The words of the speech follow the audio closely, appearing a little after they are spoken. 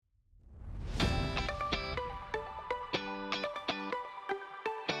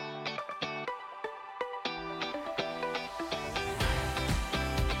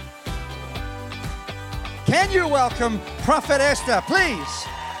Can you welcome Prophet Esther, please?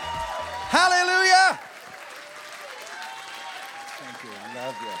 Hallelujah. Thank you.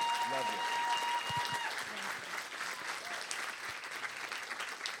 Love you. Love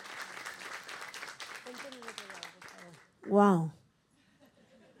you. Wow.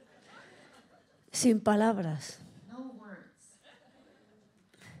 Sin palabras.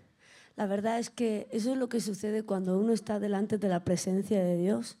 La verdad es que eso es lo que sucede cuando uno está delante de la presencia de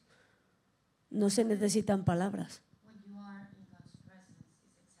Dios. No se necesitan palabras.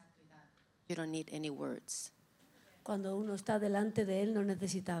 You don't need any words. Cuando uno está delante de Él no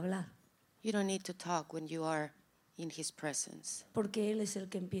necesita hablar, You don't need to talk when you are in His presence, porque Él es el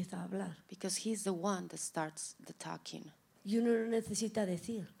que empieza a hablar. because He's the one that starts the talking. Y uno no necesita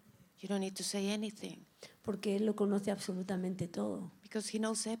decir, You don't need to say anything, porque Él lo conoce absolutamente todo. because He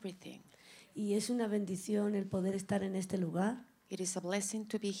knows everything. Y es una bendición el poder estar en este lugar. It is a blessing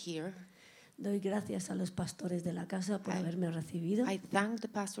to be here. Doy gracias a los pastores de la casa por haberme recibido. I thank the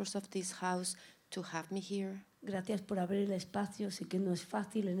pastors of this house to have me here. Gracias por abrir el espacio. Sé que no es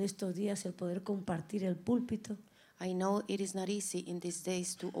fácil en estos días el poder compartir el púlpito, I know it is not easy in these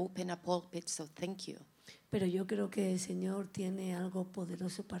days to open a pulpit, so thank you. pero yo creo que el Señor tiene algo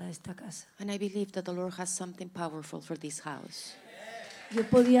poderoso para esta casa. And I believe that the Lord has something powerful for this house. Yo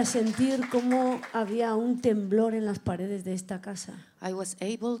podía sentir cómo había un temblor en las paredes de esta casa. I was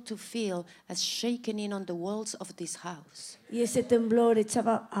able to feel a shaking on the walls of this house. Y ese temblor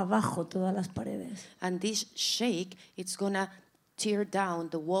echaba abajo todas las paredes. And this shake, it's gonna tear down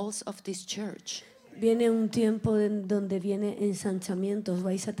the walls of this church. Viene un tiempo donde viene ensanchamiento. Os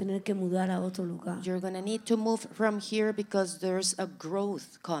vais a tener que mudar a otro lugar. You're gonna need to move from here because there's a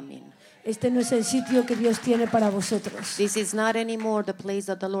growth coming. Este no es el sitio que Dios tiene para vosotros. This is not anymore the place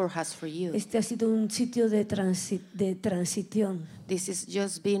that the Lord has for you. Este ha sido un sitio de transición. This is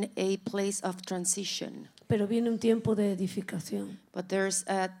just been a place of transition. Pero viene un tiempo de edificación. But there's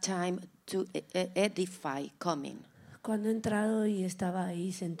a time to edify coming. Cuando he entrado y estaba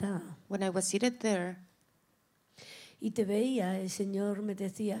ahí sentada When I was seated there, y te veía, el Señor me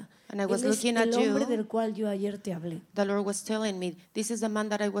decía, And I was Él es looking el at hombre you. del cual yo ayer te hablé. the Lord was telling me, this is the man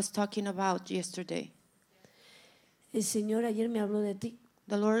that I was talking about yesterday. El Señor ayer me habló de ti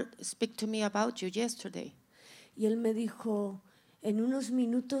The Lord spoke to me about you yesterday. y Él me dijo, en unos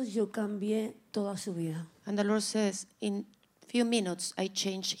minutos yo cambié toda su vida. And the Lord says, in few minutes, I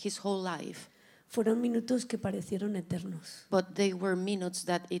changed his whole life. Fueron minutos que parecieron eternos, But they were minutes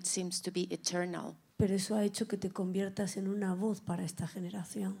that it seems to be eternal. pero eso ha hecho que te conviertas en una voz para esta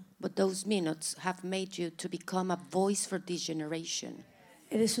generación. But those minutes have made you to become a voice for this generation.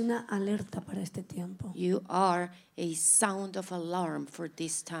 Eres una alerta para este tiempo. You are a sound of alarm for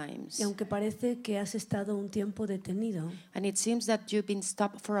these times. Y aunque parece que has estado un tiempo detenido, And it seems that you've been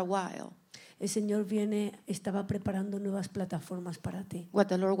stopped for a while. el Señor estaba preparando nuevas plataformas para ti. What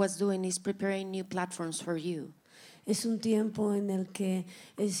the Lord was doing is preparing new platforms for you. Es un tiempo en el que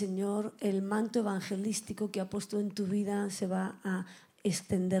el Señor, el manto evangelístico que ha puesto en tu vida se va a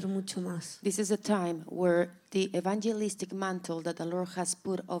extender mucho más. This is a time where the evangelistic mantle that the Lord has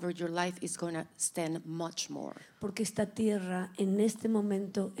put over your life is going to stand much more. Porque esta tierra en este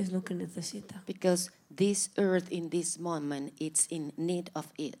momento es lo que necesita. Because this earth in this moment, it's in need of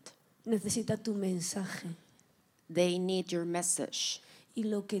it. Necesita tu mensaje. They need your message. Y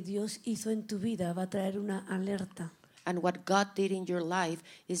lo que Dios hizo en tu vida va a traer una alerta. And what God did in your life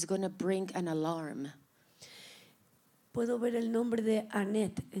is going to bring an alarm. Puedo ver el nombre de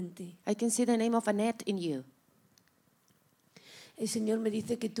Annette en ti. I can see the name of Annette in you. El Señor me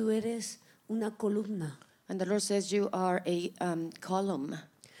dice que tú eres una columna. And the Lord says you are a column,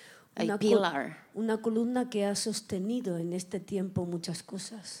 Una a pillar. Una columna que ha sostenido en este tiempo muchas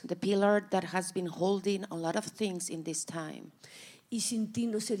cosas. The pillar that has been holding a lot of things in this time. Y sin ti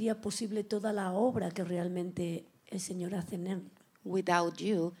no sería posible toda la obra que realmente el Señor hace en él. Without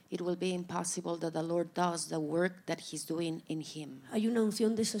you, it will be impossible that the Lord does the work that He's doing in Him. Hay una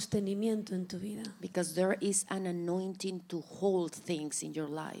unción de sostenimiento en tu vida. Because there is an anointing to hold things in your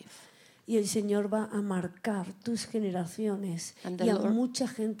life. Y el Señor va a marcar tus generaciones And the y a Lord- mucha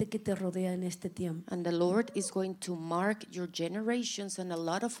gente que te rodea en este tiempo. And the Lord is going to mark your generations and a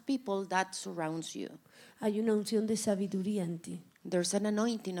lot of people that surrounds you. Hay una unción de sabiduría en ti. There's an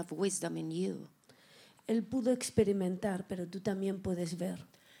anointing of wisdom in you. Él pudo experimentar, pero tú también puedes ver.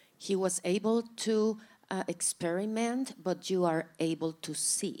 He was able to experiment, but you are able to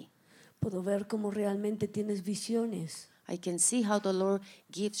see. Puedo ver cómo realmente tienes visiones. I can see how the Lord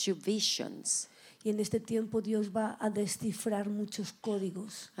gives you visions. Y en este tiempo Dios va a descifrar muchos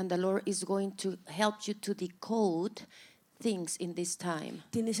códigos. And the Lord is going to help you to decode things in this time.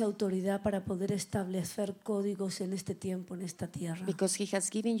 Tienes autoridad para poder establecer códigos en este tiempo, en esta tierra. Because He has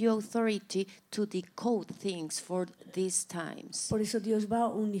given you authority to decode things for these times. Por eso Dios va a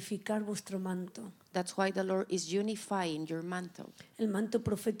unificar vuestro manto, That's why the Lord is unifying your mantle. el manto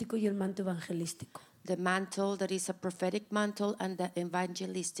profético y el manto evangelístico. The mantle that is a prophetic mantle and the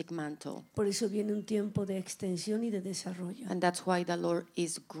evangelistic mantle. Por eso viene un tiempo de extensión y de desarrollo. And that's why the Lord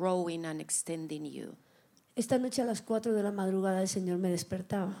is growing and extending you. Esta noche a las 4 de la madrugada el Señor me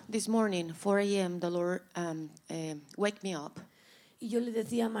despertaba This morning, 4 a.m., the Lord wake me up. y yo le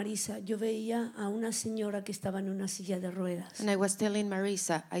decía a Marisa, yo veía a una señora que estaba en una silla de ruedas And I was telling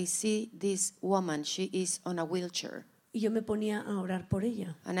Marisa, I see this woman, she is on a wheelchair. y yo me ponía a orar por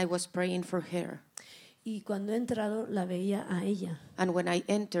ella. And I was praying for her. Y cuando he entrado la veía a ella. And when I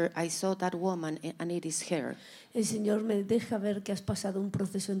entered, I saw that woman, and it is her. El Señor me deja ver que has pasado un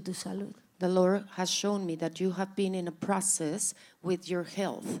proceso en tu salud. The Lord has shown me that you have been in a process with your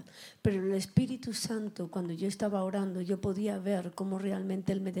health. Pero el Espíritu Santo, cuando yo estaba orando, yo podía ver cómo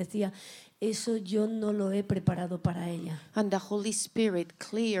realmente Él me decía, eso yo no lo he preparado para ella. And the Holy Spirit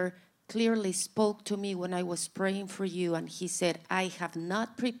clearly spoke to me when I was praying for you, and He said, I have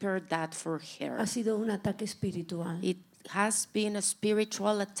not prepared that for her. Ha sido un ataque espiritual. It has been a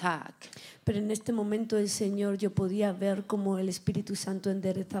spiritual attack. Pero en este momento el Señor, yo podía ver cómo el Espíritu Santo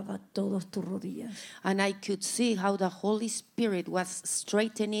enderezaba todas tus rodillas. And I could see how the Holy Spirit was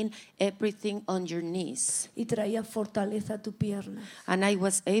straightening everything on your knees. Y traía fortaleza a tu pierna. And I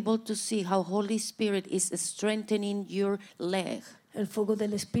was able to see how Holy Spirit is strengthening your leg. El fuego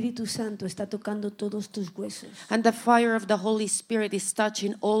del Espíritu Santo está tocando todos tus huesos. And the fire of the Holy Spirit is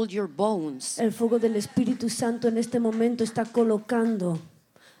touching all your bones. El fuego del Espíritu Santo en este momento está colocando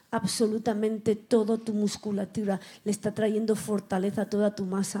absolutamente toda tu musculatura, le está trayendo fortaleza a toda tu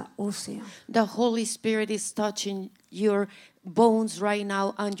masa ósea. The Holy Spirit is touching your bones right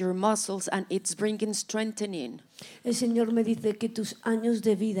now and your muscles, and it's bringing strengthening. El Señor me dice que tus años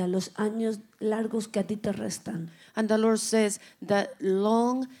de vida, los años largos que a ti te restan, And the Lord says that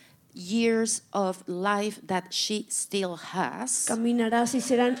long years of life that she still has caminarás y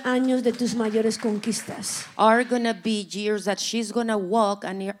serán años de tus mayores conquistas. are going to be years that she's going to walk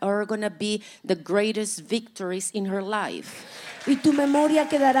and are going to be the greatest victories in her life. Y tu memoria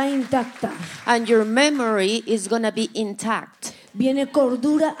quedará intacta. And your memory is going to be intact Viene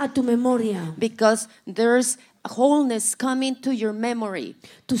cordura a tu memoria. because there's wholeness coming to your memory.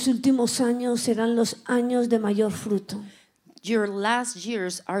 Tus últimos años serán los años de mayor fruto. Your last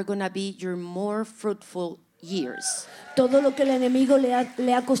years are going to be your more fruitful years. Todo lo que el enemigo le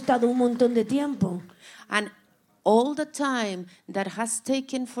ha costado un montón de tiempo, And all the time that has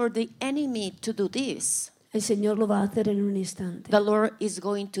taken for the enemy to do this, el Señor lo va a hacer en un instante. the Lord is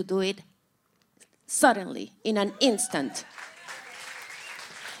going to do it suddenly, in an instant.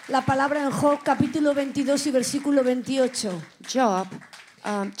 La palabra en Job capítulo 22 y versículo 28 Job,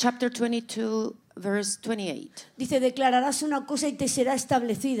 chapter 22, verse 28. dice, declararás una cosa y te será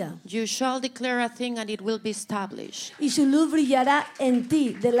establecida, You shall declare a thing and it will be established, y su luz brillará en ti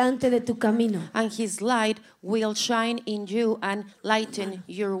delante de tu camino. and his light will shine in you and lighten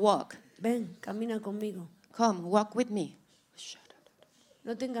your walk. Ven, camina conmigo. Come, walk with me.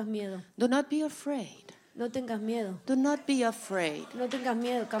 No tengas miedo, Do not be afraid. no tengas miedo, Do not be afraid. no tengas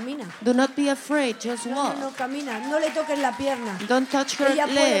miedo, camina. Do not be afraid. Just No, walk. no, no, camina, no le toques la pierna. Don't touch her Ella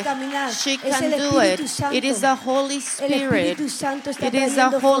puede leg. caminar. She Es can el do it. Espíritu Santo. It is the Holy El Spirit. Espíritu Santo está It is the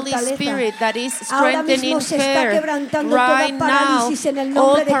trayendo Holy fortaleza. Spirit that is Ahora strengthening mismo se está her. quebrantando Right toda now, parálisis en el all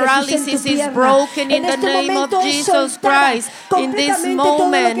nombre de Jesús en paralysis tu is pierna. broken in En the este name of momento es Jesus soltada Christ. In this completamente todo lo que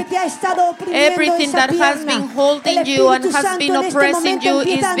moment, te ha estado oprimiendo everything esa that has pierna. been holding El you and Espíritu has Santo been en este oppressing momento you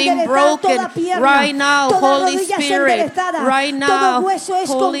empieza a is being enderezar broken. toda pierna, Right now, toda Holy rodilla es Spirit. enderezada, Right now, todo hueso es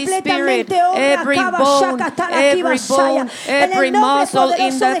Holy Spirit. completamente obra, Every cava, bone, shaca, tala, kiva, every saya. bone, En el every nombre muscle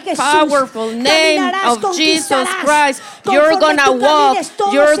in poderoso de the Jesús, powerful name caminarás, of Jesus conquistarás. Christ. You're Conforme gonna tú walk, camines,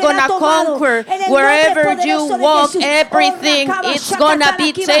 todo you're será gonna tomado. conquer. En el Wherever nombre you poderoso de walk, Jesús. everything Ora, cava, it's shaca, gonna tala,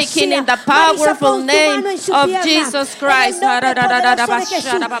 be kiva, taken in the sia. powerful Marisa, pon tu name mano en su of pierna. Jesus En Christ. el nombre poderoso de Jesús.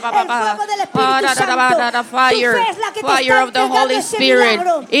 El fuego del Espíritu Santo. Fire, Tu fe es la que te fire está of the entregando Holy ese Spirit.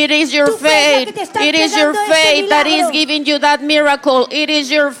 milagro. It is your Tu fe es la faith. que te está It is your entregando ese faith that is milagro. giving you that miracle. It is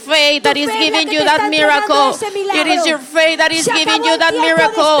your faith that Tu is fe es la giving que you te that está entregando miracle. ese It milagro. is your faith that is Se giving acabó you el that tiempo de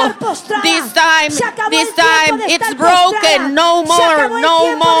miracle. estar postrada. This time, Se acabó this el tiempo time, de it's estar postrada. broken. No Se more, acabó el no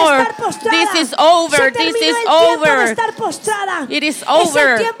tiempo de more. estar postrada. This is over. Se This terminó is el tiempo de over. estar postrada. It is Es over.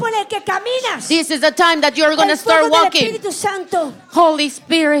 el tiempo en el que caminas. This is the time that you're going to El fuego start del walking. Espíritu Santo. Holy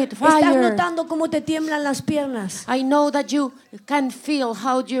Spirit, Estás fire. notando cómo te tiemblan las piernas. I know that you can feel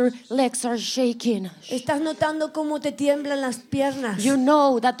how your legs are shaking. Estás notando cómo te tiemblan las piernas. You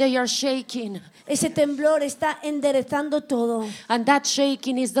know that they are shaking. Ese temblor está enderezando todo. And that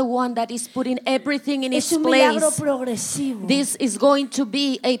shaking is the one that is putting everything in Es its un milagro place. progresivo. This is going to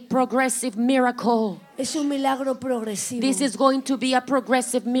be a progressive miracle. Es un milagro progresivo. This is going to be a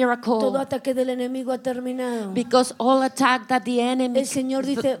progressive Todo miracle. ataque del enemigo ha terminado. Because all attack that the enemy El Señor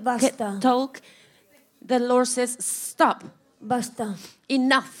dice, basta. took, the Lord says, stop, Basta.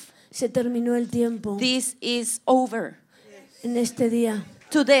 enough. Se terminó el tiempo. This is over. En este día,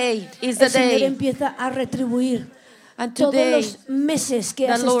 Today is the el Señor day. empieza a retribuir And todos today, los meses que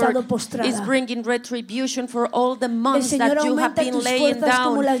the has estado Lord is postrada. bringing retribution for all the months Señor that you have aumenta been tus laying fuerzas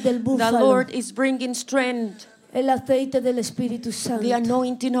como down. las del The búfalo. Lord is bringing strength, El aceite del Espíritu Santo. the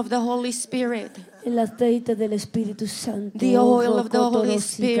anointing of the Holy Spirit. El aceite del Espíritu Santo. The oil of the Roco, Holy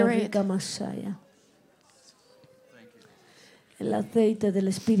torosica, Spirit. rica, masaya. El aceite del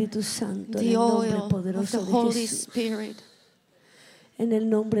Espíritu Santo. En The el nombre oil of the poderoso de Holy Jesús. Spirit. En el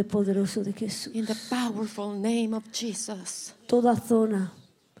nombre poderoso de Jesús. In the powerful name of Jesus. Toda zona,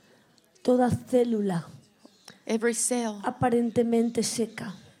 toda célula Every cell aparentemente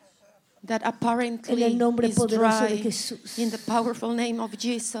seca. that En apparently el nombre is poderoso de dry, Jesús. in the powerful name of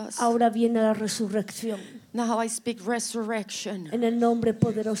Jesus. Ahora viene la resurrección. Now I speak resurrection En el nombre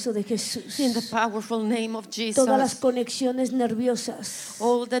poderoso de Jesús. in the powerful name of Todas las Jesus. conexiones nerviosas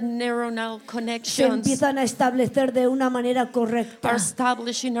All the neuronal se connections empiezan a establecer de una manera correcta. are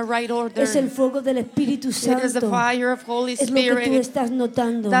established in a right order. Es el fuego del Espíritu It is the Santo. fire of Holy Es lo que tú Spirit. estás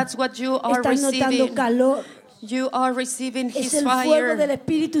notando. That's what you are Estás notando receiving. calor. You are receiving Es His el fuego del fire.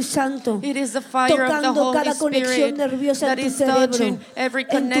 Espíritu Santo. It is the fire of the Tocando Holy cada conexión Spirit nerviosa that en tu is touching cerebro, every en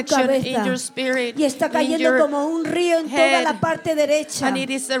tu connection in your cabeza. spirit, Y está in cayendo your como un río en toda head. la parte derecha. And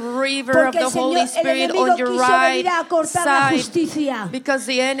it is a river of Porque the el Holy Señor, el Spirit enemigo on your quiso right venir a cortar la side. justicia. Because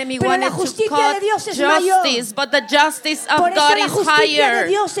the enemy Pero la wanted to justicia cut de Dios es mayor. justice, but the justice of Por eso God la is justicia de higher.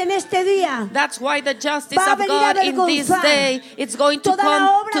 Dios en este día That's why the justice va a of venir a God in this avergonzar day it's going to toda la come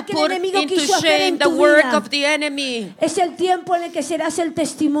obra to que el put enemigo into quiso hacer shame en the tu work vida. of the enemy. Es el tiempo en el que serás el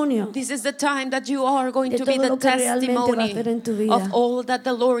testimonio This is the time that you are going de to be todo the lo que realmente va a testimony hacer en tu vida of all that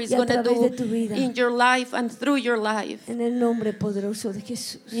the Lord is y a going to través do de tu vida. in your life and through your life. en el nombre poderoso de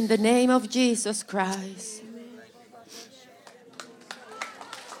Jesús. In the name of Jesus Christ.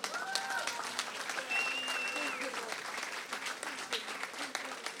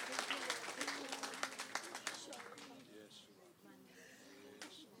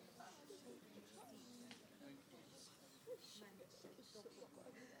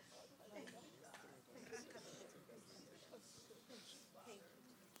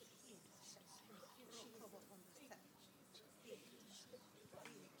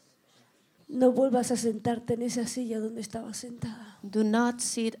 No vuelvas a sentarte en esa silla donde estabas sentada. Do not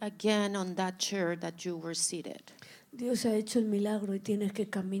sit again on that chair that you were seated. Dios ha hecho el milagro y tienes que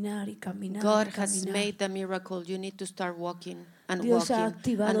caminar y caminar. God y has caminar. made the miracle. You need to start walking and Dios ha walking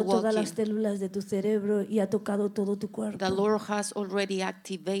activado and todas las walking. células de tu cerebro y ha tocado todo tu cuerpo. The Lord has already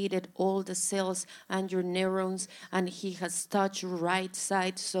activated all the cells and your neurons, and He has touched your right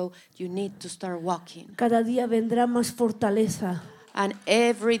side, so you need to start walking. Cada día vendrá más fortaleza. And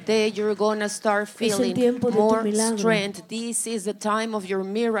every day you're going to start el feeling tiempo de tu more milagro. strength. This is the time of your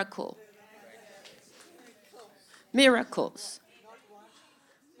miracle. Miracles.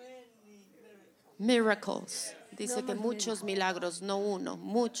 Miracles. Dice que muchos milagros, no uno,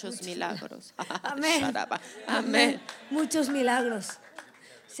 muchos milagros. Amén. Amén. Muchos milagros.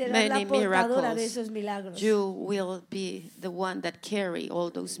 Serás la Many portadora de miracles. esos milagros. You will be the one that carry all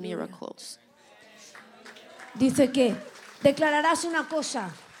those miracles. Dice que declararás una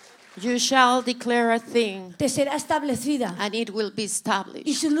cosa, You shall declare a thing, te será establecida and it will be y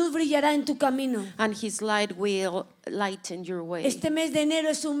established, su luz brillará en tu camino. and His light will lighten your way. Este mes de enero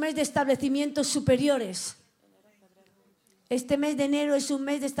es un mes de establecimientos superiores. Este mes de enero es un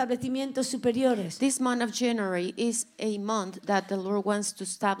mes de establecimientos superiores. This month of January is a month that the Lord wants to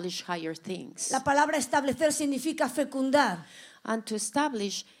establish higher things. La palabra establecer significa fecundar, And to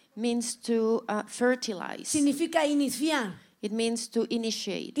establish means to fertilize. significa iniciar, It means to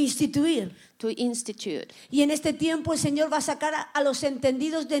initiate, instituir. to institute. Y en este tiempo el Señor va a sacar a los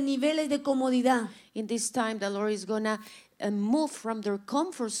entendidos de niveles de comodidad. In this time, the Lord is going to move from their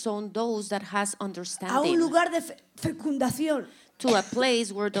comfort zone those that has A un understanding lugar de fecundación. to a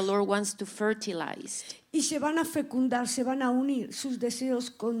place where the Lord wants to fertilize. Y se van a fecundar, se van a unir sus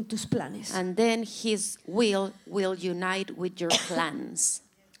deseos con tus planes. And then His will unite with your plans.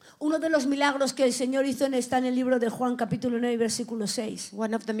 Uno de los milagros que el Señor hizo está en el libro de Juan, capítulo 9, versículo 6.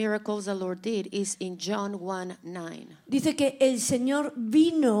 One of the miracles the Lord did is in John 1:9. Dice que el Señor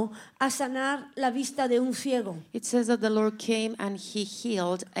vino a sanar la vista de un ciego. It says that the Lord came and he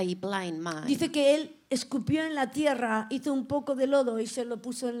healed a blind man. Dice que Él escupió en la tierra, hizo un poco de lodo y se lo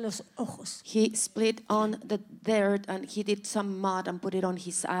puso en los ojos. He split on the dirt and he did some mud and put it on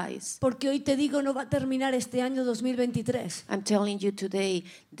his eyes. Porque hoy te digo, no va a terminar este año 2023 I'm telling you today,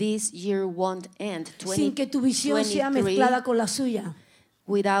 this year won't end. sin que tu visión sea 2023 mezclada con la suya.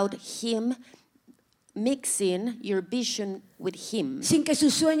 without him mixing your vision with him. Sin que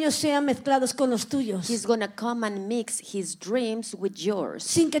sus sueños sean mezclados con los tuyos. He's going to come and mix his dreams with yours.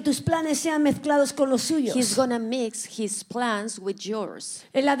 Sin que tus planes sean mezclados con los suyos. He's going to mix his plans with yours.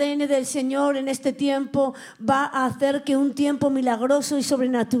 El ADN del Señor en este tiempo va a hacer que un tiempo milagroso y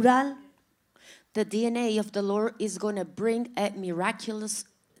sobrenatural The DNA of the Lord is going to bring a miraculous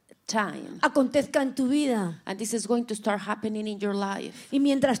time. acontezca en tu vida. And this is going to start happening in your life. Y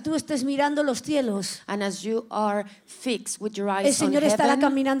mientras tú estés mirando los cielos, And as you are fixed with your el eyes on Señor estará heaven,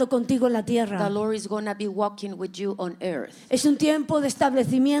 caminando contigo en la tierra. the Lord is going to be walking with you on earth. Es un tiempo de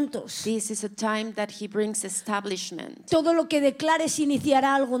establecimientos. This is a time that he brings establishment. Todo lo que declares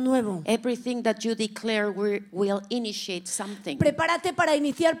iniciará algo nuevo. Everything that you declare will initiate something. Prepárate para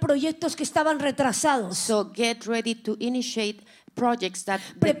iniciar proyectos que estaban retrasados. So get ready to initiate projects that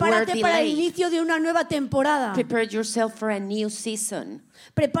were Prepárate para el delayed. inicio de una nueva temporada. Prepare yourself for a new season.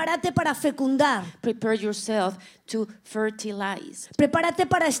 Prepárate para fecundar. Prepare yourself to fertilize. Prepárate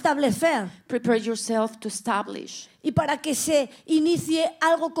para establecer Prepare yourself to establish. y para que se inicie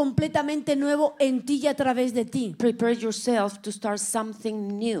algo completamente nuevo en ti y a través de ti. Prepare yourself to start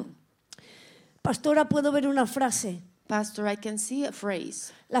something new. Pastora, puedo ver una frase. Pastor, I can see a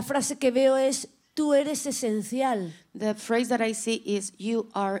phrase. La frase que veo es: tú eres esencial. The phrase that I see is, you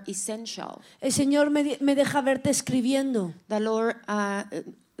are essential. El Señor me deja verte escribiendo. The Lord,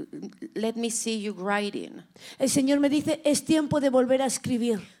 let me see you writing. El Señor me dice: es tiempo de volver a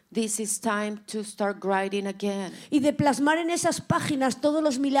escribir This is time to start writing again. y de plasmar en esas páginas todos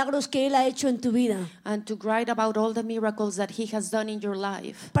los milagros que Él ha hecho en tu vida, And to write about all the miracles that He has done in your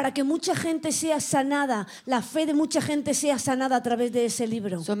life. para que mucha gente sea sanada, la fe de mucha gente sea sanada a través de ese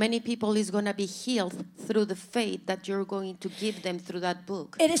libro. So many people is going to be healed through the faith that you're going to give them through that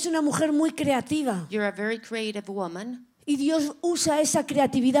book. Eres una mujer muy creativa You're a very creative woman. y Dios usa esa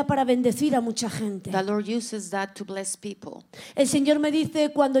creatividad para bendecir a mucha gente. The Lord uses that to bless people. El Señor me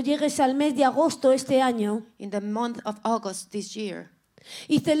dice: cuando llegues al mes de agosto este año In the month of August this year,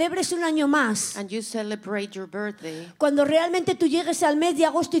 y celebres un año más, and you celebrate your birthday, cuando realmente tú llegues al mes de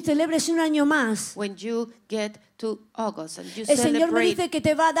agosto y celebres un año más, when you get to August and you el Señor me celebrate, dice que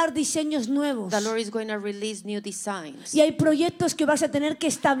te va a dar diseños nuevos. the Lord is going to release new designs. Y hay proyectos que vas a tener que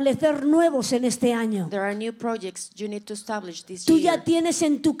establecer nuevos en este año. There are new projects you need to establish this Tú year. ya tienes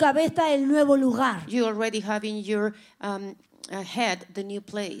en tu cabeza el nuevo lugar. You already have in your head the new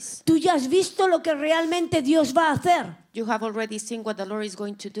place. Tú ya has visto lo que realmente Dios va a hacer. You have already seen what the Lord is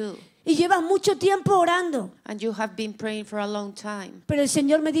going to do. Y llevas mucho tiempo orando. And you have been praying for a long time. Pero el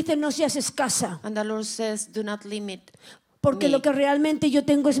Señor me dice: no seas escasa, And the Lord says, do not limit porque me, lo que realmente yo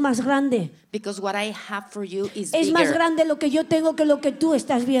tengo es más grande. because what I have for you is Es más bigger. grande lo que yo tengo que lo que tú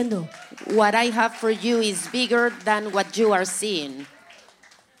estás viendo. What I have for you is bigger than what you are seeing.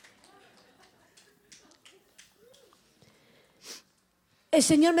 El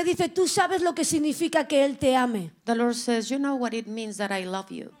Señor me dice: tú sabes lo que significa que Él te ame, The Lord says, you know what it means that I love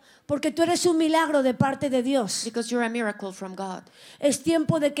you, porque tú eres un milagro de parte de Dios. because you're a miracle from God. Es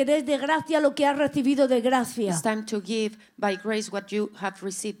tiempo de que des de gracia lo que has recibido de gracia. It's time to give by grace what you have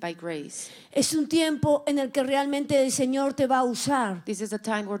received by grace. Es un tiempo en el que realmente el Señor te va a usar. This is the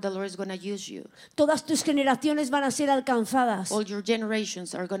time where the Lord is going to use you. Todas tus generaciones van a ser alcanzadas. All your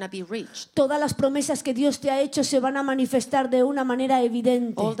generations are going to be reached. Todas las promesas que Dios te ha hecho se van a manifestar de una manera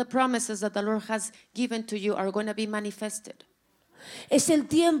evidente. All the promises that the Lord has given to you are going to be manifested. Es el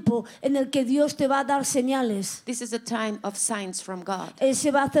tiempo en el que Dios te va a dar señales. This is the time of signs from God. Él se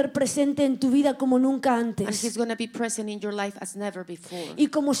va a hacer presente en tu vida como nunca And He's antes. going to be present in your life as never before. Y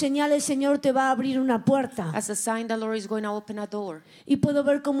como señal el Señor te va a abrir una puerta. As a sign, the Lord is going to open a door. Y puedo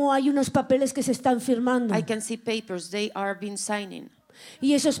ver cómo hay unos papeles que se están firmando. I can see papers, they are being signing.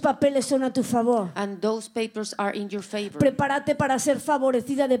 Y esos papeles son a tu favor. And those papers are in your favor. Prepárate para ser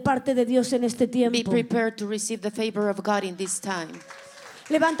favorecida de parte de Dios en este Be tiempo. prepared to receive the favor of God in this time.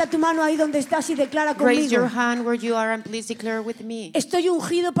 Levanta tu mano ahí donde estás y declara Raise your conmigo. hand where you are and please declare with me. Estoy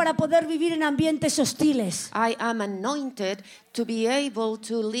ungido para poder vivir en ambientes hostiles. I am anointed to be able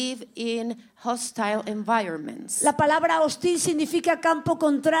to live in hostile environments. La palabra hostil significa campo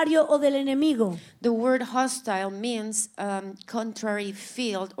contrario o del enemigo. The word hostile means contrary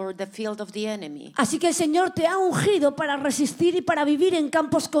field or the field of the enemy. Así que el Señor te ha ungido para resistir y para vivir en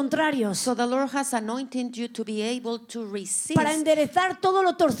campos contrarios. So the Lord has anointed you to be able to resist, Para enderezar todo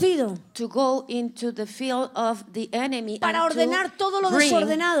lo torcido. to go into the field of the enemy, Para and ordenar todo lo to bring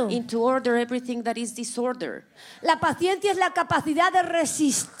desordenado. into order everything that is disorder. La paciencia es la capacidad de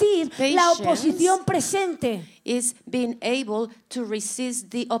resistir Patience la oposición presente, Is being able to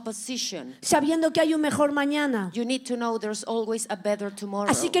resist the opposition. sabiendo que hay un mejor mañana. You need to know there's always a better tomorrow.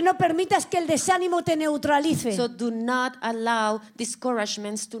 Así que no permitas que el desánimo te neutralice, So do not allow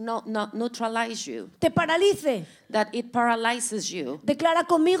discouragements to neutralize you, te paralice. that it paralyzes you. Declara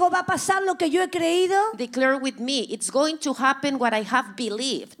conmigo, va a pasar lo que yo he creído, Declare with me, it's going to happen what I have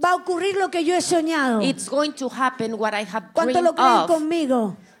believed. va a ocurrir lo que yo he soñado. It's going to happen what I have ¿Cuánto dreamed lo creen of.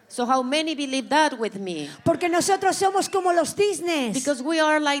 conmigo? So how many believe that with me? Porque nosotros somos como los cisnes. Because we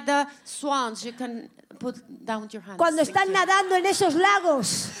are like the swans. You can put down your hands. Cuando Thank están you. nadando en esos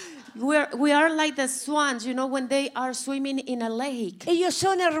lagos, We are like the swans, you know, when they are swimming in a lake. ellos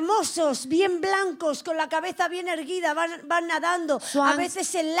son hermosos, bien blancos, con la cabeza bien erguida, van nadando. A Swans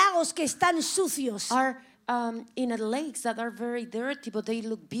veces en lagos que están sucios. Are in a lakes that are very dirty, but they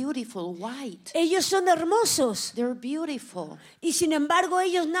look beautiful, white. Ellos son hermosos They're beautiful. y sin embargo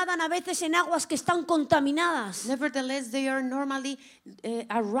ellos nadan a veces en aguas que están contaminadas. Nevertheless, they are normally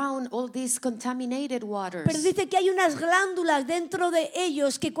around all these contaminated waters. Pero dice que hay unas glándulas dentro de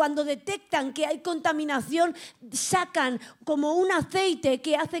ellos que cuando detectan que hay contaminación sacan como un aceite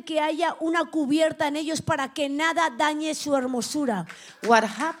que hace que haya una cubierta en ellos para que nada dañe su hermosura. What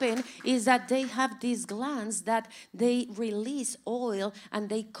happened is that they have these glands that they release oil and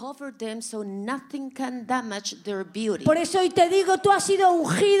they cover them so nothing can damage their beauty. Por eso hoy te digo, tú has sido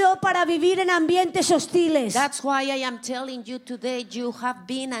ungido para vivir en ambientes hostiles. That's why I am telling you today, you have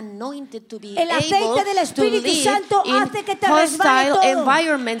been anointed to be El aceite able del to Espíritu live Santo in hace que te resbale hostile todo.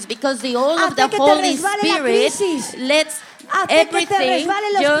 environments, because the oil of Hace the que te Holy resbale la Spirit crisis. lets Hace que te everything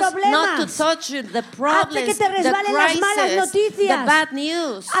resbalen los just not problemas. to touch you, the Hace que problems, te the resbalen las malas crisis, the noticias. bad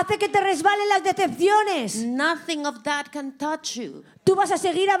news. Hace que te resbalen las decepciones. Nothing of that can touch you. Tú vas a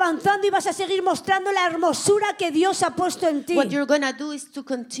seguir avanzando y vas a seguir mostrando la hermosura que Dios ha puesto en ti. What you're going to do is to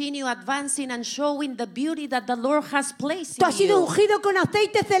continue advancing and showing the beauty that the Lord has placed Tú in has sido you. ungido con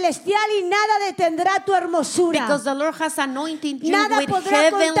aceite celestial y nada detendrá tu hermosura. Because the Lord has anointed you Nada with podrá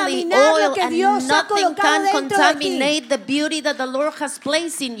heavenly contaminar lo oil, que and Dios ha nothing colocado can dentro de ti. contaminate the beauty that the Lord has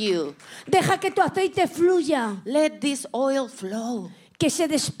placed in you. Deja que tu aceite fluya, Let this oil flow. que se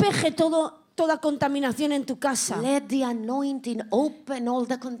despeje toda contaminación en tu casa. Let the anointing open all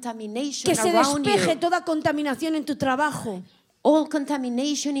the contamination Que se around despeje you. toda contaminación en tu trabajo. All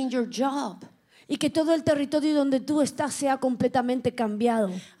contamination in your job. Y que todo el territorio donde tú estás sea completamente cambiado.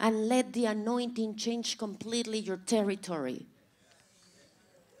 And let the anointing change completely your territory.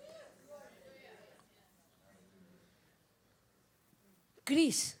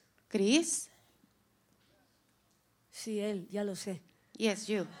 Chris. Chris? Sí, él, ya lo sé. Yes,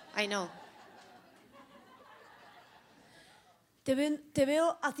 you. I know. Te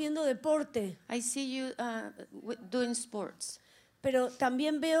veo haciendo deporte, I see you doing sports. pero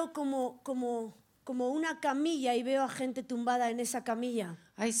también veo como una camilla y veo a gente tumbada en esa camilla.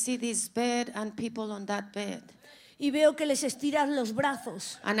 I see this bed and people on that bed. Y veo que les estiras los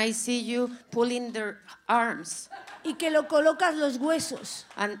brazos And I see you pulling their arms. y que lo colocas los huesos.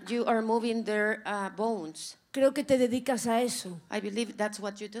 And you are moving their bones. Creo que te dedicas a eso. I believe that's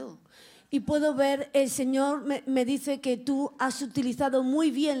what you do. Y puedo ver, el Señor me dice que tú has utilizado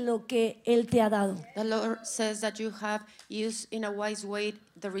muy bien lo que Él te ha dado. The Lord says that you have used in a wise way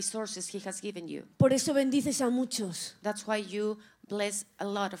the resources He has given you. Por eso bendices a muchos. That's why you bless a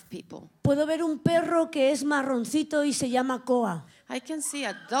lot of people. Puedo ver un perro que es marroncito y se llama Koa. I can see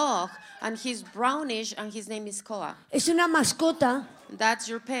a dog and he's brownish and his name is Koa. Es una mascota That's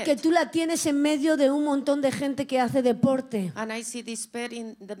your que pet. tú la tienes en medio de un montón de gente que hace deporte. And I see this pet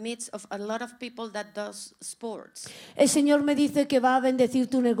in the midst of a lot of people that does sports. El Señor me dice que va a bendecir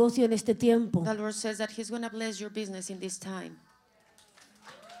tu negocio en este tiempo. The Lord says that He's going to bless your business in this time.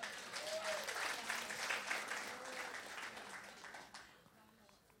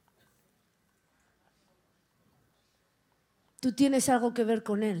 Tú tienes algo que ver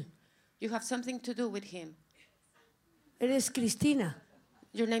con Él. You have something to do with Him. Eres Cristina.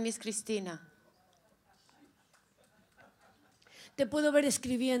 Your name is Christina. Te puedo ver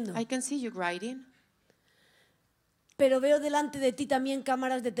escribiendo, I can see you writing, pero veo delante de ti también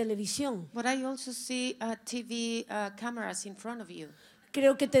cámaras de televisión. but I also see TV cameras in front of you.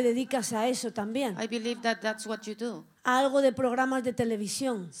 Creo que te dedicas a eso también, I believe that that's what you do. a algo de programas de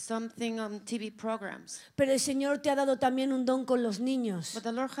televisión. Something on TV programs. Pero el Señor te ha dado también un don con los niños. But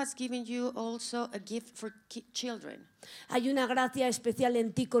the Lord has given you also a gift for children. Hay una gracia especial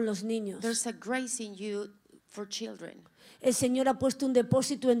en ti con los niños. There's a grace in you for children. El Señor ha puesto un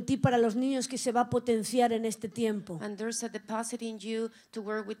depósito en ti para los niños que se va a potenciar en este tiempo. And there's a deposit in you to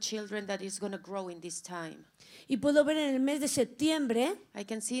work with children that is going to grow in this time. Y puedo ver en el mes de septiembre I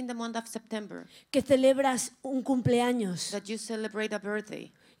can see in the month of September que celebras un cumpleaños. that you celebrate a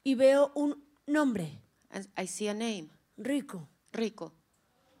birthday. Y veo un nombre, And I see a name, Rico. Rico.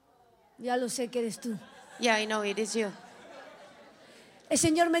 Ya lo sé que eres tú. Yeah, I know it is you. El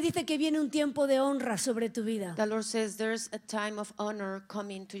Señor me dice que viene un tiempo de honra sobre tu vida. The Lord says there's a time of honor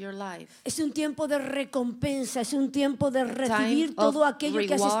coming to your life. Es un tiempo de recompensa, es un tiempo de recibir Time todo of aquello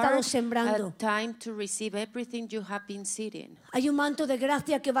que has estado reward, sembrando. a time to receive everything you have been seeding. Hay un manto de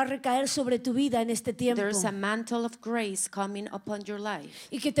gracia que va a recaer sobre tu vida en este tiempo There's a mantle of grace coming upon your life.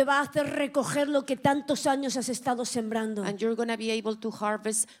 y que te va a hacer recoger lo que tantos años has estado sembrando. And you're going to be able to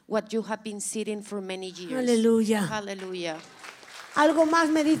harvest what you have been seeding for many years. Aleluya. Hallelujah. Algo más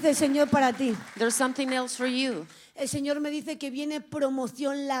me dice el Señor para ti. There's something else for you. El Señor me dice que viene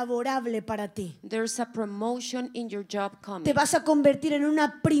promoción laborable para ti. There's a promotion in your job coming. Te vas a convertir en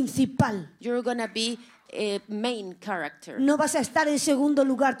una principal. You're going to be a main character. No vas a estar en segundo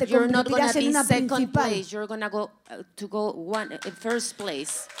lugar, te You're not going convertirás to en be una second principal. place. You're going to go first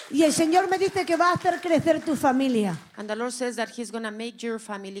place. Y el Señor me dice que va a hacer crecer tu familia. And the Lord says that He's going to make your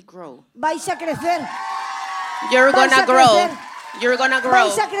family grow. Vais a crecer, You're Vais going to a grow. crecer. You're going to grow.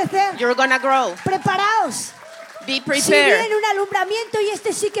 vais a crecer. You're going to grow. Preparaos. Be Si prepared. viene un alumbramiento y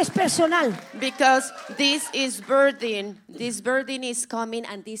este sí que es personal. Because this is burden. This burden is coming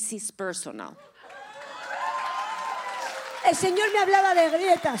and this is personal. El Señor me hablaba de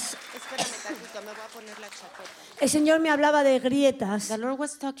grietas. Espérame tantito, me voy a poner la chapeta. El Señor me hablaba de grietas. The Lord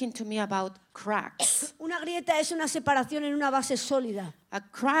was talking to me about cracks. Una grieta es una separación en una base sólida A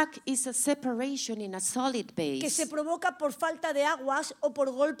crack is a separation in a solid que se base. provoca por falta de aguas o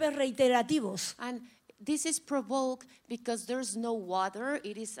por golpes reiterativos. And this is provoked because there's no water,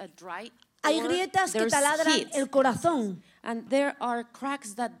 it is a dry. Hay or grietas que there's taladran heat. el corazón. And there are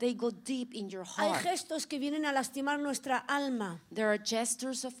cracks that they go deep in your Hay heart. gestos que vienen a lastimar nuestra alma. There are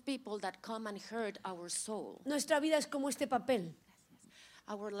gestures of people that come and hurt our soul. Nuestra vida es como este papel.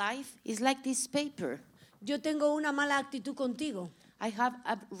 Our life is like this paper. Yo tengo una mala actitud contigo I have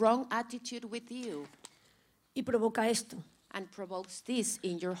a wrong attitude with you y provoca esto. and provokes this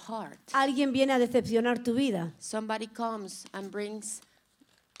in your heart. Alguien viene a decepcionar tu vida. Somebody comes and brings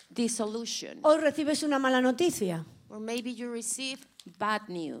dissolution. Hoy recibes una mala noticia. Or maybe you receive bad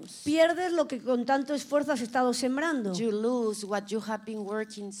news. Pierdes lo que con tanto esfuerzo has estado sembrando. You lose what you have been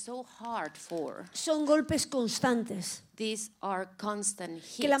working so hard for. Son golpes constantes These are constant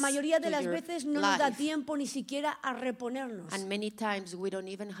hits que la mayoría de to las your veces no nos da life. tiempo ni siquiera a reponernos. And many times we don't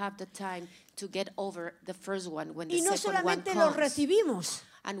even have the time to get over the first one when the Y no second one solamente los comes. recibimos,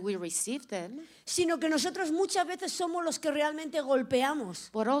 And we receive them, sino que nosotros muchas veces somos los que realmente golpeamos.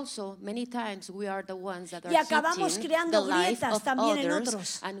 but also many times we are the ones that are Y acabamos hitting creando the life grietas of también en others,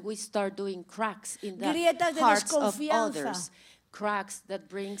 otros. and we start doing cracks in the Grietas de hearts of desconfianza. others. Cracks that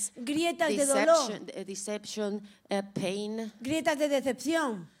brings Grietas de dolor. deception, pain, Grietas de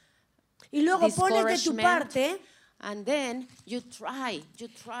decepción. Y luego pones de tu discouragement. parte And then you try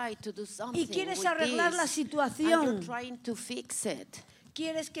to do something y quieres with arreglar this, la and situación. you're trying to fix it.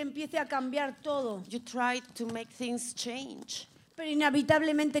 Quieres que empiece a cambiar todo, You try to make things change. pero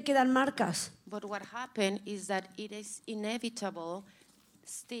inevitablemente quedan marcas. But what happened is that it is inevitable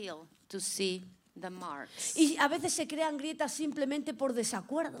still to see the marks. Y a veces se crean grietas simplemente por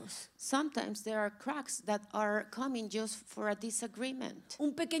desacuerdos. Sometimes there are cracks that are coming just for a disagreement.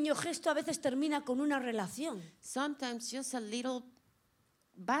 Un pequeño gesto a veces termina con una relación. Sometimes just a little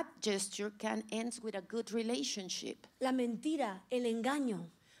bad gesture can end with a good relationship. La mentira, el engaño,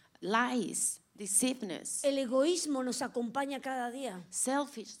 Lies, deceiveness, el egoísmo nos acompaña cada día.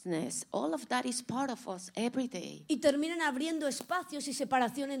 selfishness, all of that is part of us every day. Y terminan abriendo espacios y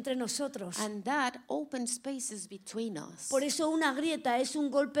separación entre nosotros. And that opens spaces between us. Por eso una grieta es un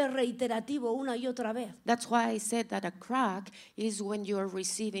golpe reiterativo una y otra vez. That's why I said that a crack is when you are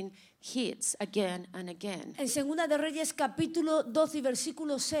receiving hits again and again. En 2 de Reyes capítulo 12 y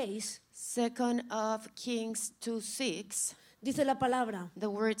versículo 6 Second of Kings 2:6, dice la palabra: the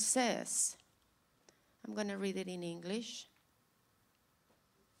word says, I'm going to read it in English.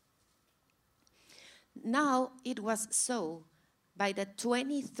 Now it was so, by the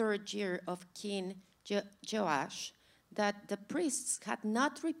 23rd year of King Joash, that the priests had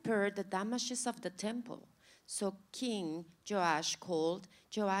not repaired the damages of the temple. So King Joash called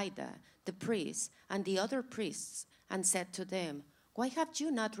Joiada, the priest, and the other priests, and said to them, "Why have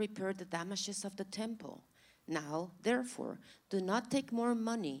you not repaired the damages of the temple? Now, therefore, do not take more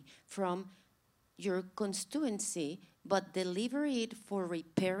money from your constituency, but deliver it for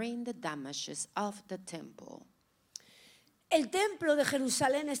repairing the damages of the temple." El templo de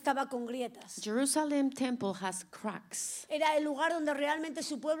Jerusalén estaba con grietas. Jerusalem temple has cracks. Era el lugar donde realmente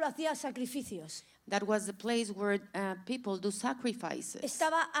su pueblo hacía sacrificios. That was the place where people do sacrifices.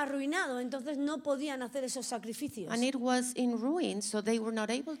 Estaba arruinado, entonces no podían hacer esos sacrificios. And it was in ruins, so they were not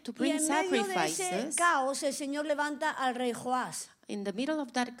able to Y bring en medio de ese sacrifices. caos, el Señor levanta al rey Joás. In the middle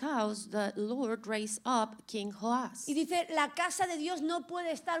of that chaos, the Lord raised up King Joash. Y dice, la casa de Dios no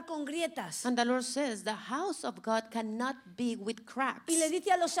puede estar con grietas. And the Lord says, the house of God cannot be with cracks. Y le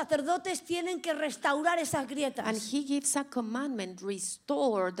dice a los sacerdotes, tienen que restaurar esas And grietas. he gives a commandment,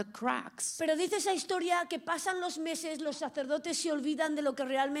 restore the cracks. Pero dice esa historia que pasan los meses, los sacerdotes se olvidan de lo que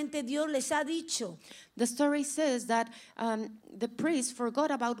realmente Dios les ha dicho. The story says that the priest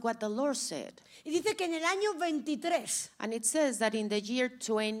forgot about what the Lord said. Y dice que en el año 23, And it says that in the year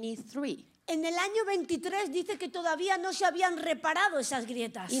 23, en el año 23 dice que todavía no se habían reparado esas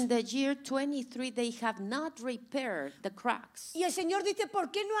grietas. in the year 23, they have not repaired the cracks. Y el Señor dice,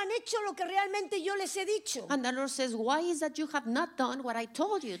 ¿por qué no han hecho lo que realmente yo les he dicho? And the Lord says, why is that you have not done what I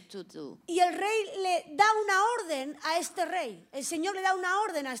told you to do? Y el rey le da una orden a este rey. El Señor le da una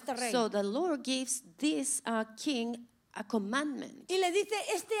orden a este rey. So the Lord gives this king a commandment. Y le dice,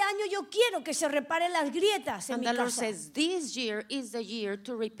 este año yo quiero que se reparen las grietas en And mi the Lord casa. says, this year is the year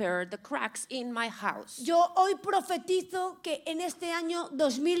to repair the cracks in my house. Yo hoy profetizo que en este año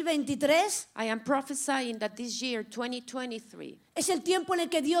 2023 I am prophesying that this year, 2023, es el tiempo en el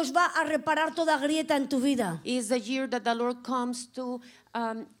que Dios va a reparar toda grieta en tu vida. is the year that the Lord comes to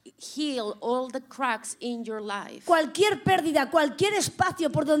heal all the cracks in your life. Cualquier pérdida, cualquier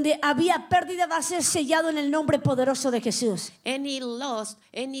espacio por donde había pérdida va a ser sellado en el nombre poderoso de Jesús. Any loss,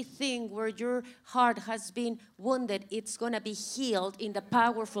 anything where your heart has been wounded, it's going to be healed in the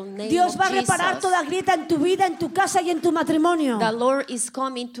powerful name Dios of va a reparar Jesus. toda grieta en tu vida, en tu casa y en tu matrimonio. The Lord is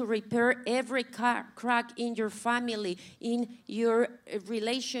coming to repair every crack in your family, in your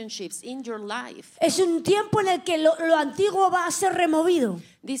relationships, in your life. Es un tiempo en el que lo antiguo va a ser removido.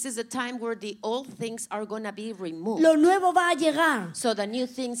 This is a time where the old things are going to be removed. Lo nuevo va a llegar. So the new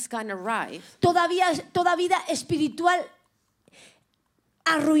things can arrive. Toda vida espiritual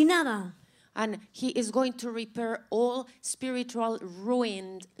arruinada. And he is going to repair all spiritual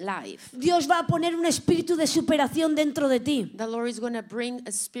ruined life. Dios va a poner un espíritu de superación dentro de ti. The Lord is going to bring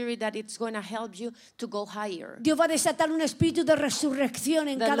a spirit that it's going to help you to go higher. Dios va a desatar un espíritu de resurrección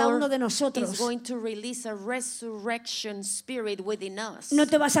en The cada Lord uno de is nosotros. going to release a resurrection spirit within us. No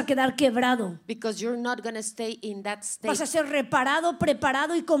te vas a quedar quebrado. Because you're not going to stay in that state. Vas a ser reparado,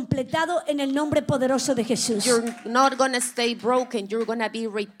 preparado y completado en el nombre poderoso de Jesús. You're not going to stay broken. You're going to be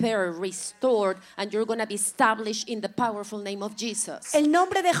repaired, restored, and you're going to be established in the powerful name of Jesus. El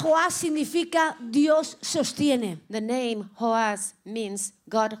nombre de Joás significa Dios sostiene. The name Joás means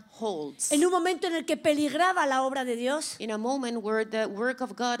God holds. En un momento en el que peligraba la obra de Dios, In a moment where the work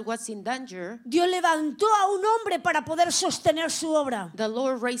of God was in danger, Dios levantó a un hombre para poder sostener su obra. the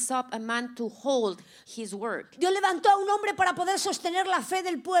Lord raised up a man to hold his work. Dios levantó a un hombre para poder sostener la fe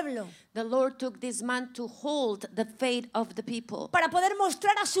del pueblo, The Lord took this man to hold the faith of the people. para poder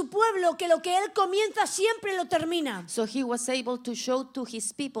mostrar a su pueblo que lo que él comienza siempre lo termina. So he was able to show to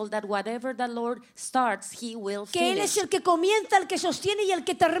his people that whatever the Lord starts, he will Que él finish. es el que comienza, el que sostiene y el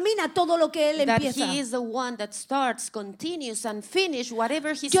que termina todo lo que él That empieza. he is the one that starts, continues, and finish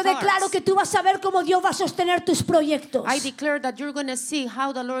whatever he Yo declaro starts. que tú vas a ver cómo Dios va a sostener tus proyectos. I declare that you're going to see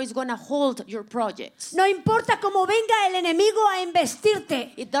how the Lord is going to hold your projects. No importa cómo venga el enemigo a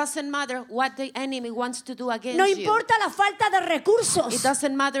investirte. It doesn't matter what the enemy wants to do against No you. importa la falta de recursos. It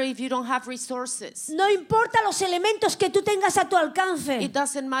doesn't matter if you don't have resources. No importa los elementos que tú tengas a tu alcance. It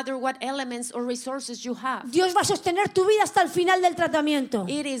doesn't matter what elements or resources you have. Dios va a sostener tu vida hasta el final del tratamiento.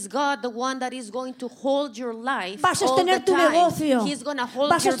 It is God the one that is going to hold your life Va a all sostener the tu time. negocio. He's going to hold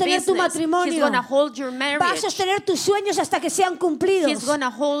Va a your sostener tu business. He's matrimonio. going to hold your Va a marriage. sostener tus sueños hasta que sean cumplidos. He's going to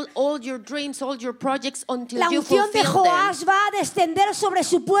hold all your dreams, all your projects until La you unción de fulfill them. Joás va a descender sobre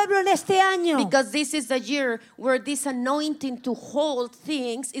su pueblo en este año. Because this is the year where this anointing to hold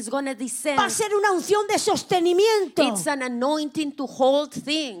things is going to descend. Va a ser una unción de sostenimiento. It's an anointing to hold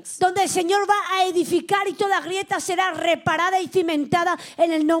things. Donde el Señor va a edificar y toda grieta será reparada y cimentada reparada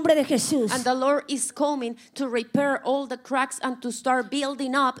en el nombre de Jesús. And the Lord is coming to repair all the cracks and to start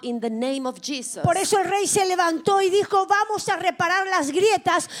building up in the name of Jesus. Por eso el rey se levantó y dijo, vamos a reparar las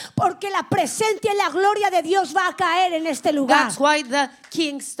grietas porque la presencia y la gloria de Dios va a caer en este lugar. That's why the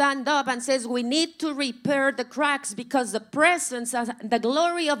king stand up and says we need to repair the cracks because the presence and the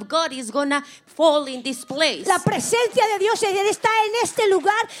glory of God is gonna fall in this place. La presencia de Dios está en este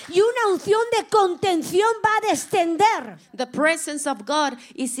lugar y una unción de contención va a descender. The presence of God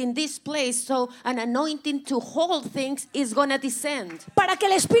is in this place, so an anointing to hold things is gonna descend. Para que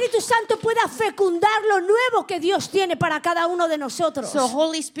el Espíritu Santo pueda fecundar lo nuevo que Dios tiene para cada uno de nosotros. So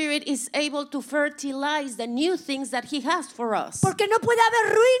Holy Spirit is able to fertilize the new things that He has for us. Porque no puede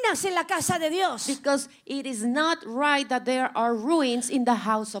haber ruinas en la casa de Dios. Because it is not right that there are ruins in the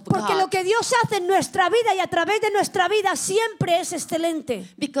house of Porque lo God. que Dios hace en nuestra vida y a través de nuestra vida siempre es excelente.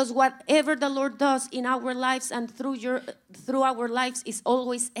 Because whatever the Lord does in our lives and through our lives is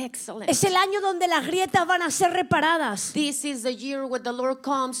always excellent. Es el año donde las grietas van a ser reparadas. This is the year where the Lord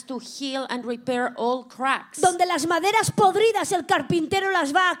comes to heal and repair all cracks. Donde las maderas podridas el carpintero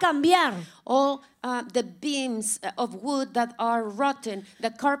las va a cambiar. All the beams of wood that are rotten, the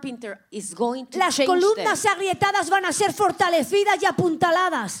carpenter is going to Las change them. columnas agrietadas van a ser fortalecidas y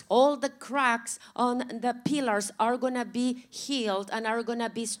apuntaladas. All the cracks on the pillars are going to be healed and are going to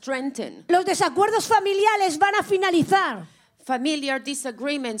be strengthened. Los desacuerdos familiares van a finalizar. Familiar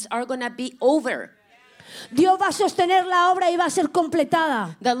disagreements are going to be over. Dios va a sostener la obra y va a ser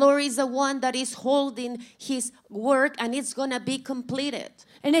completada. The Lord is the one that is holding His work and it's going to be completed.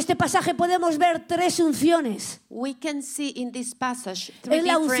 En este pasaje podemos ver tres unciones. We can see in this passage three Es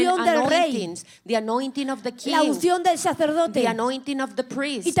la different unción del rey. anointings. The anointing of the king, La unción del sacerdote the anointing of the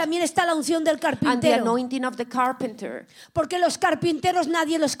priest, y también está la unción del and the carpintero. anointing of the carpenter. Porque los carpinteros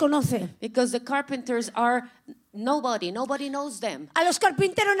nadie los conoce. Because the carpenters are nobody knows them. A los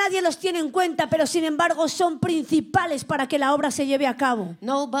carpinteros nadie los tiene en cuenta, pero sin embargo son principales para que la obra se lleve a cabo.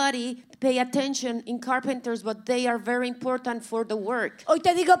 Nobody pay attention in carpenters, but they are very important for the work. Hoy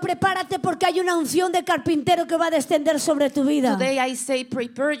te digo, prepárate porque hay una unción de carpintero que va a descender sobre tu vida. Today I say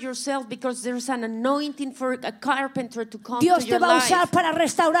prepare yourself because there's an anointing for a carpenter to come Dios to te your va a usar life. para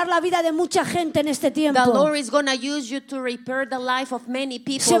restaurar la vida de mucha gente en este The tiempo. Lord is going to use you to repair the life of many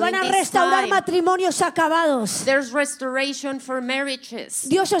people Se van in a this restaurar time. matrimonios acabados. There's restoration for marriages.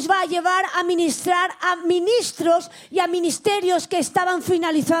 Dios os va a llevar a ministrar a ministros y a ministerios que estaban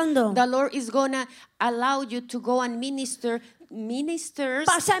finalizando. The Lord is going to allow you to go and ministers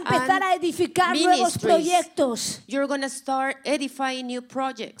Vas a empezar a and edificar nuevos ministries. proyectos. You're going to start edifying new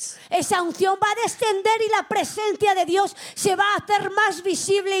projects. Esa unción va a descender y la presencia de Dios se va a hacer más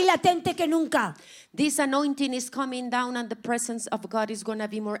visible y latente que nunca. This anointing is coming down and the presence of God is going to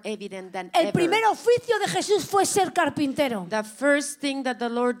be more evident than El ever. primer oficio de Jesús fue ser carpintero. The first thing that the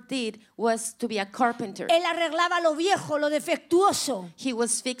Lord did was to be a carpenter. Él arreglaba lo viejo, lo defectuoso, He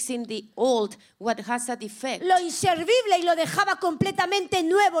was fixing the old, what has a defect. lo inservible y lo dejaba completamente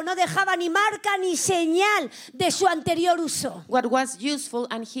nuevo. No dejaba ni marca ni señal de su anterior uso. What was useful,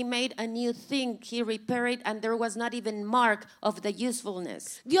 and he made a new thing. He repaired it, and there was not even mark of the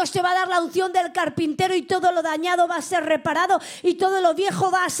usefulness. Dios te va a dar la unción del carpintero y todo lo dañado va a ser reparado y todo lo viejo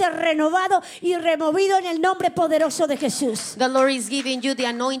va a ser renovado y removido en el nombre poderoso de Jesús. The Lord is giving you the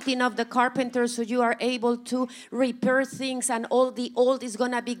anointing of the carpenter so you are able to repair things, and all the old is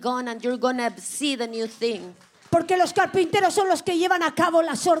going to be gone and you're going to see the new thing. Porque los carpinteros son los que llevan a cabo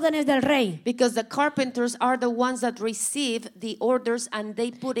las órdenes del rey. Because the carpenters are the ones that receive the orders and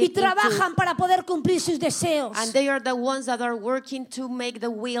they put Y it into, trabajan para poder cumplir sus deseos. and they are the ones that are working to make the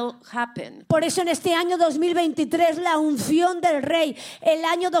will happen. Por eso en este año 2023 la unción del rey. El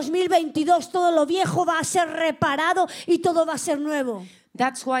año 2022 todo lo viejo va a ser reparado y todo va a ser nuevo.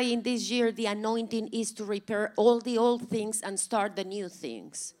 That's why in this year the anointing is to repair all the old things and start the new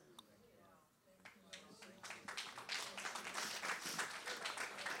things.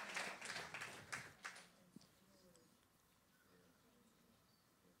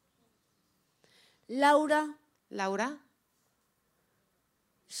 Laura Laura?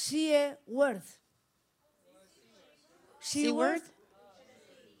 Seaworth. Seaworth?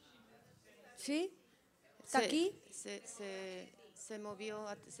 ¿Sí? ¿Está aquí? Se movió,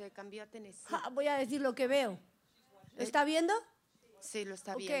 se cambió a Tennessee. Voy a decir lo que veo. ¿Lo está viendo? Sí, lo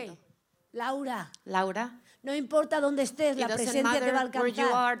está Ok. viendo. Laura, Laura? no importa dónde estés, It la doesn't presencia te va a matter where you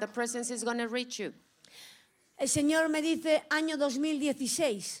alcanzar. are, the presence is going to reach you. El Señor me dice año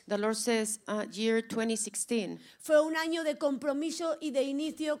 2016. The Lord says, year 2016. Fue un año de compromiso y de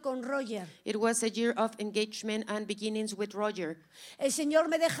inicio con Roger. It was a year of engagement and beginnings with Roger. El Señor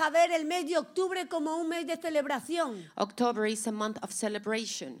me deja ver el mes de octubre como un mes de celebración. October is a month of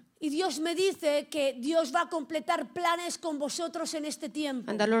celebration. Y Dios me dice que Dios va a completar planes con vosotros en este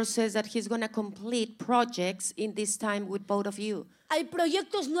tiempo. And the Lord says that He's going to complete projects in this time with both of you. Hay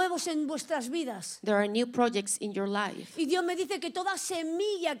proyectos nuevos en vuestras vidas. There are new projects in your life. Y Dios me dice que toda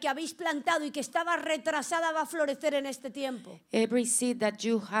semilla que habéis plantado y que estaba retrasada va a florecer en este tiempo. Every seed that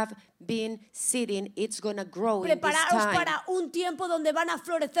you have been seeding, it's going to grow in this Preparaos time. para un tiempo donde van a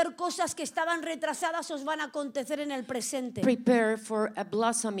florecer cosas que estaban retrasadas, os van a acontecer en el presente. Prepare for a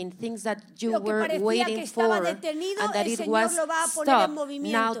blossoming, things that you Lo que were parecía waiting que estaba for detenido, and that el it Señor was lo va a poner en stopped.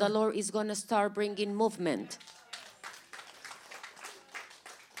 movimiento. Now the Lord is going to start bringing movement.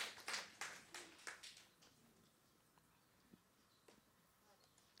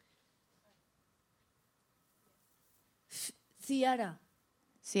 Ciara,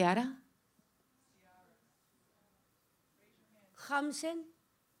 Ciara? Hamsen,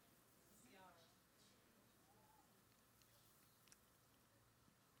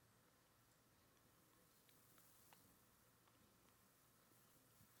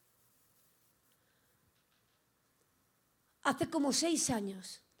 hace como 6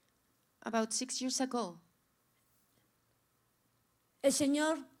 años, About 6 years ago, el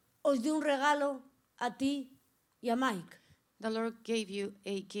Señor os dio un regalo a ti y a Mike. the Lord gave you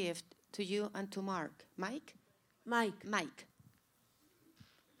a gift to you and to Mark. Mike? Mike, Mike.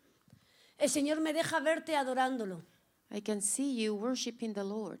 el Señor me deja verte adorándolo. I can see you worshiping the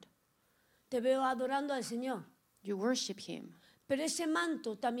Lord. Te veo adorando al Señor. You worship Him. Pero ese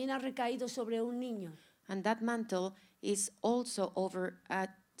manto también ha recaído sobre un niño. And that mantle is also over a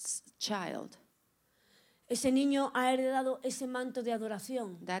child. Ese niño ha heredado ese manto de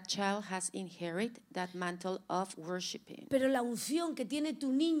adoración. That child has inherited that mantle of worshiping. Pero la unción que tiene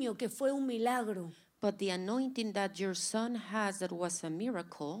tu niño, que fue un milagro, But the anointing that your son has that was a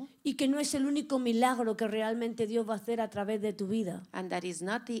miracle, y que no es el único milagro que realmente Dios va a hacer a través de tu vida. and that is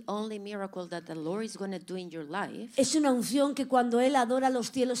not the only miracle that the Lord is going to do in your life, Es una unción que cuando Él adora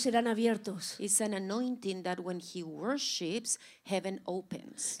los cielos serán abiertos. it's an anointing that when he worships, heaven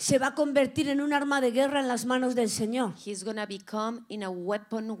opens. Se va a convertir en un arma de guerra en las manos del Señor. He's going to become in a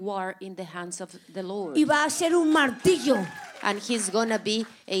weapon war in the hands of the Lord. Y va a ser un martillo. And he's going to be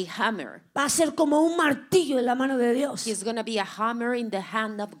a hammer. Va a ser como un martillo en la mano de Dios. He's going to be a hammer in the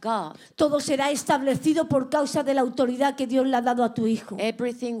hand of God. Todo será establecido por causa de la autoridad que Dios le ha dado a tu hijo.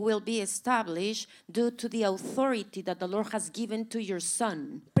 Everything will be established due to the authority that the Lord has given to your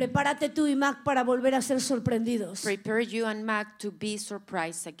son. Prepárate tú y Mac para volver a ser sorprendidos. Prepare you and Mac to be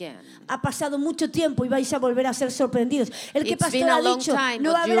surprised again. Ha pasado mucho tiempo y vais a volver a ser sorprendidos. El que It's pastor been a ha long dicho, time,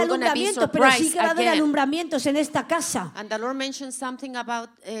 no va a but haber you're gonna be alumbramientos, pero sí surprised que va a haber again. alumbramientos en esta casa. And the Lord mentioned something about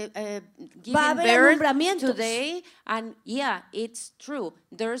Va a giving haber birth alumbramientos. today. And yeah, it's true.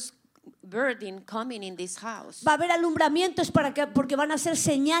 There's birthing coming in this house. Va a haber alumbramientos porque van a ser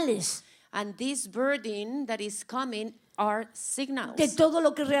señales And this birthing that is coming are signals. de todo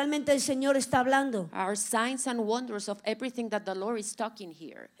lo que realmente el Señor está hablando. Are signs and wonders of everything that the Lord is talking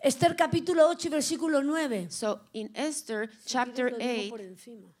here. Esther capítulo 8 versículo 9. So in Esther chapter Lo digo 8, por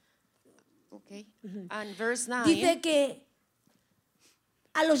encima. okay, and verse 9, Dice que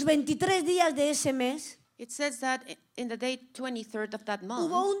a los 23 días de ese mes it says that in the day 23rd of that hubo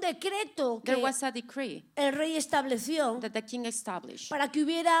month, un decreto there que was a decree el rey estableció that the king established. para que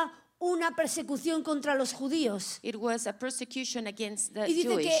hubiera una persecución contra los judíos. It was a persecution against the Y dice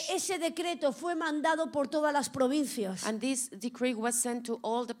Jewish. que ese decreto fue mandado por todas las provincias. And this decree was sent to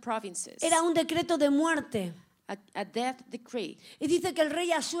all the provinces. Era un decreto de muerte. A death decree. Y dice que el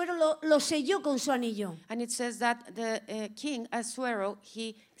rey Asuero lo selló con su anillo. And it says that the king Asuero,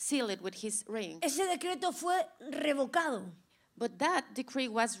 he sealed it with his ring. Ese decreto fue revocado. But that decree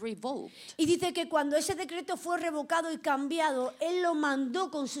was revoked. Y dice que cuando ese decreto fue revocado y cambiado, él lo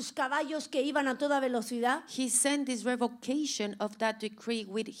mandó con sus caballos que iban a toda velocidad, He sent this revocation of that decree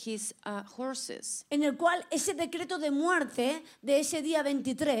with his horses. en el cual ese decreto de muerte de ese día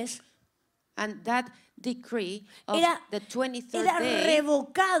 23 And that decree of era, the 23rd era day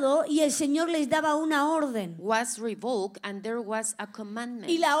revocado y el Señor les daba una orden. was revoked, and there was a commandment.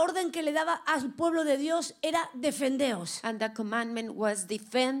 Y la orden que le daba al pueblo de Dios era defendeos. And the commandment was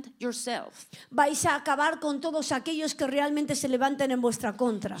defend yourself. Vais a acabar con todos aquellos que realmente se levanten en vuestra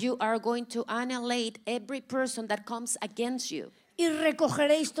contra. You are going to annihilate every person that comes against you. y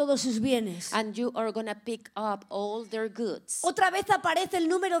recogeréis todos sus bienes. and you are going to pick up all their goods. Otra vez aparece el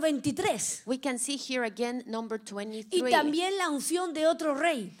número 23 We can see here again number y 23. también la unción de otro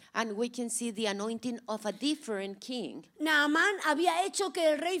rey. And we can see the anointing of a different king. Naamán había hecho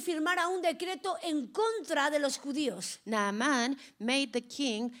que el rey firmara un decreto en contra de los judíos. Naaman made the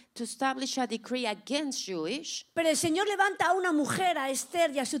king to establish a decree against Jewish. Pero el Señor levanta a una mujer, a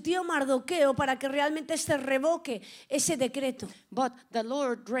Esther y a su tío Mardoqueo, para que realmente se revoque ese decreto. But the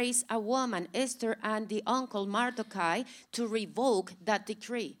Lord raised a woman, Esther, and the uncle Mordecai to revoke that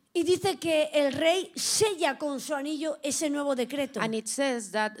decree. Y dice que el rey sella con su anillo ese nuevo decreto. And it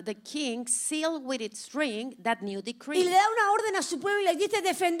says that the king sealed with its ring that new Y decree. le da una orden a su pueblo y le dice,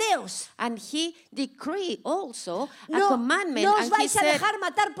 defendeos. And he decreed also a No, commandment, no os and he vais a said, dejar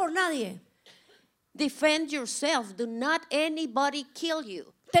matar por nadie. defend yourself, do not anybody kill you.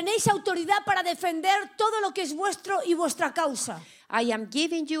 Tenéis autoridad para defender todo lo que es vuestro y vuestra causa. I am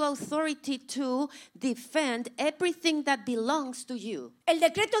giving you authority to defend everything that belongs to you. El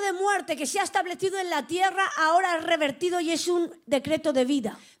decreto de muerte que se ha establecido en la tierra ahora es revertido y es un decreto de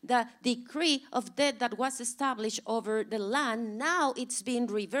vida. The decree of death that was established over the land, now it's been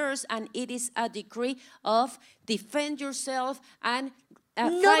reversed, and it is a decree of defend yourself and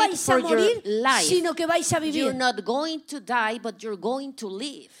No fight vais a for your morir, life. sino que vais a You're vivir. not going to die, but you're going to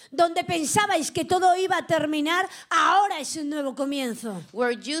live. Donde pensabais que todo iba a terminar, ahora es un nuevo comienzo.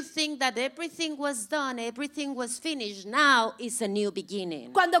 Where you think that everything was done, everything was finished, now is a new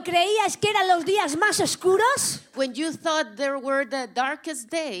beginning. Cuando creías que eran los días más oscuros, When you thought there were the darkest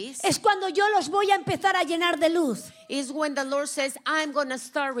days, es cuando yo los voy a empezar a llenar de luz. is when the Lord says, I'm going to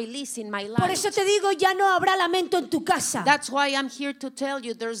start releasing my Por light. eso te digo, ya no habrá lamento en tu casa. That's why I'm here to tell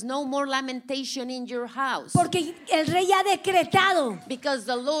you there's no more lamentation in your house. Porque el rey ha decretado Because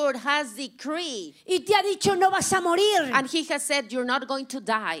the Lord has decreed. y te ha dicho no vas a morir. And He has said, you're not going to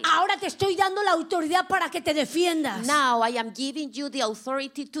die. Ahora te estoy dando la autoridad para que te defiendas. Now I am giving you the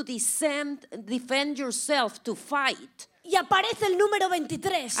authority to defend yourself, to fight. Y aparece el número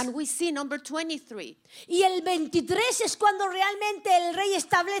 23. And we see number 23. Y el 23 es cuando realmente el rey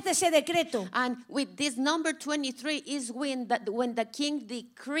establece ese decreto. And with this number 23 is when the king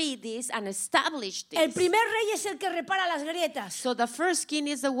decreed this and established El this. primer rey es el que repara las grietas. So the first king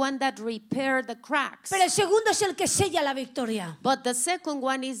is the one that repaired the cracks. Pero el segundo es el que sella la victoria. But the second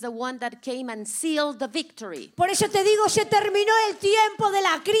one is the one that came and sealed the victory. Por eso te digo, se terminó el tiempo de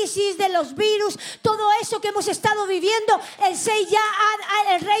la crisis, de los virus, todo eso que hemos estado viviendo.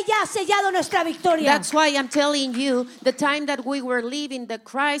 El rey ya ha sellado nuestra victoria. That's why I'm telling you, the time that we were living, the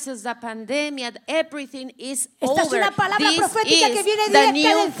crisis, the pandemic, everything is Esta es over. una palabra This profética que viene is the directa new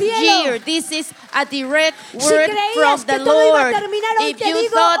del cielo. year. This is a direct Si word creías from que the todo iba a Lord. terminar, hoy If te you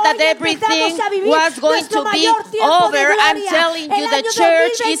digo, thought that hoy everything empezamos a vivir was going nuestro to be mayor tiempo de over, I'm gloria. telling you, El the año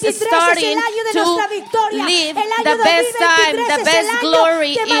church 2023 is starting es el año de to nuestra victoria. live El año the best 2023 time, the es el best año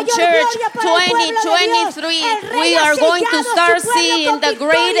glory de in mayor church. gloria para el pueblo de Dios. 2023, El rey we ha are going to sellado a su start pueblo seeing con the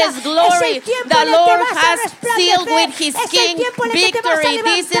victoria. greatest Es glory. el tiempo The en el que Lord vas a has resplandecer. sealed with His Es el King tiempo en el que te vas a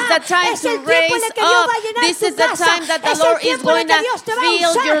victory. This is the levantar. time Es to el tiempo en raise el que Dios up. va a llenar This tu is the casa. time that the Es el Lord is tiempo en el going que to Dios te va a fill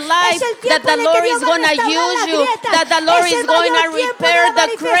usar. your life, Es el that tiempo the en el que Lord Dios is va a going to restaurar use las you, grietas. that the Lord Es is el going to mayor tiempo de repair la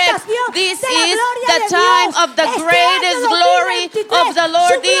the cracks. manifestación This de la is gloria the de time Dios. of the Este greatest año glory 2023, of the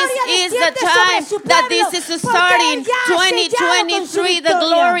Lord. su This gloria is the desciende sobre time su that pueblo, this is porque starting. Él ya ha sellado con su 2023, the victoria.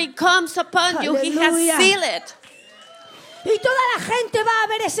 glory comes upon you. He has Aleluya. sealed it. Y toda la gente va a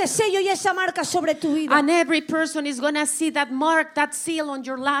ver ese sello y esa marca sobre tu vida. And every person is going to see that mark, that seal on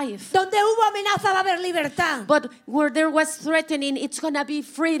your life. Donde hubo amenaza va a haber libertad. But where there was threatening, it's going to be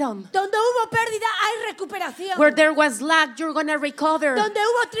freedom. Donde hubo pérdida hay recuperación. Where there was lack, you're going to recover. Donde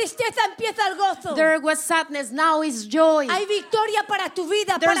hubo tristeza empieza el gozo. There was sadness, now is joy. Hay victoria para tu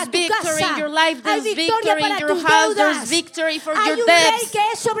vida, There's para tu victory casa. in your life, Hay there's victoria victory in para your tus house, deudas. there's victory for Hay your un rey debts. que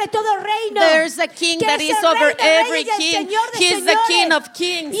es sobre todo reino. There's a king que that es is el over rey de reyes every y el king. señor de He is the señores. King of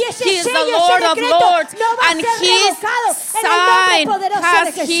kings. Y ese He is the sello, Lord ese of decreto lords. no va a And ser His revocado en el sign nombre poderoso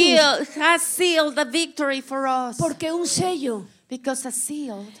de Jesús. has sealed the victory for us. Porque un sello Because a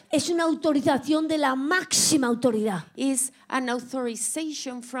seal es una autorización de la máxima autoridad. is an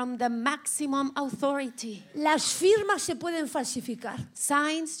authorization from the maximum authority. Las firmas se pueden falsificar,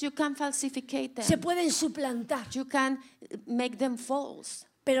 Signs, you can falsificate se them. pueden suplantar, You can make them false.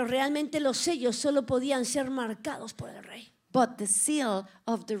 pero realmente los sellos solo podían ser marcados por el rey. But the seal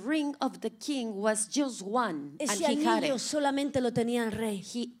of the ring of the king was just one, and Ese he had anillo it. solamente lo tenía el rey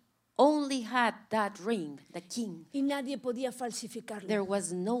He only had that ring, the king. y nadie podía falsificarlo. There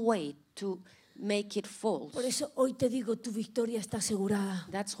was no way to make it false. Por eso hoy te digo, tu victoria está asegurada.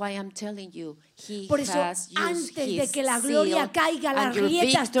 That's why I'm telling you, He Por eso, has used antes de his que la gloria seal, caiga, and las your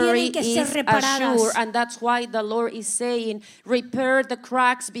grietas victory tienen que ser is reparadas. assured. And that's why the Lord is saying, repair the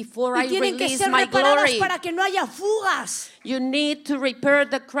cracks before Y I tienen que release ser my reparadas glory. para que no haya fugas, You need to repair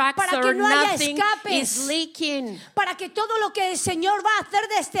the cracks para so que no haya nothing escapes. is leaking. para que todo lo que el Señor va a hacer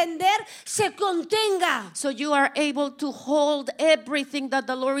descender se contenga. So you are able to hold everything that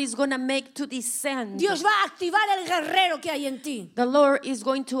the Lord is going to make to descend. Dios va a activar el guerrero que hay en ti. The Lord is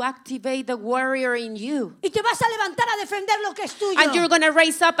going to activate the warrior in you. Y te vas a levantar a defender lo que es tuyo. And you're going to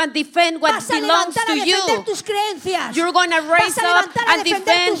raise up and defend what Vas a belongs levantar to a defender you. tus creencias. You're going to raise Vas a up levantar a and defender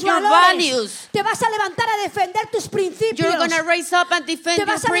defend tus your valores. values. Te vas a levantar a defender tus principios. You're going to raise up and defend Te your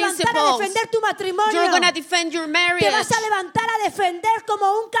vas a levantar a principles. defender tu matrimonio. You're going to defend your marriage. Te vas a levantar a defender como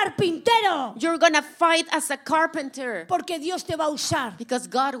un carpintero. You're going to fight as a carpenter. Porque Dios te va a usar. Because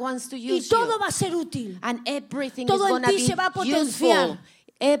God wants to Y use todo you. va a ser útil. And everything Todo is en going to ti se va a be useful. potenciar.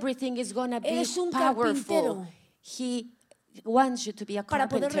 Everything is going to be Eres un powerful. carpintero. He wants you to be a Para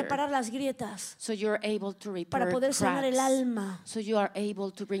poder carpenter. reparar las grietas. So you're able to Para repair poder sanar el cracks. alma. So you are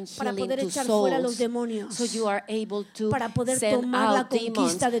able to bring Para healing poder to echar fuera los souls. demonios. So you are able to Para poder send tomar la out demons.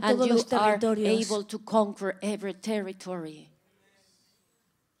 conquista de And todos you los are territorios. able to conquer every territory.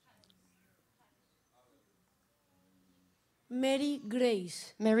 Mary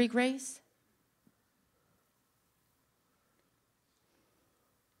Grace. Mary Grace?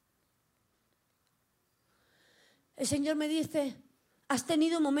 El Señor me dice, has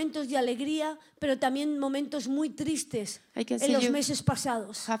tenido momentos de alegría, pero también momentos muy tristes I can en see los you meses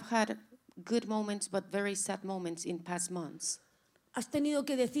pasados. have had good moments but very sad moments in past months. Has tenido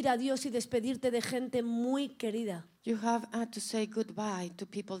que decir adiós y despedirte de gente muy querida. You have had to say goodbye to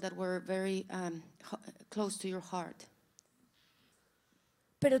people that were very close to your heart.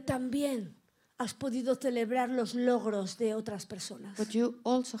 Pero también has podido celebrar los logros de otras personas. But you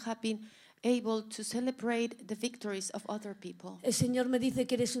also have been able to celebrate the victories of other people. El Señor me dice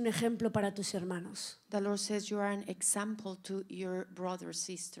que eres un ejemplo para tus hermanos. The Lord says you are an example to your brothers,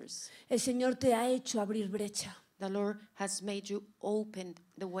 sisters. El Señor te ha hecho abrir brecha. The Lord has made you open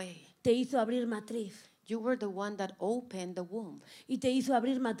the way. Te hizo abrir matriz. You were the one that opened the womb. Y te hizo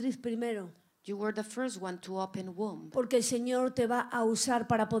abrir matriz primero. You were the first one to open womb. Porque el Señor te va a usar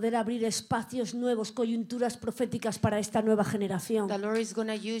para poder abrir espacios nuevos, coyunturas proféticas para esta nueva generación. The Lord is going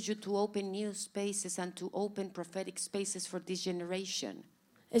to use you to open new spaces and to open prophetic spaces for this generation.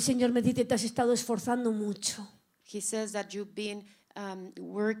 El Señor me dice, te has estado esforzando mucho. He says that you've been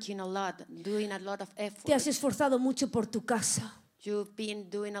working a lot, doing a lot of effort. Te has esforzado mucho por tu casa, You've been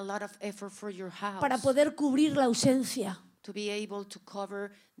doing a lot of effort for your house para poder cubrir la ausencia. to be able to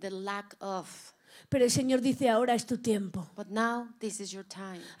cover the lack of. Pero el Señor dice, ahora es tu tiempo. But now this is your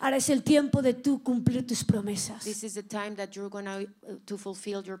time. Ahora es el tiempo de tú cumplir tus promesas. This is the time that you're going to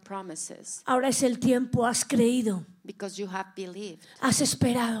fulfill your promises Ahora es el tiempo, has creído, because you have believed, has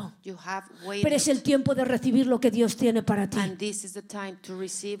esperado. you have Pero es el waited, tiempo de recibir lo que Dios tiene para ti. and this is the time to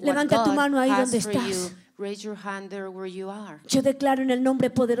receive what Levanta tu God mano ahí has donde for estás. you. Raise your hand there where you are. Yo declaro en el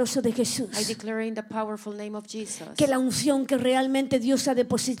nombre poderoso de I Jesús declare in the powerful name of Jesus que la unción que realmente Dios ha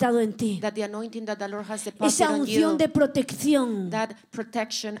depositado en ti, that the anointing that the Lord has esa deposited on unción you, de protección, that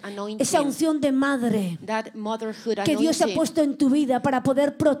protection esa anointing, unción de madre that motherhood que Dios ha anointing puesto en tu vida para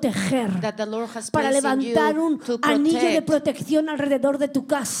poder proteger, that the Lord has para placed in levantar you un to anillo de protect, protección alrededor de tu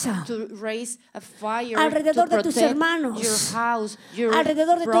casa, to raise a fire alrededor to de tus protect hermanos, your house, your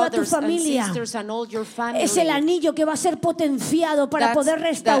alrededor de toda tu brothers and familia. sisters and all your family. Es el anillo que va a ser potenciado para That's poder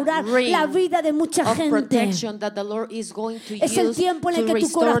restaurar that ring la vida de mucha of gente. protection that the Lord is going to Es el use tiempo en el to que tu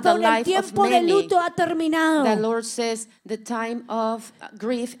restore the corazón, el life of tiempo de many. luto ha terminado. The Lord says the time of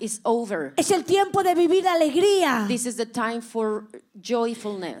grief is over. Es el tiempo de vivir alegría. This is the time for Es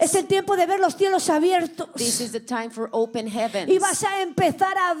joyfulness. el tiempo de ver los cielos abiertos. This is the time for open heavens. Y vas a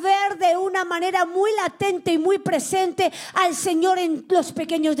empezar a ver de una manera muy latente y muy presente al Señor en los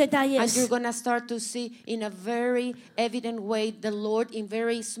pequeños And you're detalles. going to start to see in a very evident way the Lord in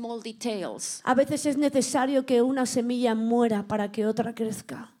very small details. A veces es necesario que una semilla muera para que otra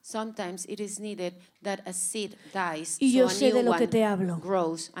crezca. Sometimes it is needed that a seed dies Y yo so a sé de new lo que one te hablo.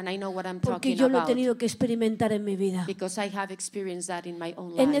 grows. And I know what I'm Porque talking yo lo he about tenido que experimentar en mi vida. because I have experienced that in my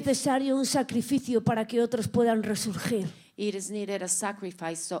own Es life. necesario un sacrificio para que otros puedan resurgir. It is needed a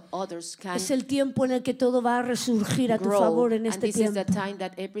sacrifice so others can Es el tiempo en el que todo va a resurgir a tu grow. favor en And este this is the tiempo. time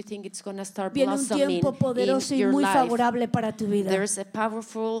that everything is going to start Viene un blossoming tiempo poderoso in y your muy life. favorable para tu vida. There's a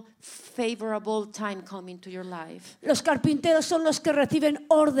powerful, favorable time coming to your life. Los carpinteros son los que reciben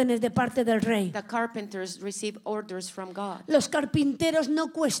órdenes de parte del rey. The carpenters receive orders from God. Los carpinteros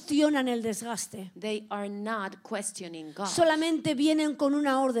no cuestionan el desgaste. They are not questioning God. Solamente vienen con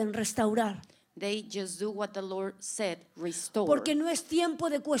una orden, restaurar. They just do what the Lord said, restore. Porque no es tiempo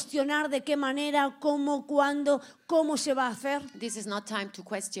de cuestionar de qué manera, cómo, cuándo, cómo se va a hacer, This is not time to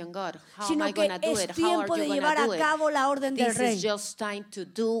question God. How am sino I que going to do es it? How tiempo are de you llevar going to a do cabo la orden it? del This rey. is just time to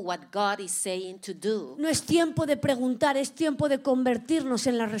do what God is saying to do. No es tiempo de preguntar, es tiempo de convertirnos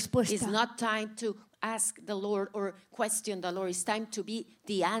en la It's respuesta. not time to ask the Lord or question the Lord. It's time to be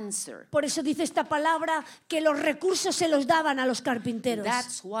the answer. Por eso dice esta palabra que los recursos se los daban a los carpinteros.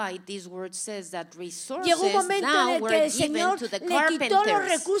 That's why this word says that resources Llegó un momento en now el que were el given Señor to the le quitó los carpenters.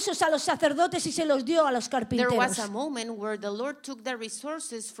 recursos a los sacerdotes y se los dio a los There carpinteros. was a moment where the Lord took the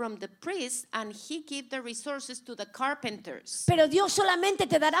resources from the priests and he gave the resources to the carpenters. Pero Dios solamente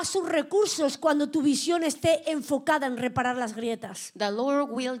te dará sus recursos cuando tu visión esté enfocada en reparar las grietas. The Lord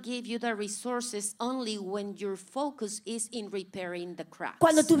will give you the resources only when your focus is in repairing the cracks.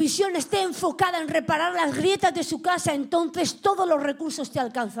 Cuando tu visión esté enfocada en reparar las grietas de su casa, entonces todos los recursos te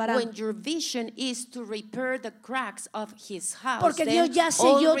alcanzarán. When your vision is to repair the cracks of his house, Porque then Dios ya all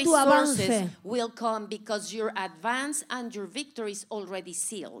selló tu resources avance. will come because your advance and your victory is already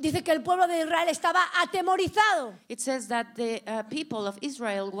sealed. Dice que el pueblo de Israel estaba atemorizado, It says that the people of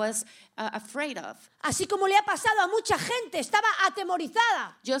Israel was afraid of, así como le ha pasado a mucha gente, estaba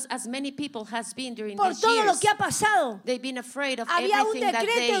atemorizada just as many people has been during por these todo lo years. que ha pasado. They've been afraid of Había un everything that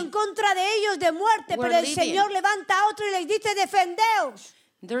decreto en they. contra de ellos de muerte, were pero el living. Señor levanta a otro y les dice, defendeos.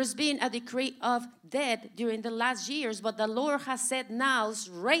 There's been a decree of death during the last years, but the Lord has said now,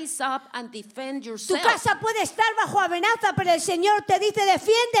 raise up and defend Tu yourself. casa puede estar bajo amenaza, pero el Señor te dice, If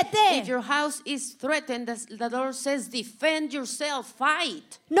defiéndete. your house is threatened, the Lord says, defend yourself,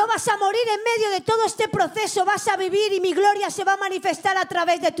 fight. No vas a morir en medio de todo este proceso, vas a vivir y mi gloria se va a manifestar a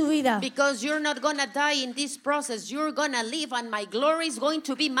través de tu vida. Because you're not going to die in this process. You're going to live, and my glory is going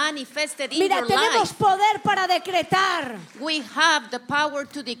to be manifested in Mira, your tenemos life. poder para decretar. We have the power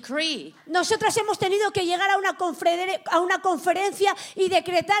to decree. Nosotras hemos tenido que llegar a una conferencia y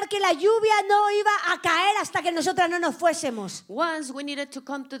decretar que la lluvia no iba a caer hasta que nosotras no nos fuésemos. Once we needed to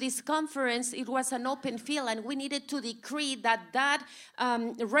come to this conference, it was an open field, and we needed to decree that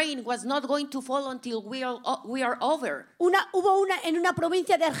rain was not going to fall until we are over. Hubo en una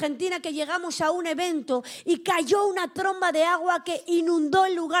provincia de Argentina que llegamos a un evento y cayó una tromba de agua que inundó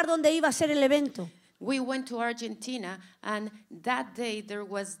el lugar donde iba a ser el evento. We went to Argentina, and that day there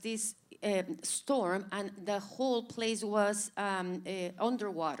was this storm, and the whole place was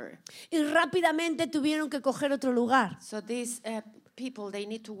underwater. Y rápidamente tuvieron que coger otro lugar. So these people, they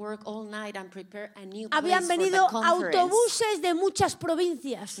need to work all night and prepare a new place Habían for the venido conference. autobuses de muchas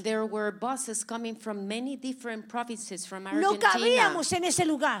provincias. There were buses coming from many different provinces from No Argentina, cabíamos en ese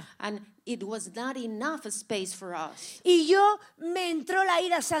lugar. and it was not enough space for us. Y yo me entró la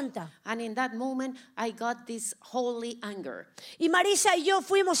ira santa. And in that moment, I got this holy anger. Y Marisa y yo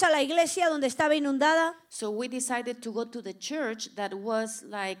fuimos a la iglesia donde estaba inundada. So we decided to go to the church that was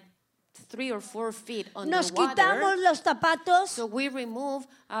like 3 or 4 feet Nos underwater. quitamos los zapatos, So we removed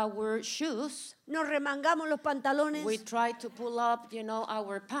our shoes. nos remangamos los pantalones, We tried to pull up,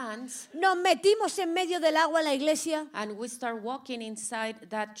 our pants. nos metimos en medio del agua en la iglesia. And we start walking inside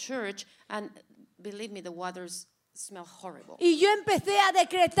that church. And believe me, the waters smell horrible. Y yo empecé a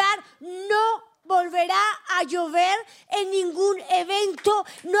decretar, no volverá a llover en ningún evento,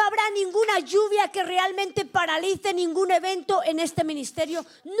 no habrá ninguna lluvia que realmente paralice ningún evento en este ministerio,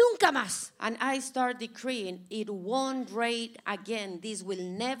 nunca más. And I start decreeing, it won't rain again. This will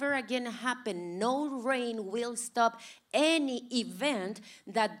never again happen. No rain will stop any event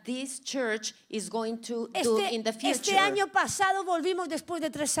that this church is going to do in the future. Este año pasado volvimos después de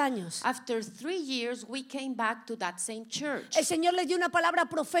 3 años. After 3 years, we came back to that same church. El Señor les dio una palabra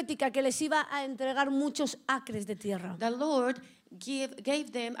profética que les iba a entregar muchos acres de tierra. The Lord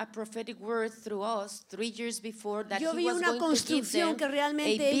gave them a prophetic word through us 3 years before that Yo He vi was una going to give construcción them que a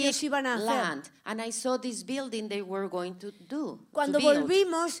realmente ellos big iban a hacer. land. And I saw this building they were going to do. Cuando to build.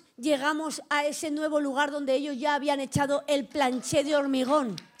 volvimos, llegamos a ese nuevo lugar donde ellos ya habían echado el planché de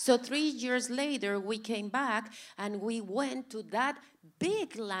hormigón. So 3 years later, we came back and we went to that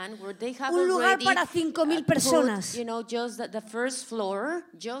big land where they have Un lugar already para 5,000 personas. put, just the first floor,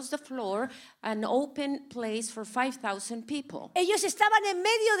 just the floor, an open place for 5,000 people. Ellos estaban en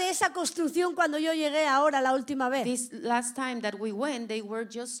medio de esa construcción cuando yo llegué ahora la última vez. This last time that we went, they were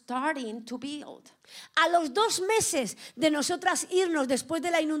just starting to build. A los 2 meses de nosotras irnos después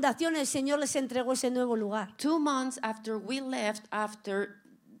de la inundación, el Señor les entregó ese nuevo lugar. 2 months after we left, after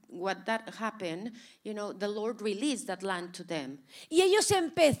what that happened, the Lord released that land to them. Y ellos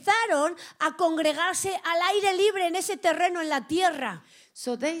empezaron a congregarse al aire libre en ese terreno, en la tierra.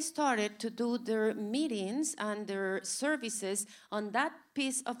 So they started to do their meetings and their services on that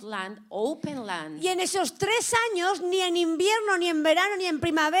piece of land, open land. Y en esos 3 años, ni en invierno, ni en verano, ni en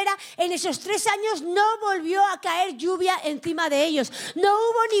primavera, en esos 3 años no volvió a caer lluvia encima de ellos. No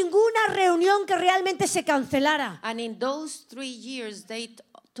hubo ninguna reunión que realmente se cancelara. And in those 3 years, they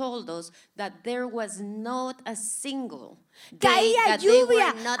told us that there was not a single day Caía that they were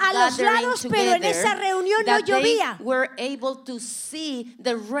lluvia not a los gathering lados, pero en esa together, reunión no that llovía. they were able to see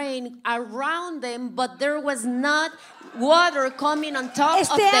the rain around them, but there was not water coming on top of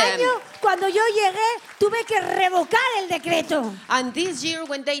Este them. año, cuando yo llegué, tuve que revocar el decreto. And this year,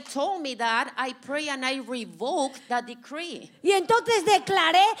 when they told me that, I pray and I revoked that decree. Y entonces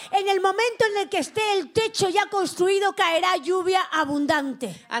declaré, en el momento en el que esté el techo ya construido, caerá lluvia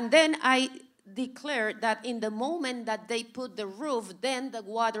abundante. And then I declared that in the moment that they put the roof, then the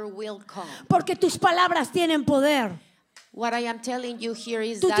water will come. Porque tus palabras tienen poder. What I am telling you here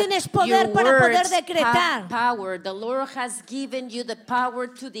is Tú that tienes poder your para poder words decretar. have power. The Lord has given you the power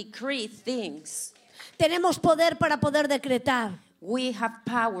to decree things. Tenemos poder para poder decretar. We have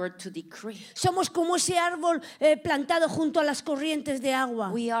power to decree. Somos como ese árbol plantado junto a las corrientes de agua.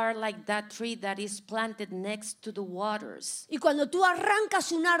 We are like that tree that is planted next to the waters. Y cuando tú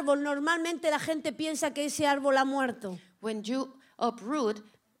arrancas un árbol, normalmente la gente piensa que ese árbol ha muerto. When you uproot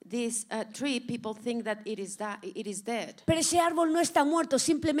this tree, people think that it is dead. Pero ese árbol no está muerto,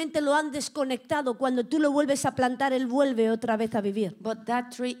 simplemente lo han desconectado. Cuando tú lo vuelves a plantar, él vuelve otra vez a vivir. But that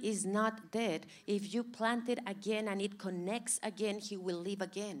tree is not dead. If you plant it again and it connects again, he will live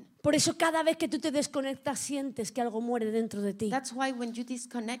again. Por eso cada vez que tú te desconectas, sientes que algo muere dentro de ti. That's why when you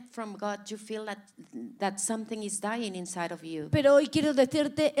disconnect from God, you feel that something is dying inside of you. Pero hoy quiero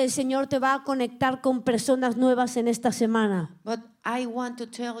decirte, el Señor te va a conectar con personas nuevas en esta semana. But I want to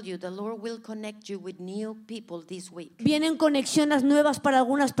tell you, the Lord will connect you with new people this week. Vienen conexiones nuevas para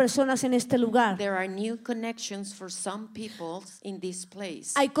algunas personas en este lugar. There are new connections for some people in this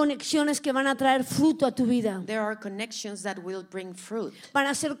place. Hay conexiones que van a traer fruto a tu vida. There are connections that will bring fruit. Van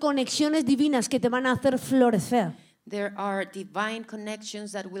a ser conexiones divinas que te van a hacer florecer. There are divine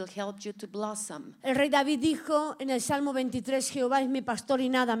connections that will help you to blossom. El rey David dijo en el Salmo 23, Jehová es mi pastor y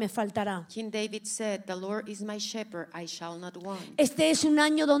nada me faltará. King David said, "The Lord is my shepherd, I shall not want." Este es un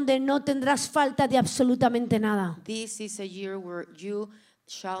año donde no tendrás falta de absolutamente nada, This is a year where you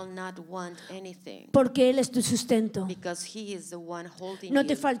shall not want anything, porque Él es tu sustento. because he is the one holding No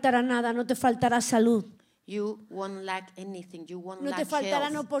te you. faltará nada, no te faltará salud, You won't lack anything. You won't no te lack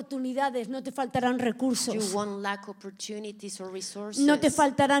faltarán health. oportunidades, no te faltarán You recursos, won't lack opportunities or resources. no te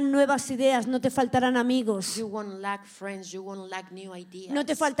faltarán nuevas ideas, no te faltarán amigos, You won't lack friends. You won't lack new ideas. no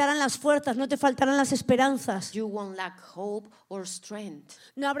te faltarán las fuerzas, no te faltarán las esperanzas. You won't lack hope or strength.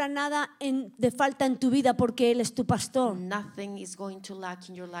 No habrá nada de falta en tu vida porque Él es tu pastor. Nothing is going to lack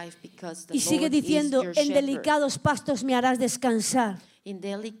in your life because the Y sigue Lord diciendo, is your en shepherd. delicados pastos me harás descansar. In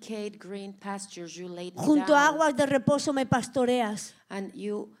delicate green pastures you laid me Junto a down, aguas de reposo me pastoreas. and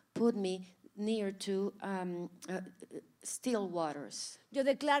you put me near to still waters. Yo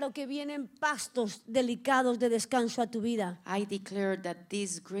declaro que vienen pastos delicados de descanso a tu vida, I declare that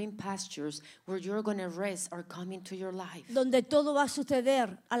these green pastures where you're going to rest are coming to your life, donde todo va a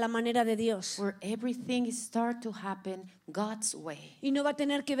suceder a la manera de Dios. where everything start to happen God's way. Y no va a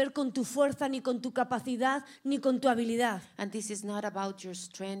tener que ver con tu fuerza, ni con tu capacidad, ni con tu habilidad, And this is not about your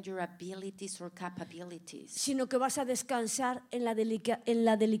strength, your abilities or capabilities. sino que vas a descansar en la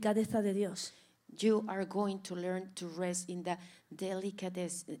delicadeza de Dios. You are going to learn to rest in the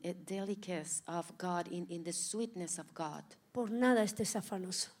delicacy of God, in the sweetness of God. Por nada estés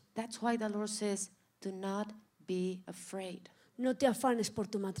afanoso. That's why the Lord says, do not be afraid. No te afanes por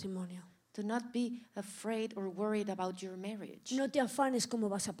tu matrimonio. Do not be afraid or worried about your marriage. No te afanes cómo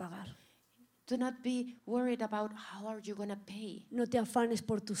vas a pagar. Do not be worried about how are you going to pay. No te afanes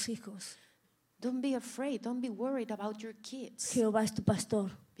por tus hijos. Don't be afraid. Don't be worried about your kids. Jehová es tu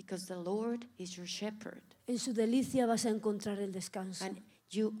pastor. Because the Lord is your shepherd. En su delicia vas a encontrar el descanso. And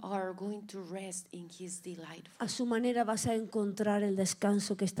you are going to rest in His delight. A su manera vas a encontrar el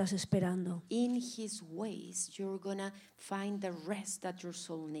descanso que estás esperando. In His ways, you're going to find the rest that your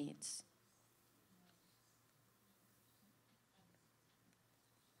soul needs.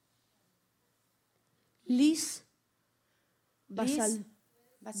 Liz Liz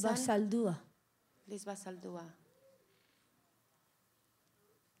Basaldúa. Liz Basaldúa.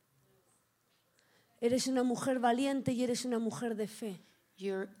 Eres una mujer valiente y eres una mujer de fe.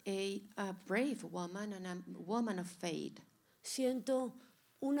 You're a brave woman and a woman of faith. Siento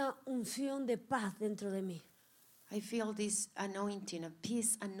una unción de paz dentro de mí. I feel this anointing, a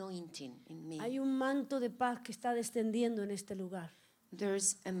peace anointing in me. Hay un manto de paz que está descendiendo en este lugar.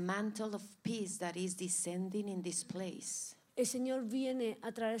 There's a mantle of peace that is descending in this place. El Señor viene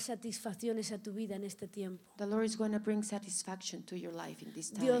a traer satisfacciones a tu vida en este tiempo. The Lord is going to bring satisfaction to your life in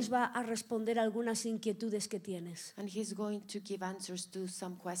this time. Dios va a responder a algunas inquietudes que tienes And He's going to give answers to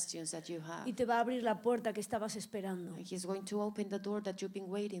some questions that you have. y te va a abrir la puerta que estabas esperando. And He's going to open the door that you've been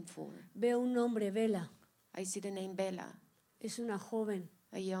waiting for. Veo un nombre, Vela, I see the name Bella, es una joven,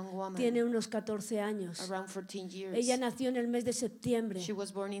 a young woman, tiene unos 14 años. around 14 years. Ella nació en el mes de septiembre She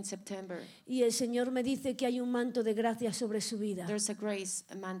was born in September. y el Señor me dice que hay un manto de gracia sobre su vida. There's a grace,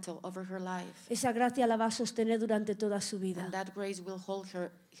 a mantle over her life. Esa gracia la va a sostener durante toda su vida. And that grace will hold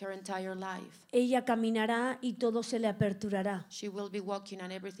her entire life. Ella caminará y todo se le aperturará. She will be walking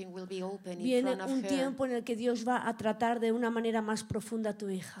and everything will be open in Viene front of un her. tiempo en el que Dios va a tratar de una manera más profunda a tu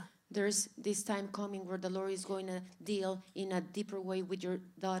hija. There's this time coming where the Lord is going to deal in a deeper way with your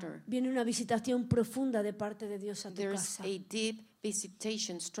daughter. Viene una visitación profunda de parte de Dios a tu There's casa. a deep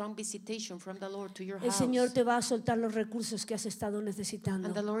visitation, strong visitation from the Lord to your El house. Señor te va a soltar los recursos que has estado necesitando.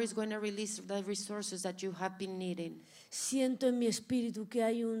 And the Lord is going to release the resources that you have been needing. Siento en mi espíritu que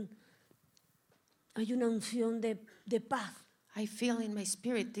hay una unción de paz. I feel in my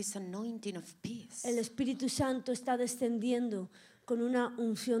spirit this anointing of peace. El Espíritu Santo está descendiendo con una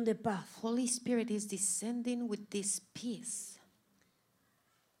unción de paz. Holy Spirit is descending with this peace.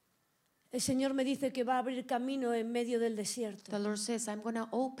 El Señor me dice que va a abrir camino en medio del desierto. The Lord says, I'm going to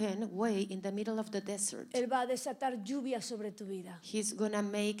open way in the middle of the desert. Él va a desatar lluvia sobre tu vida. He's going to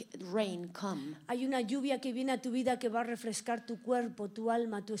make rain come. Hay una lluvia que viene a tu vida que va a refrescar tu cuerpo, tu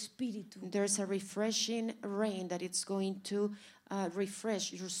alma, tu espíritu. There's a refreshing rain that it's going to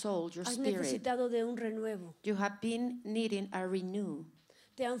refresh your soul, your Has spirit. necesitado de un renuevo. You have been needing a renew.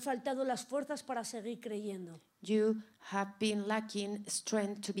 Te han faltado las fuerzas para seguir creyendo. You have been lacking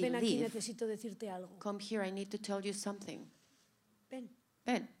strength to Ven aquí, believe. necesito decirte algo. Come here, I need to tell you something. Ven.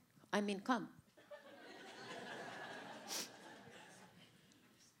 Ben, come.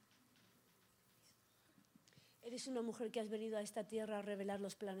 Eres una mujer que has venido a esta tierra a revelar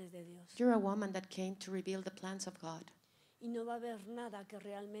los planes de Dios. You're a woman that came to reveal the plans of God. Y no va a haber nada que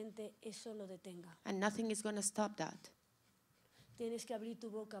realmente eso lo detenga. And nothing is going to stop that. Tienes que abrir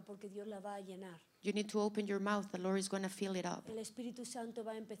tu boca porque Dios la va a llenar. You need to open your mouth. The Lord is going to fill it up. El Espíritu Santo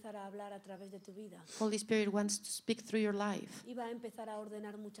va a empezar a hablar a través de tu vida. Holy Spirit wants to speak through your life. Y va a empezar a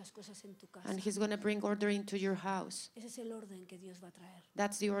ordenar muchas cosas en tu casa. And He's going to bring order into your house. Ese es el orden que Dios va a traer.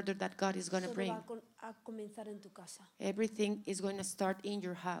 That's the order that God is going to Todo bring. va a comenzar en tu casa. Everything is going to start in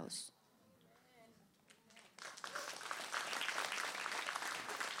your house.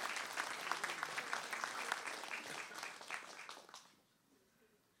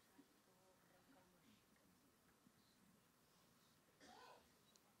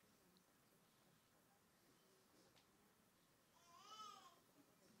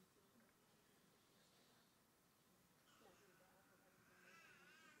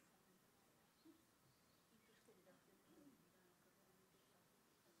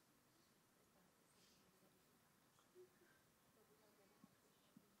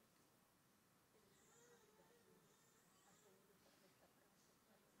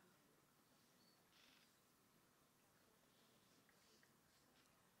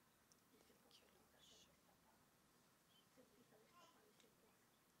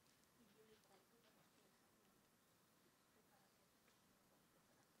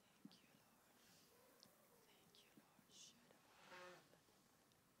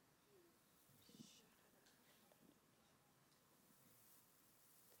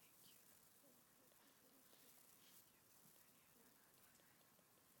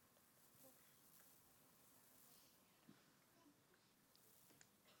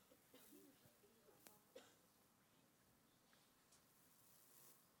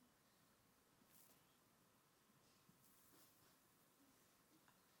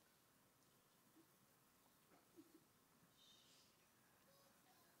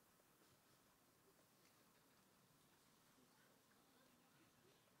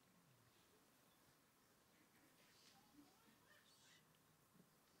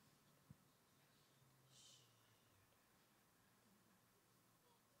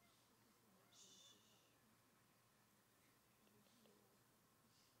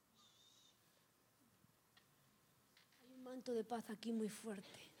 Un manto de paz aquí muy fuerte.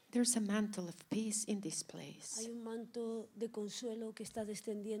 There's a mantle of peace in this place. Hay un manto de consuelo que está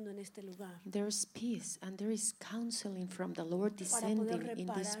descendiendo en este lugar There's peace and there is counseling from the Lord para poder descending in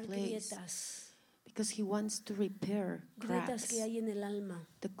this reparar place. grietas, Because He wants to repair grietas cracks, que hay en el alma.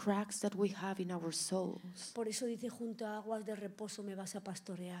 the cracks that we have in our souls. Por eso dice, junto a aguas de reposo me vas a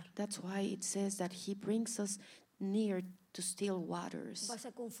pastorear. That's why it says that He brings us near to still waters, Vas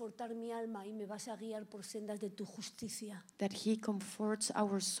a confortar mi alma y me vas a guiar por sendas de tu justicia. that He comforts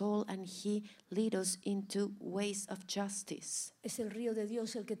our soul and He leads us into ways of justice. Es el río de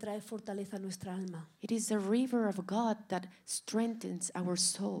Dios el que trae fortaleza a nuestra alma. It is the river of God that strengthens our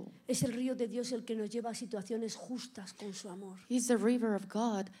soul. Es el río de Dios el que nos lleva a situaciones justas con su amor. It's the river of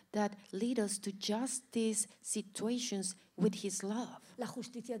God that leads us to justice situations with His love. La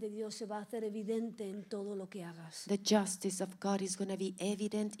justicia de Dios se va a hacer evidente en todo lo que hagas. The justice of God is going to be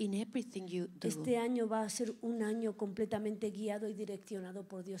evident in everything you do. Este año va a ser un año completamente guiado y direccionado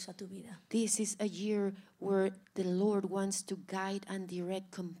por Dios a tu vida. This is a year where the Lord wants to guide and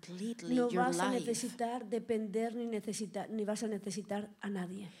direct completely No your vas a life. necesitar depender ni vas a necesitar a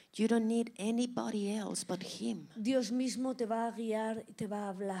nadie. You don't need anybody else but Him, Dios mismo te va a guiar y te va a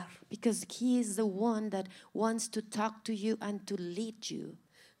hablar. because He is the one that wants to talk to you and to lead you.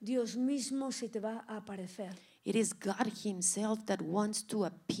 Dios mismo se te va a aparecer. It is God Himself that wants to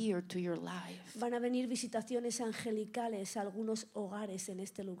appear to your life. Van a venir visitaciones angelicales a algunos hogares en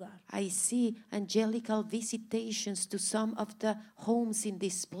este lugar. I see angelical visitations to some of the homes in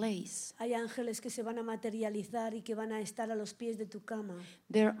this place. Hay ángeles que se van a materializar y que van a estar a los pies de tu cama.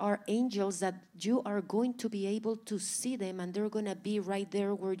 There are angels that you are going to be able to see them, and they're going to be right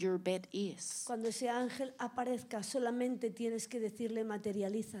there where your bed is. Cuando ese ángel aparezca, solamente tienes que decirle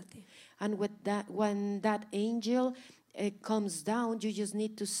materialízate. And when that angel comes down, you just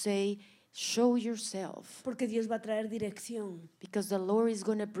need to say, show yourself, Porque Dios va a traer dirección because the Lord is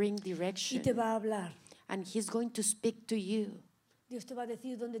going to bring y direction, te va a hablar. and He's going to speak to you. Dios te va a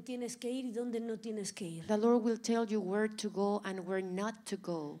decir dónde tienes que ir y dónde no tienes que ir. The Lord will tell you where to go and where not to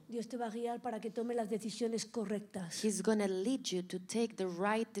go. Dios te va a guiar para que tome las decisiones correctas. He's going to lead you to take the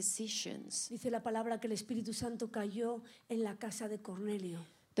right decisions. Dice la palabra que el Espíritu Santo cayó en la casa de Cornelio.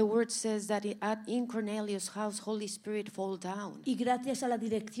 The word says that in Cornelius' house, Holy Spirit fall down. Y gracias a la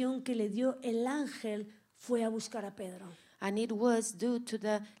dirección que le dio el ángel, fue a buscar a Pedro. And it was due to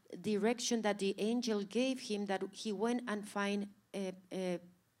the direction that the angel gave him that he went and find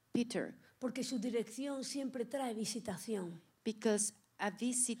Peter. Porque su dirección siempre trae visitación. Because a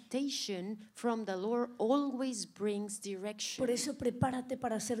visitation from the Lord always brings direction. Por eso prepárate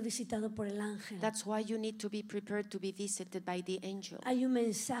para ser visitado por el ángel. That's why you need to be prepared to be visited by the angel. Hay un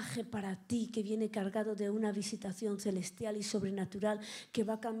mensaje para ti que viene cargado de una visitación celestial y sobrenatural que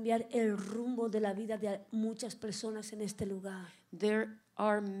va a cambiar el rumbo de la vida de muchas personas en este lugar. There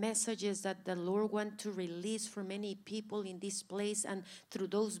are messages that the Lord wants to release for many people in this place, and through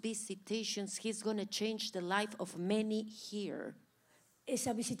those visitations, He's going to change the life of many here.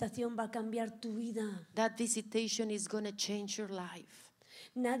 Esa visitación va a cambiar tu vida. That visitation is going to change your life.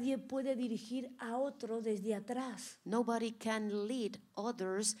 Nadie puede dirigir a otro desde atrás. Nobody can lead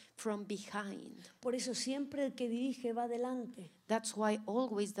others from behind. Por eso siempre el que dirige va adelante. That's why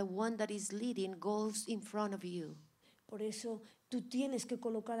always the one that is leading goes in front of you. Por eso tú tienes que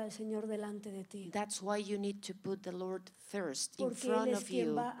colocar al Señor delante de ti. That's why you need to put the Lord first in Porque Él front es of quien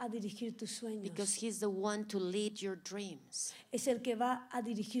you, va a dirigir tus sueños. because He's the one to lead your dreams. Es el que va a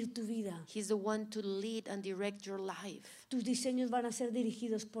dirigir tu vida. He's the one to lead and direct your life. Tus diseños van a ser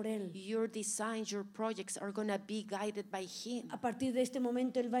dirigidos por Él. Your designs, your projects are going to be guided by Him. A partir de este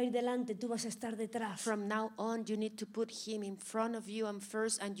momento Él va a ir delante, tú vas a estar detrás. From now on, you need to put Him in front of you and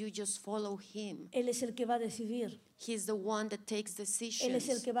first, and you just follow Him. Él es el que va a decidir. He's the one that takes Él es el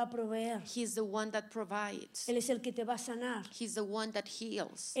decisions. que va a proveer. He's the one that provides. Él es el que te va a sanar. He's the one that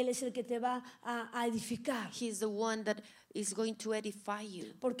heals. Él es el que te va a edificar. He's the one that is going to edify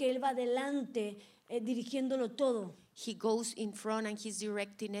you. Porque Él va adelante dirigiéndolo todo. He goes in front and He's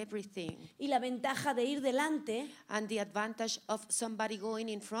directing everything. Y la ventaja de ir delante, And the advantage of somebody going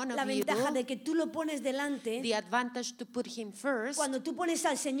in front la of you, ventaja de que tú lo pones delante, the advantage to put Him first, cuando tú pones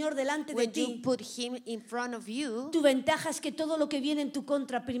al Señor delante de when you ti, put Him in front of you, tu ventaja es que todo lo que viene en tu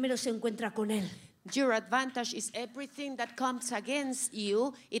contra primero se encuentra con Él. your advantage is everything that comes against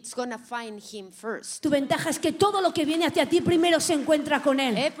you, it's going to find Him first. Tu ventaja es que todo lo que viene hacia ti primero se encuentra con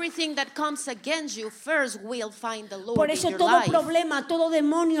Él. Everything that comes against you first will find the Lord Por in eso your todo life. problema, todo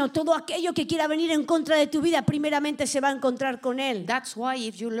demonio, todo aquello que quiera venir en contra de tu vida, primeramente se va a encontrar con Él. That's why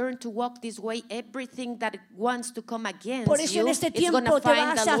if you learn to walk this way, everything that wants to come against Por eso you, en este it's going tiempo to te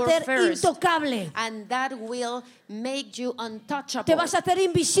find vas the a Lord hacer first. intocable. And that will make you untouchable. Te vas a hacer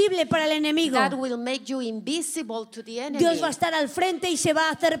invisible para el enemigo. That will make you invisible to the enemy. Dios va a estar al frente y se va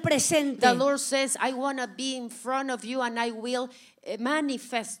a hacer presente. The Lord says, I want to be in front of you and I will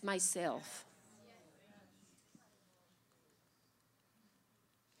manifest myself.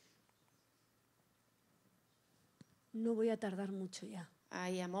 No voy a tardar mucho ya.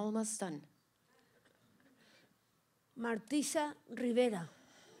 I am almost done. Martisa Rivera.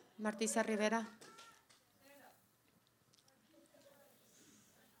 Martisa Rivera.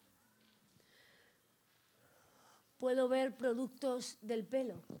 Puedo ver productos del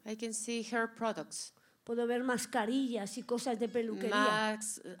pelo. I can see hair products, Puedo ver mascarillas y cosas de peluquería.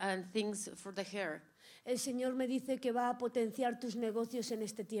 masks and things for the hair. El Señor me dice que va a potenciar tus negocios en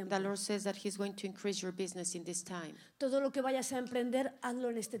este tiempo. The Lord says that He's going to increase your business in this time. Todo lo que vayas a emprender, hazlo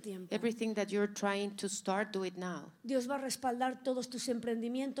en este tiempo. Everything that you're trying to start, do it now. Dios va a respaldar todos tus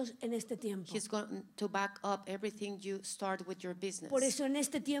emprendimientos en este tiempo. He's going to back up everything you start with your business. Por eso en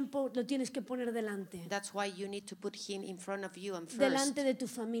este tiempo lo tienes que poner delante. That's why you need to put Him in front of you and first, Delante de tu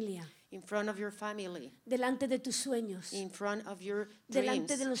familia, in front of your family, delante de tus sueños, in front of your dreams,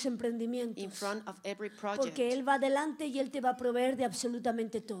 delante de los in emprendimientos. front of every project. Porque Él va delante y Él te va a proveer de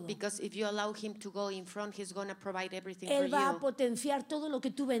absolutamente todo. Because if you allow Him to go in front, He's going to provide everything for Él va a you. potenciar todo lo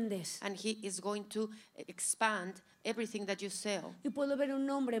que tú vendes. And He is going to expand everything that you sell. Y puedo ver un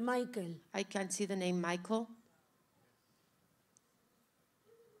nombre, Michael. I can see the name Michael.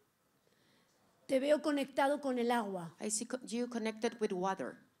 Te veo conectado con el agua. I see you connected with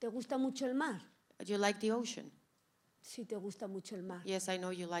water. ¿Te gusta mucho el mar? You like the ocean. Sí, te gusta mucho el mar. Yes, I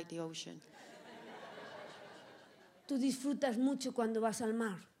know you like the ocean. Tú disfrutas mucho cuando vas al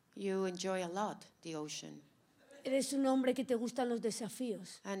mar. You enjoy a lot the ocean. Eres un hombre que te gustan los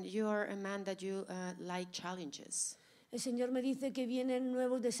desafíos. And you are a man that you like challenges. El Señor me dice que vienen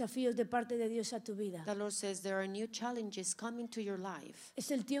nuevos desafíos de parte de Dios a tu vida. The Lord says there are new challenges coming to your life. Es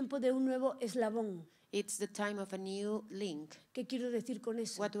el tiempo de un nuevo eslabón. It's the time of a new link. ¿Qué quiero decir con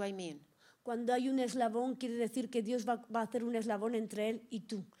eso? What do I mean? Cuando hay un eslabón, quiere decir que Dios va a hacer un eslabón entre Él y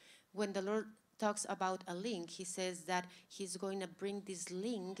tú. When the Lord talks about a link, He says that He's going to bring this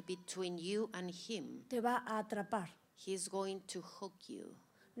link between you and Him. Te va a atrapar. He's going to hook you.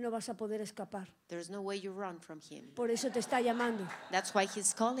 No vas a poder escapar. There's no way you run from Him. Por eso te está llamando. That's why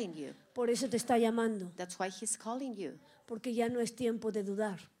He's calling you. Por eso te está llamando. That's why He's calling you. Porque ya no es tiempo de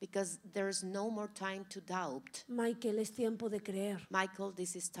dudar. Because there's no more time to doubt. Michael, es tiempo de creer. Michael,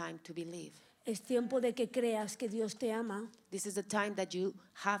 this is time to believe. Es tiempo de que creas que Dios te ama. This is the time that you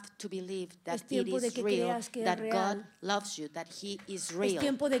have to believe that Es it tiempo de is que real, creas que es that real. God loves you, that He is Es real.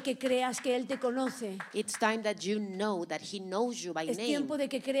 tiempo de que creas que Él te conoce. It's time that you know that He knows you by Es name, tiempo de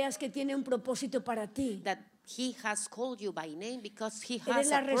que creas que tiene un propósito para ti. that He has called you by name because He Eres has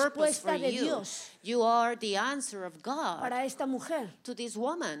la a purpose for respuesta de you. Dios. You are the answer of God Para esta mujer. to this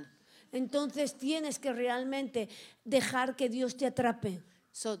woman. Entonces tienes que realmente dejar que Dios te atrape.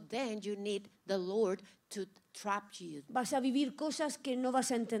 So then you need the Lord to trap you. Vas a vivir cosas que no vas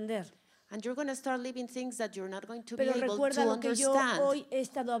a entender. And you're going to start living things that you're not going to Pero be able recuerda to lo que yo understand. hoy he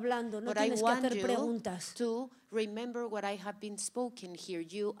estado hablando. No But I tienes que want hacer you preguntas. to remember what I have been spoken here.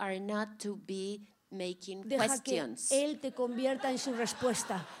 You are not to be making Deja que questions Él te convierta en su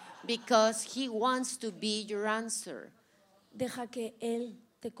respuesta. because He wants to be your answer. Deja que Él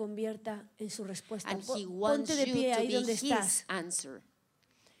te convierta en su respuesta. And He Ponte wants de you pie to ahí be donde His estás. answer.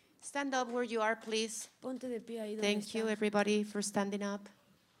 Stand up where you are, please. Ponte de pie ahí donde Thank you, estás. everybody, for standing up.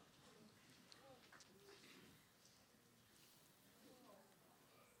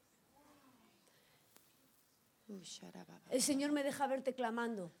 Ooh, shut up. El Señor me deja verte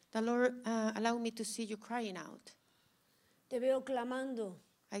clamando. The Lord allow me to see you crying out. Te veo clamando.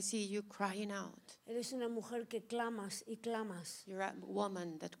 I see you crying out. Eres una mujer que clamas y clamas. You're a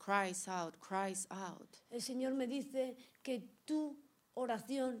woman that cries out, cries out. El Señor me dice que tu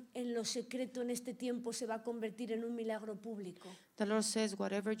oración en lo secreto en este tiempo se va a convertir en un milagro público. The Lord says,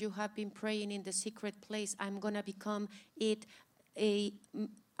 whatever you have been praying in the secret place, I'm going to become it a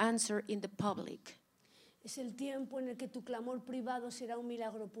answer in the public. Es el tiempo en el que tu clamor privado será un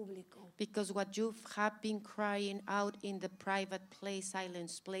milagro público. Because what you have been crying out in the private place,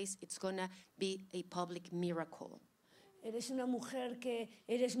 silence place, it's going to be a public miracle. Eres una mujer que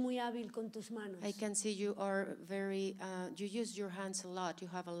eres muy hábil con tus manos. I can see you are very, you use your hands a lot. You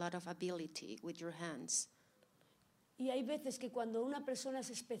have a lot of ability with your hands. Y hay veces que cuando una persona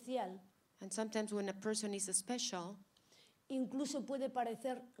es especial, And sometimes when a person is special, incluso puede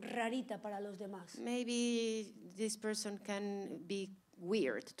parecer rarita para los demás. maybe this person can be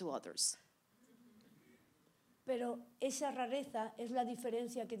weird to others. Pero esa rareza es la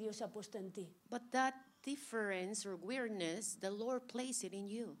diferencia que Dios ha puesto en ti. But that difference or weirdness, the Lord placed it in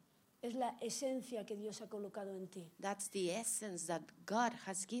you. Es la esencia que Dios ha colocado en ti. That's the essence that God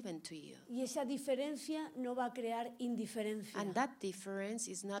has given to you. Y esa diferencia no va a crear indiferencia, And that difference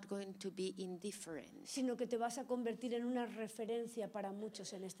is not going to be indifferent. sino que te vas a convertir en una referencia para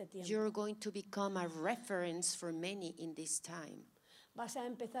muchos en este tiempo. You're going to become a reference for many in this time. vas a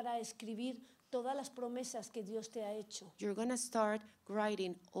empezar a escribir todas las promesas que Dios te ha hecho. You're going to start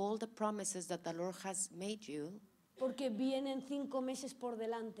writing all the promises that the Lord has made you, Porque vienen 5 meses por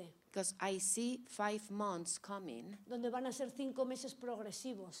delante, because I see 5 months coming. donde van a ser 5 meses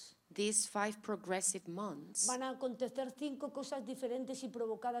progresivos. These 5 progressive months, Van a acontecer 5 cosas diferentes y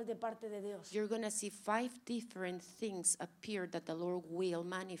provocadas de parte de Dios. you're going to see 5 different things appear that the Lord will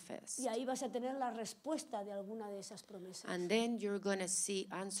manifest. Y ahí vas a tener la respuesta de alguna de esas promesas. And then you're going to see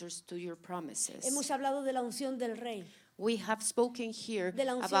answers to your promises. Hemos hablado de la unción del rey. We have spoken here De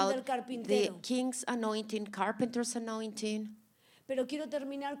la unción about del the carpintero. king's anointing, carpenter's anointing. Pero quiero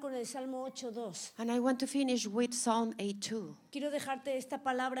terminar con el Salmo 8:2. And I want to finish with Psalm 8:2. Quiero dejarte esta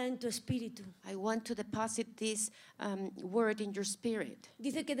palabra en tu espíritu. I want to deposit this word in your spirit.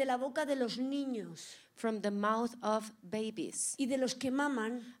 Dice que de la boca de los niños From the mouth of babies y de los que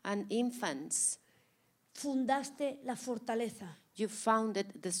maman, and infants, fundaste la fortaleza you founded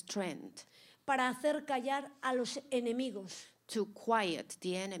the strength para hacer callar a los enemigos to quiet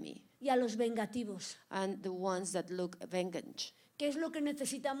the enemy y a los vengativos. and the ones that look vengeance. ¿Qué es lo que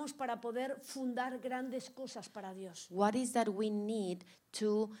necesitamos para poder fundar grandes cosas para Dios? What is that we need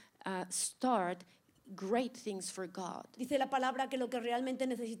to start great things for God? Dice la palabra que lo que realmente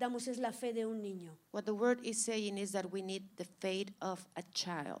necesitamos es la fe de un niño. What the word is saying is that we need the faith of a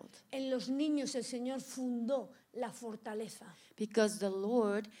child, En los niños el Señor fundó la fortaleza. because the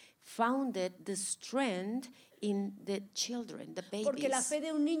Lord founded the strength in the children, the Porque la babies. fe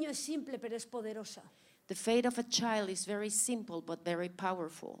de un niño es simple pero es poderosa. The faith of a child is very simple but very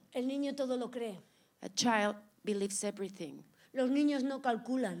powerful. El niño todo lo cree. A child believes everything. Los niños no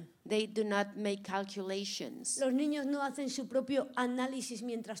calculan. They do not make calculations. Los niños no hacen su propio análisis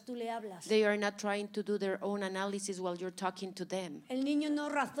mientras tú le hablas. They are not trying to do their own analysis while you're talking to them. El niño no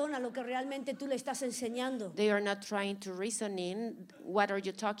razona lo que realmente tú le estás enseñando. They are not trying to reason in what are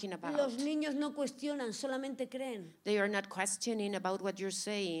you talking about. Los niños no cuestionan, solamente creen. They are not questioning about what you're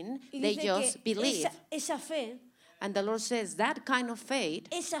saying. Y They dice just que believe. esa fe, And the Lord says that kind of faith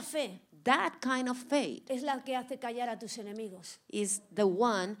es la que hace callar a tus enemigos. is the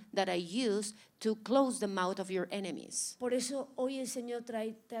one that I use to close the mouth of your enemies. Por eso hoy el Señor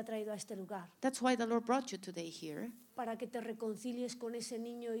te ha traído a este lugar, That's why the Lord brought you today here, para que te reconcilies con ese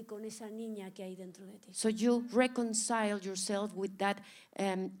niño y con esa niña que hay dentro de ti. so you reconcile yourself with that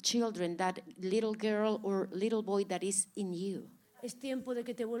children, that little girl or little boy that is in you. Es tiempo de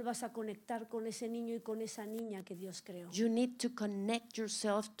que te vuelvas a conectar con ese niño y con esa niña que Dios creó. You need to connect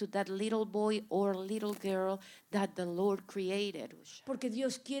yourself to that little boy or little girl that the Lord created. Porque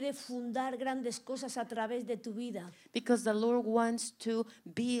Dios quiere fundar grandes cosas a través de tu vida, Because the Lord wants to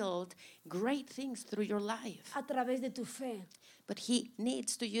build great things through your life. a través de tu fe. But He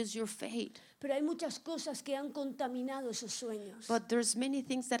needs to use your faith. Pero hay muchas cosas que han contaminado esos sueños. But there's many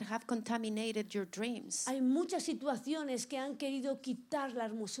things that have contaminated your dreams. Hay muchas situaciones que han querido quitar la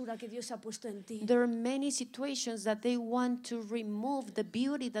hermosura que Dios ha puesto en ti. There are many situations that they want to remove the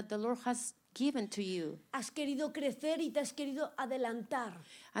beauty that the Lord has given to you. Has querido crecer y te has querido adelantar.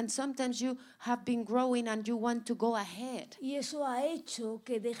 And sometimes you have been growing and you want to go ahead. Y eso ha hecho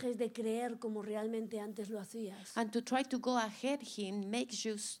que dejes de creer como realmente antes lo hacías. And to try to go ahead Him makes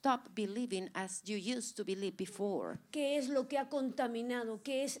you stop believing as you used to believe before. ¿Qué es lo que ha contaminado?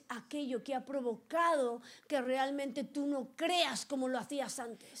 ¿Qué es aquello que ha provocado que realmente tú no creas como lo hacías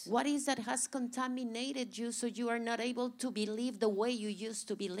antes? What is that has contaminated you so you are not able to believe the way you used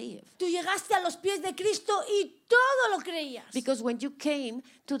to believe? Tú llegaste a los pies de Cristo y todo lo creías. Because when you came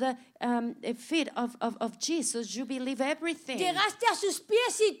to the feet of Jesus, you believe everything. Llegaste a sus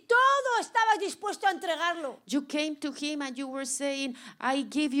pies y todo estabas dispuesto a entregarlo. You came to Him and you were saying, I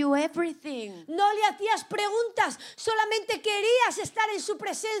give you everything. No le hacías preguntas, solamente querías estar en su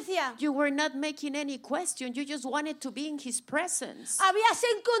presencia. You were not making any question. You just wanted to be in His presence. Habías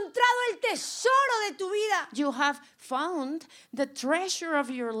encontrado el tesoro de tu vida. You have found the treasure of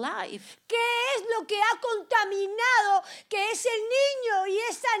your life. ¿Qué es lo que ha contaminado que ese niño y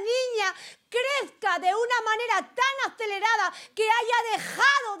esa niña crezca de una manera tan acelerada que haya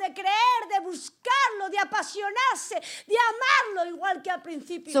dejado de creer, de buscarlo, de apasionarse, de amarlo igual que al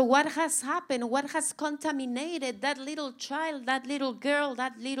principio? So what has happened? What has contaminated that little child, that little girl,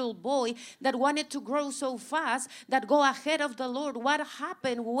 that little boy that wanted to grow so fast, that go ahead of the Lord? What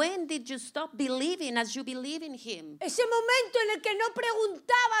happened? When did you stop believing as you believe in Him? Ese momento en el que no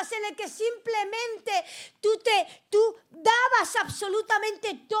preguntabas, en el que simplemente tú dabas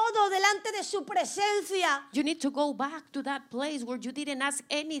absolutamente todo delante de su presencia. You need to go back to that place where you didn't ask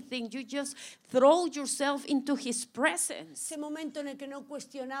anything. You just throw yourself into His presence. Ese momento en el que no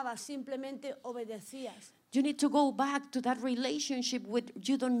cuestionabas, simplemente obedecías. You need to go back to that relationship with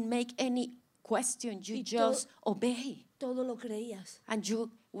you don't make any question, you Y just obey. Todo lo creías. And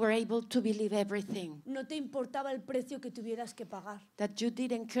you were able to believe everything. No te importaba el precio que tuvieras que pagar. That you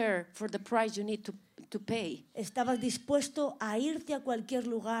didn't care for the price you need to pay. Estabas dispuesto a irte a cualquier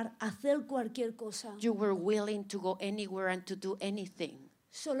lugar, a hacer cualquier cosa, You were willing to go anywhere and to do anything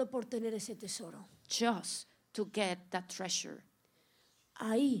solo por tener ese tesoro. just to get that treasure.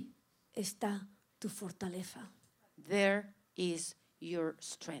 Ahí está tu fortaleza. There is your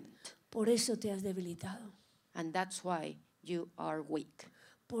strength. Por eso te has debilitado. And that's why you are weak.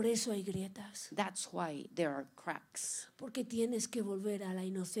 Por eso hay grietas. That's why there are cracks. Porque tienes que volver a la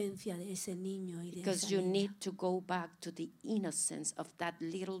inocencia de ese niño y de Because esa you niña. need to go back to the innocence of that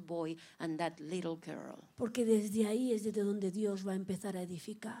little boy and that little girl. Porque desde ahí es desde donde Dios va a empezar a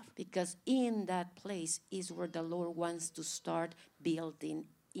edificar. Because in that place is where the Lord wants to start building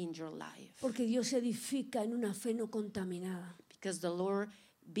in your life. Porque Dios edifica en una fe no contaminada. Because the Lord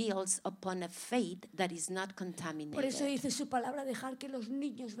builds upon a faith that is not Por eso contaminated. dice su palabra, dejar que los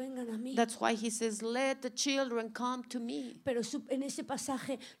niños vengan a mí. That's why he says, let the children come to me. Pero en ese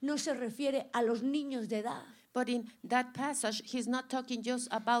pasaje no se refiere a los niños de edad. But in that passage, he's not talking just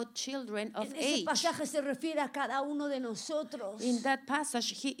about children of En ese age. pasaje se refiere a cada uno de nosotros. In that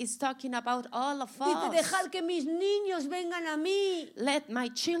passage, he is talking about all of Dice, us. dejar que mis niños vengan a mí. Let my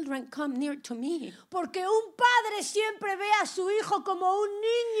children come near to me. Porque un padre siempre ve a su hijo como un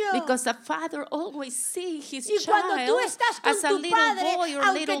niño. Because a father always sees his Y cuando tú child estás con as a tu little padre, boy or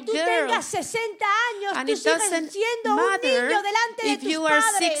aunque little tú girl. tengas 60 años, And tú it sigues doesn't siendo un matter niño delante de if tus you are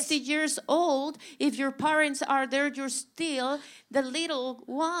padres. 60 years old, if your parents are there, you're still the little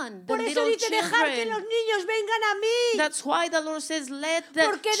one, the Por eso little dice, dejar que los children. niños vengan a mí. That's why the Lord says, let the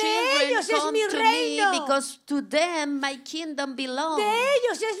Porque de children ellos es come mi to reino. me, because to them my kingdom belongs. De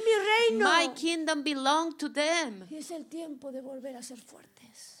ellos es mi reino. My kingdom belongs to them. Y es el tiempo de volver a ser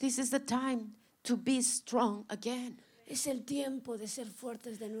fuertes. This is the time to be strong again. Es el tiempo de ser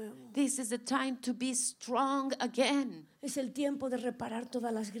fuertes de nuevo. This is the time to be strong again. Es el tiempo de reparar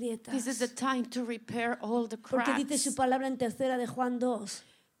todas las grietas. This is the time to repair all the Porque dice cracks. su palabra en tercera de Juan 2.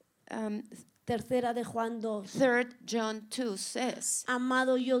 Tercera de Juan 2. 3 John 2 says,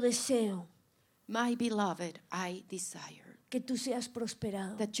 Amado, yo deseo my beloved, I desire que tú seas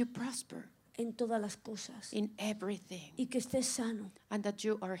prosperado that you prosper en todas las cosas in everything y que estés sano, and that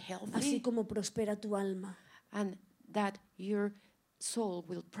you are así healthy como prospera tu alma. and that your soul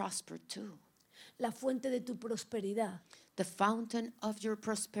will prosper too. La fuente de tu prosperidad The fountain of your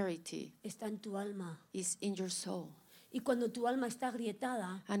prosperity está en tu alma. is in your soul. Y cuando tu alma está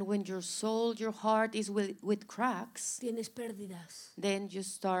agrietada, And when your soul, your heart is with cracks, tienes pérdidas. then you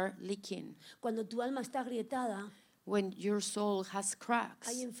start leaking. Cuando tu alma está agrietada, When your soul has cracks,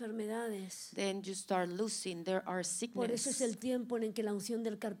 hay enfermedades. then you start losing. There are Por eso es el sickness. tiempo en el que la unción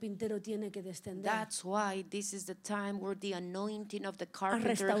del carpintero tiene que descender. That's why this is the time where the anointing of the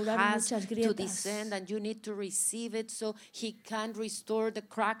carpenter restaurar has muchas to grietas. descend, and you need to receive it so he can restore the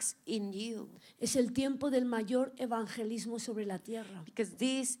cracks in you. Es el tiempo del mayor evangelismo sobre la tierra. Because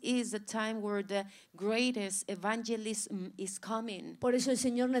this is the time where the greatest evangelism is coming. Por eso el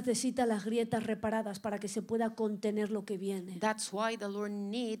Señor necesita las grietas reparadas para que se pueda contener lo que viene. That's why the Lord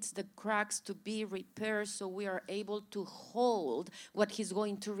needs the cracks to be repaired so we are able to hold what he's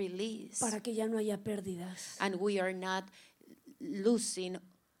going to release. Para que ya no haya pérdidas. And we are not losing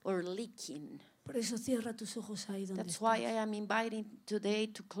or leaking. Por eso cierra tus ojos ahí donde That's why estás. I am inviting today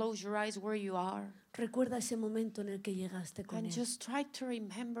to close your eyes where you are. Recuerda ese momento en el que llegaste con And Él. just try to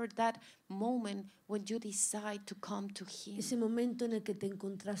remember that moment when you decide to come to him. Ese momento en el que te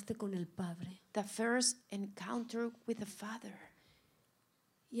encontraste con el Padre. The first encounter with the Father.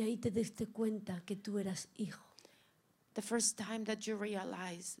 Y ahí te diste cuenta que tú eras hijo. The first time that you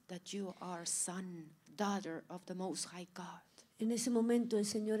realize that you are son, daughter of the Most High God. En ese momento el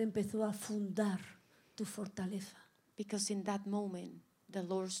Señor empezó a fundar tu fortaleza. Because in that moment, the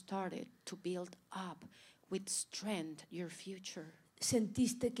Lord started to build up with strength your future.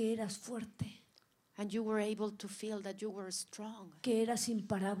 Sentiste que eras fuerte, And you were able to feel that you were strong, que eras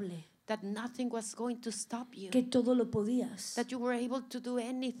imparable, that nothing was going to stop you, que todo lo podías. that you were able to do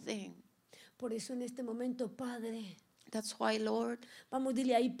anything. Por eso en este momento, Padre, That's why, Lord, vamos,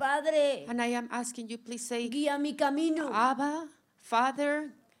 dile ahí, Padre, and I am asking you, please say, guía mi camino. Abba,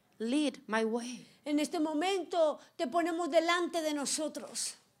 Father, lead my way. En este momento te ponemos delante de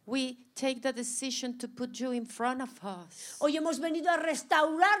nosotros. We take the decision to put you in front of us. Hoy hemos venido a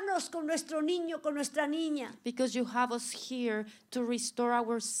restaurarnos con nuestro niño, con nuestra niña. Because you have us here to restore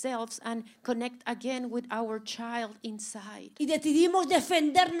ourselves and connect again with our child inside. Y decidimos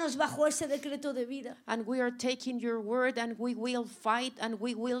defendernos bajo ese decreto de vida. And we are taking your word and we will fight and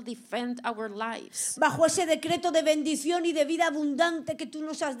we will defend our lives. Bajo ese decreto de bendición y de vida abundante que tú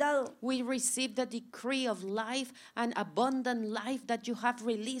nos has dado. We receive the decree of life and abundant life that you have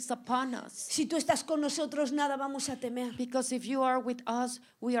released upon us. Si tú estás con nosotros, nada vamos a temer. Because if you are with us,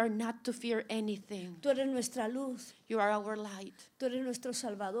 we are not to fear anything. Tú eres nuestra luz, You are our light. tú eres nuestro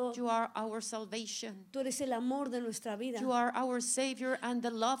Salvador, You are our salvation. tú eres el amor de nuestra vida, You are our Savior and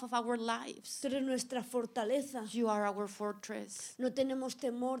the love of our lives. tú eres nuestra fortaleza. You are our fortress No tenemos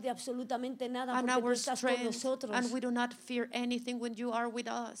temor de absolutamente nada and porque tú our estás con strength. nosotros. And we do not fear anything when you are with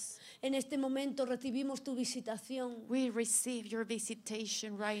us. En este momento recibimos tu visitación, We receive your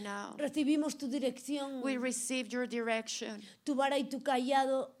visitation right now. recibimos tu dirección, We receive your direction. tu vara y tu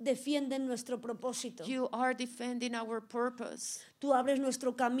callado defienden nuestro propósito. You are defending our purpose. Tú abres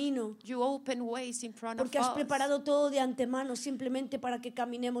nuestro camino You open ways in front of porque has us. preparado todo de antemano simplemente para que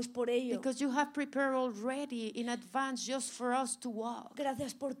caminemos por ello. Because you have prepared already in advance just for us to walk.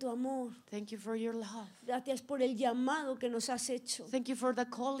 Gracias por tu amor, Thank you for your love. gracias por el llamado que nos has hecho. Thank you for the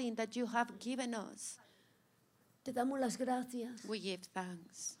calling that you have given us. Te damos las gracias We give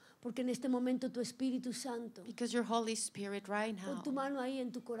thanks. porque en este momento tu Espíritu Santo, Because your Holy Spirit right pon now, tu mano ahí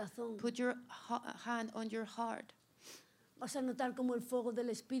en tu corazón. put your hand on your heart Vas a notar como el fuego del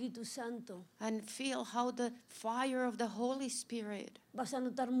Espíritu Santo, and feel how the fire of the Holy Spirit. vas a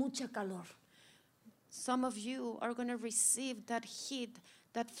notar mucha calor. Some of you are going to receive that heat,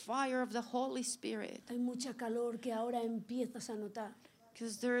 that fire of the Holy Spirit. Hay mucha calor que ahora empiezas a notar.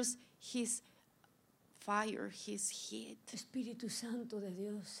 Because there's His fire, His heat. Espíritu Santo de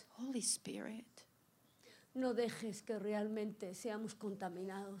Dios, Holy Spirit, no dejes que realmente seamos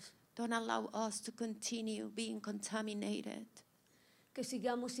contaminados, don't allow us to continue being contaminated. que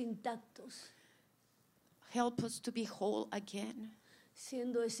sigamos intactos, Help us to be whole again.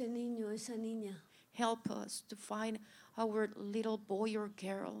 siendo ese niño, esa niña. Help us to find our little boy or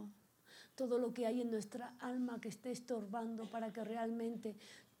girl. Todo lo que hay en nuestra alma que esté estorbando para que realmente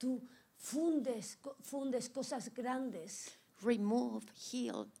tú fundes cosas grandes, Remove,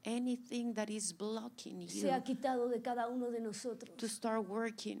 heal anything that is blocking you sea quitado de cada uno de nosotros. to start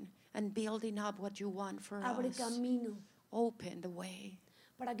working and building up what you want for Abre us. camino Open the way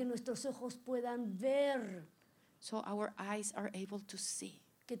para que nuestros ojos puedan ver so our eyes are able to see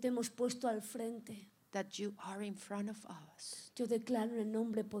que te hemos puesto al frente. that you are in front of us. Yo declaro en el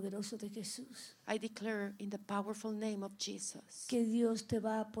nombre poderoso de Jesús I declare in the powerful name of Jesus que Dios te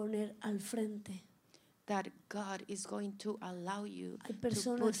va a poner al frente. that God is going to allow you Hay to put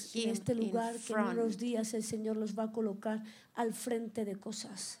personas en Him este in lugar que en unos front. días el Señor los va a colocar al frente de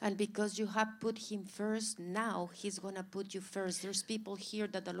cosas. And because you have put Him first, now He's going to put you first. There's people here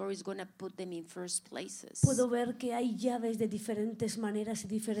that the Lord is going to put them in first places. Puedo ver que hay llaves de diferentes maneras y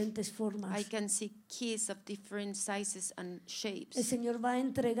diferentes I formas. can see keys of different sizes and El shapes. Señor va a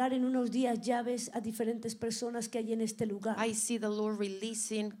entregar en unos días llaves a diferentes personas que hay en este lugar. I see the Lord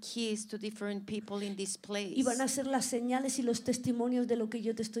releasing keys to different people in this place. Y van a ser las señales y los testimonios de lo que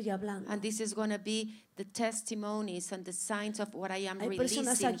yo te estoy hablando. And this is going to be the testimonies and the signs of what I am Hay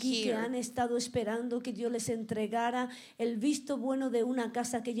personas releasing aquí que han here. estado esperando que Dios les entregara el visto bueno de una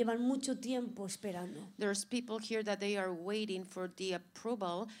casa que llevan mucho tiempo esperando. There's people here that they are waiting for the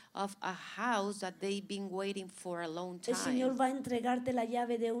approval of a house that they've been waiting for a long El Señor time. va a entregarte la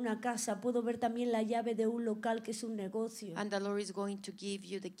llave de una casa. Puedo ver también la llave de un local que es un negocio. And the Lord is going to give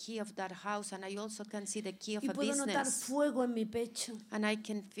you the key of that house. And I also can see the key of Y a puedo notar business. fuego en mi pecho. And I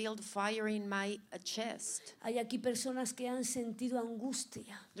can feel the fire in my chest. Hay aquí personas que han sentido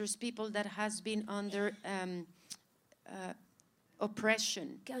angustia, There's people that has been under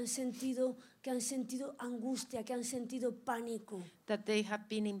oppression, que han sentido angustia, que han sentido pánico, that they have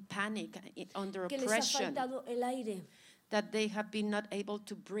been in panic, under que les ha oppression, faltado el aire. that they have been not able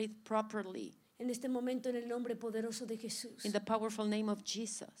to breathe properly. En este momento, en el nombre poderoso de Jesús, In the powerful name of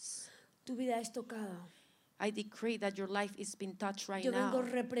Jesus, tu vida es tocada. I decree that your life is being touched right Yo vengo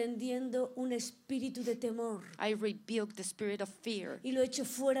now. reprendiendo un espíritu de temor I rebuke the spirit of fear y lo echo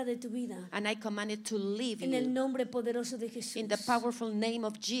fuera de tu vida. and I command it to leave En el you. nombre poderoso de Jesús, In the powerful name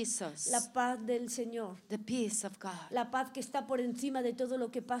of Jesus, la paz del Señor, the peace of God, la paz que está por encima de todo lo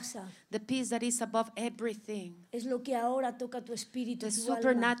que pasa, the peace that is above everything, es lo que ahora toca tu espíritu, the tu alma.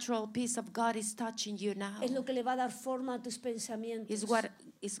 supernatural peace of God is touching you now. Es lo que le va a dar forma a tus pensamientos. Is what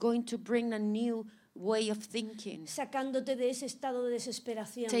is going to bring a new way of thinking, sacándote de ese estado de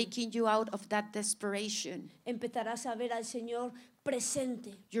desesperación. taking you out of that desperation. Empezarás a ver al Señor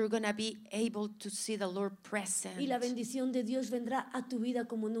presente You're going to be able to see the Lord present. y la bendición de Dios vendrá a tu vida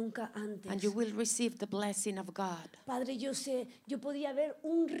como nunca And antes. you will receive the blessing of God. Padre, yo podía ver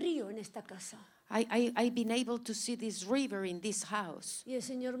un río en esta casa. I've been able to see this river in this house. Y el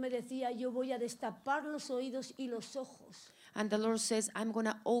Señor me decía, yo voy a destapar los oídos y los ojos. And the Lord says, I'm going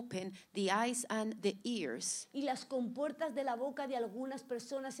to open the eyes and the ears. Y las compuertas de la boca de algunas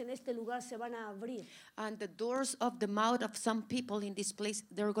personas en este lugar se van a abrir. And the doors of the mouth of some people in this place,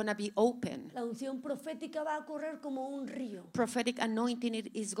 they're going to be open. La unción profética va a correr como un río. Prophetic anointing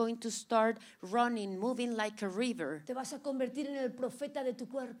is going to start running, moving like a river. Te vas a convertir en el profeta de tu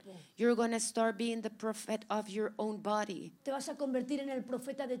cuerpo. You're going to start being the prophet of your own body, Te vas a convertir en el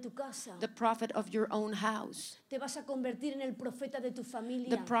profeta de tu casa. the prophet of your own house, Te vas a convertir en el profeta de tu the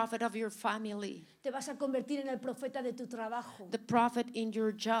familia. prophet of your family, Te vas a convertir en el profeta de tu trabajo. the prophet in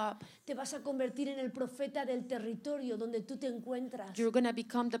your job. Te vas a convertir en el profeta del territorio donde tú te encuentras. You're going to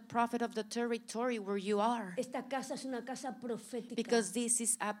become the prophet of the territory where you are, Esta casa es una casa profética. because this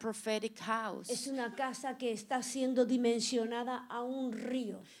is a prophetic Es house. una casa que está siendo dimensionada a un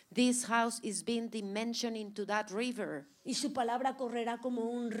río. This house is being dimensioned into that river, Y su palabra correrá como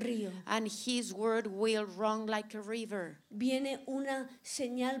un río. and his word will run like a river. Viene una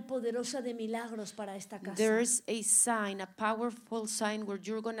señal poderosa de milagros para esta casa. There's a sign, a powerful sign, where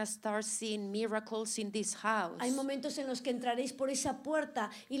you're going to start seeing miracles in this house. Hay momentos en los que entraréis por esa puerta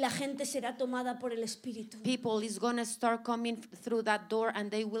y la gente será tomada por el Espíritu. People is going to start coming through that door,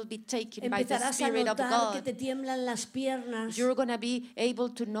 and they will be taken by the Empezarás a Spirit of notar que God. te tiemblan las piernas You're going to be able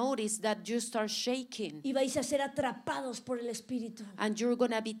to notice that you start shaking, y vais a ser atrapados por el Espíritu. and you're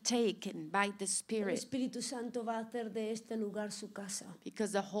going to be taken by the El Spirit, Espíritu Santo va a hacer de este lugar su casa.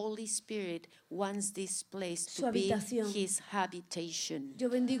 because the Holy Spirit wants this place Su to be habitación. his habitation. Yo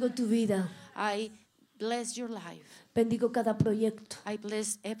bendigo tu vida, I bless your life. bendigo cada proyecto, I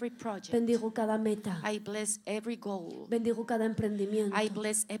bless every project. bendigo cada meta, I bless every goal. bendigo cada emprendimiento I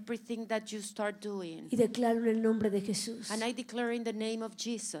bless everything that you start doing. y declaro en el nombre de Jesús And I declare in the name of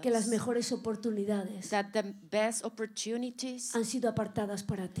Jesus que las mejores oportunidades that the best opportunities han sido apartadas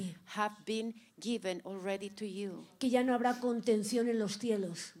para ti, have been given already to you. que ya no habrá contención en los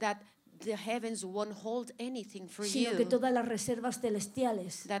cielos, That the heavens won't hold anything for sino que you. todas las reservas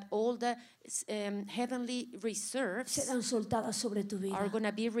celestiales That all the heavenly reserves serán soltadas sobre tu vida. are going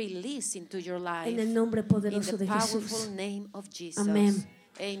to be released into your life. En el nombre In poderoso the de powerful Jesús. name of Jesus. Amén.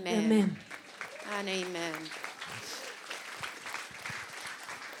 Amen. Amén. And amen.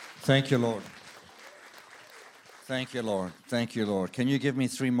 Thank you, Lord. Thank you, Lord. Thank you, Lord. Can you give me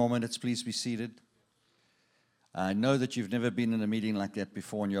 3 more minutes? Please be seated. I know that you've never been in a meeting like that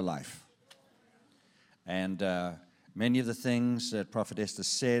before in your life. And many of the things that Prophet Esther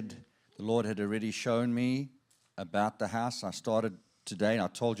said, the Lord had already shown me about the house. I started today, and I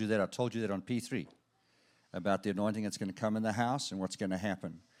told you that. I told you that on P3 about the anointing that's going to come in the house and what's going to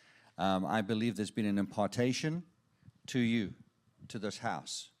happen. I believe there's been an impartation to you, to this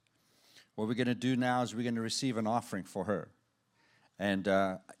house. What we're going to do now is we're going to receive an offering for her. And,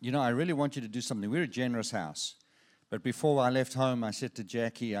 I really want you to do something. We're a generous house. But before I left home, I said to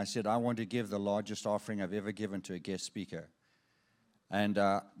Jackie, I said, I want to give the largest offering I've ever given to a guest speaker. And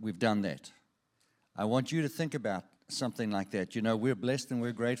we've done that. I want you to think about something like that. We're blessed and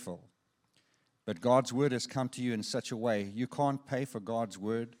we're grateful. But God's word has come to you in such a way. You can't pay for God's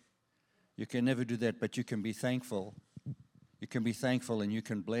word. You can never do that, but you can be thankful. You can be thankful and you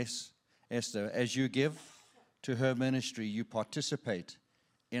can bless Esther. As you give to her ministry, you participate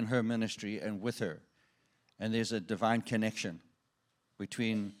in her ministry and with her. And there's a divine connection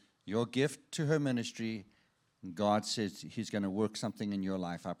between your gift to her ministry and God says he's going to work something in your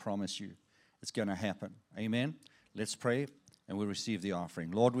life. I promise you, it's going to happen. Amen? Let's pray and we'll receive the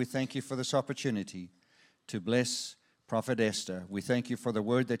offering. Lord, we thank you for this opportunity to bless Prophet Esther. We thank you for the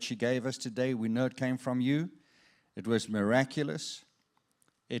word that she gave us today. We know it came from you. It was miraculous.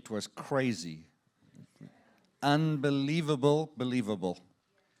 It was crazy. Unbelievable, believable.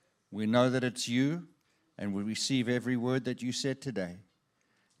 We know that it's you. And we receive every word that you said today.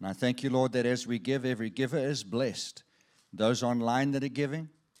 And I thank you, Lord, that as we give, every giver is blessed. Those online that are giving,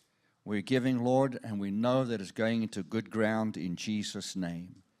 we're giving, Lord, and we know that it's going into good ground in Jesus'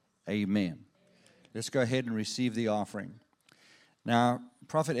 name. Amen. Let's go ahead and receive the offering. Now,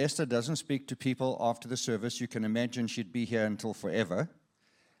 Prophet Esther doesn't speak to people after the service. You can imagine she'd be here until forever.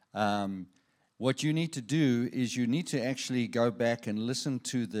 What you need to do is you need to actually go back and listen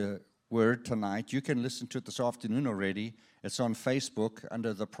to the word tonight. You can listen to it this afternoon already. It's on Facebook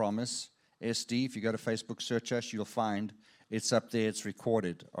under The Promise SD. If you go to Facebook, search us, you'll find it's up there. It's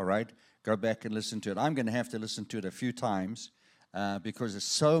recorded, all right? Go back and listen to it. I'm going to have to listen to it a few times because there's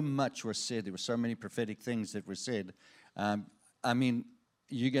so much was said. There were so many prophetic things that were said. I mean,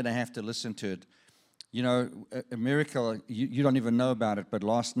 you're going to have to listen to it. You know, a miracle, you don't even know about it, but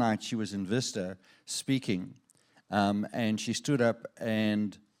last night she was in Vista speaking, and she stood up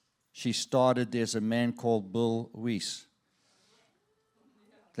and she started, there's a man called Bill Weiss.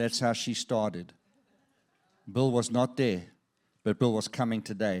 That's how she started. Bill was not there, but Bill was coming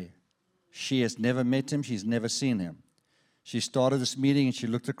today. She has never met him. She's never seen him. She started this meeting, and she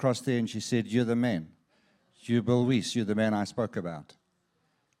looked across there, and she said, "You're the man. You're Bill Weiss. You're the man I spoke about."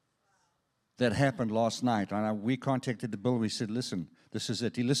 That happened last night. And we contacted the Bill. We said, "Listen, this is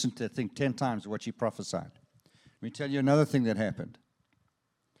it." He listened to, I think, 10 times what she prophesied. Let me tell you another thing that happened.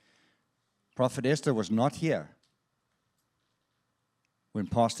 Prophet Esther was not here when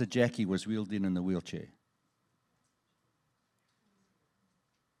Pastor Jackie was wheeled in the wheelchair.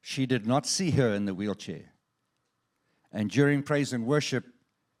 She did not see her in the wheelchair. And during praise and worship,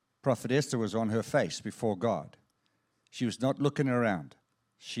 Prophet Esther was on her face before God. She was not looking around.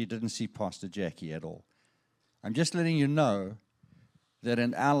 She didn't see Pastor Jackie at all. I'm just letting you know that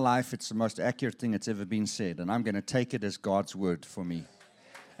in our life, it's the most accurate thing that's ever been said. And I'm going to take it as God's word for me.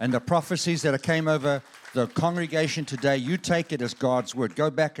 And the prophecies that came over the congregation today, you take it as God's word.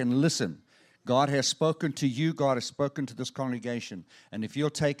 Go back and listen. God has spoken to you. God has spoken to this congregation. And if you'll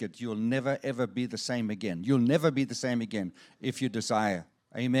take it, you'll never, ever be the same again. You'll never be the same again if you desire.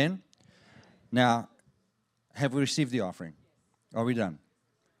 Amen? Now, have we received the offering? Are we done?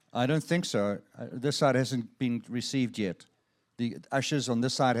 I don't think so. This side hasn't been received yet. The ushers on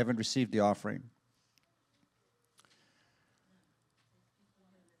this side haven't received the offering.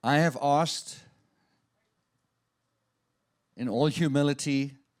 I have asked in all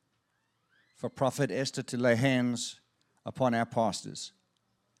humility for Prophet Esther to lay hands upon our pastors.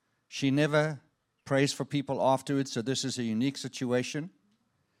 She never prays for people afterwards, so this is a unique situation.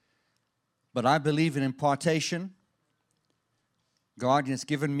 But I believe in impartation. God has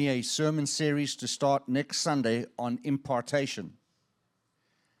given me a sermon series to start next Sunday on impartation.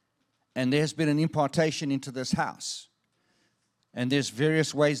 And there's been an impartation into this house. And there's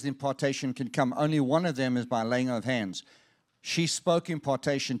various ways the impartation can come. Only one of them is by laying of hands. She spoke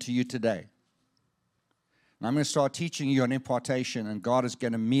impartation to you today. And I'm going to start teaching you on impartation, and God is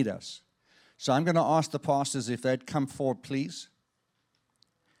going to meet us. So I'm going to ask the pastors if they'd come forward, please.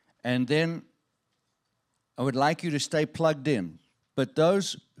 And then I would like you to stay plugged in. But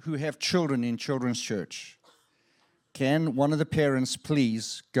those who have children in children's church, can one of the parents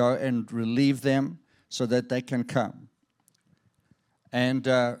please go and relieve them so that they can come? And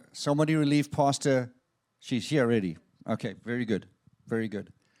somebody relieve Pastor. She's here already. Okay, very good. Very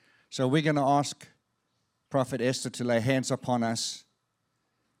good. So we're going to ask Prophet Esther to lay hands upon us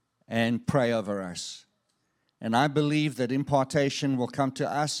and pray over us. And I believe that impartation will come to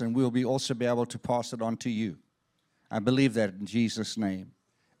us, and we'll also be able to pass it on to you. I believe that in Jesus' name.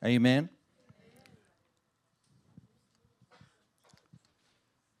 Amen.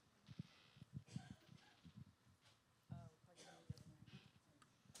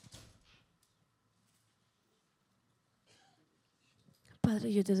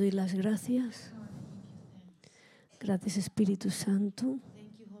 Padre, yo te doy las gracias. Gracias, Espíritu Santo,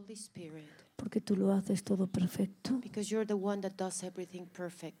 Thank you, Holy Spirit, porque tú lo haces todo perfecto. because you're the one that does everything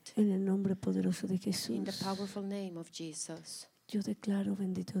perfect. En el nombre poderoso de In the Jesús, powerful name of Jesus, yo declaro,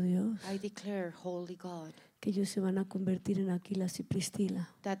 bendito Dios, I declare, Holy God, que ellos se van a convertir en Aquilas y Priscila.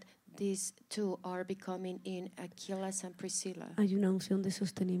 that these two are becoming in Achilles and Priscilla. Hay una unción de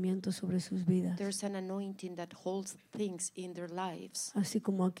sostenimiento sobre sus vidas. There's an anointing that holds things in their lives. Así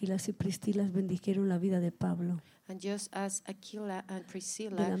como Aquilas y Priscila bendijeron la vida de Pablo. And just as Aquila and De la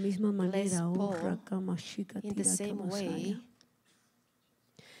Priscilla misma blessed manera, oh, Paul, Rakama Shika in the Tira same way, Kamasaya.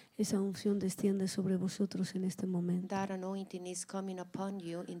 Esa unción desciende sobre vosotros en este momento. that anointing is coming upon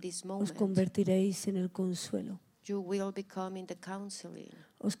you in this Os moment. convertiréis en el consuelo. You will become in the counseling.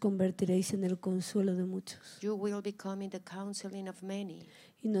 Os convertiréis en el consuelo de muchos. You will become in the counseling of many.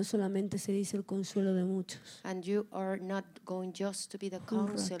 Y no solamente seréis el consuelo de muchos. And you are not going just to be the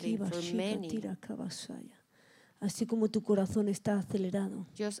counseling Rakiba for Shika many. Tira Kabasaya. Así como tu corazón está acelerado,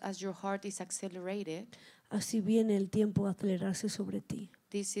 Just as your heart is accelerated, así viene el tiempo a acelerarse sobre ti.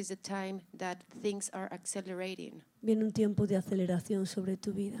 this is the time that things are accelerating. Viene un tiempo de aceleración sobre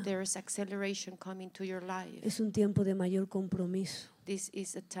tu vida. There is acceleration coming to your life. Es un tiempo de mayor compromiso. This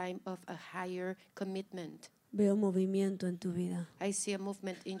is a time of a higher commitment. Veo movimiento en tu vida, I see a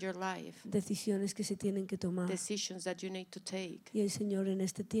movement in your life, decisiones que se tienen que tomar. decisions that you need to take. Y el Señor en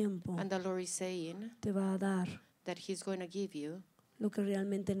este tiempo And the Lord is saying te va a dar that He's going to give you lo que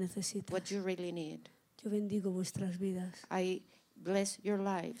realmente necesitas. what you really need. Yo bendigo vuestras vidas. I bless your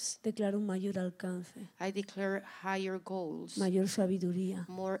lives. Declaro un mayor alcance, I declare higher goals, mayor sabiduría.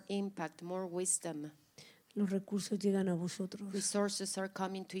 more impact, more wisdom. Los recursos llegan a vosotros Resources are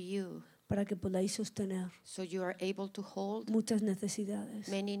coming to you, para que podáis sostener so you are able to hold muchas necesidades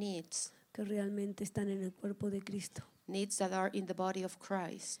many needs, que realmente están en el cuerpo de Cristo. needs that are in the body of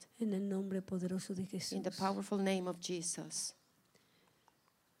Christ, En el nombre poderoso de Jesús. in the powerful name of Jesus.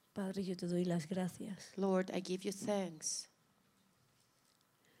 Padre, yo te doy las gracias Lord, I give you thanks.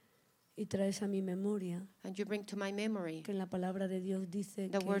 y traes a mi memoria And you bring to my memory, que en la palabra de Dios dice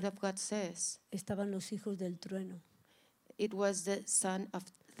the word que of God says, estaban los hijos del trueno. it was the son of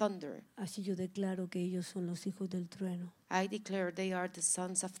thunder. Así yo declaro que ellos son los hijos del trueno. I declare they are the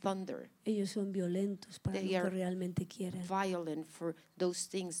sons of thunder, Ellos son violentos para They lo que are realmente quieren. violent for those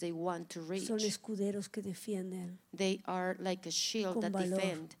things they want to reach. Son escuderos que defienden. They are like a shield Con that valor.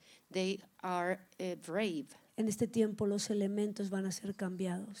 defend. They are brave. En este tiempo los elementos van a ser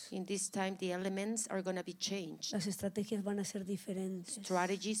cambiados. In this time, the elements are going to be changed. Las estrategias van a ser diferentes.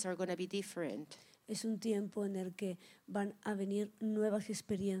 Strategies are going to be different. Es un tiempo en el que van a venir nuevas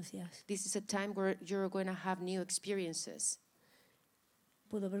experiencias. This is a time where you're going to have new experiences.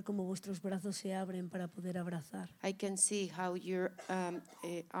 Puedo ver cómo vuestros brazos se abren para poder abrazar. I can see how your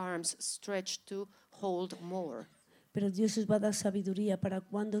arms stretch to hold more. Pero Dios os va a dar sabiduría para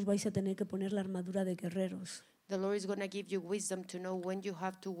cuándo os vais a tener que poner la armadura de guerreros The Lord is going to give you wisdom to know when you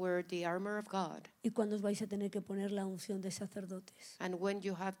have to wear the armor of God y cuándo os vais a tener que poner la unción de sacerdotes. and when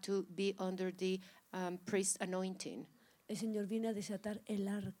you have to be under the priest anointing. El Señor viene a desatar el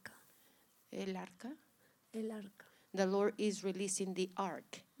arca, El arca? el arca, The Lord is releasing the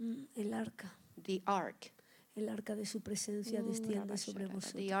ark. el arca. The ark. El arca de su presencia desciende sobre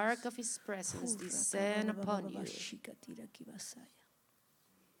vosotros. The ark of His presence descend upon you.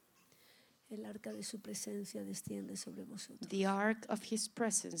 El arca de su presencia desciende sobre vosotros. The ark of His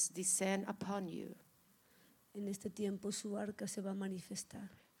presence descend upon you. En este tiempo su arca se va a manifestar.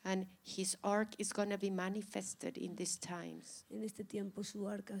 And His ark is going to be manifested in these times. En este tiempo su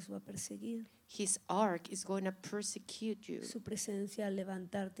arca os va a perseguir. His ark is going to persecute you. Su presencia al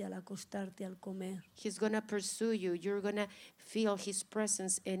levantarte, al acostarte, al comer. He's going to pursue you. You're going to feel His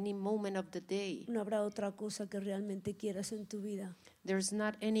presence any moment of the day. No habrá otra cosa que realmente quieras en tu vida There's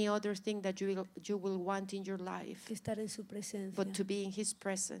not any other thing that you will want in your life que estar en su presencia. but to be in His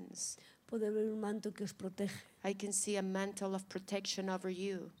presence. Poder ver un manto que os protege. I can see a mantle of protection over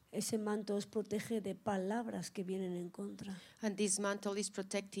you. Ese manto os protege de palabras que vienen en contra. And this mantle is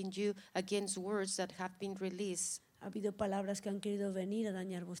protecting you against words that have been released. Ha habido palabras que han querido venir a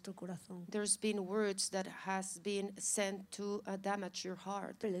dañar vuestro corazón. There's been words that has been sent to damage your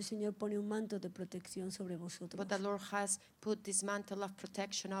heart. Pero el Señor pone un manto de protección sobre vosotros. But the Lord has put this mantle of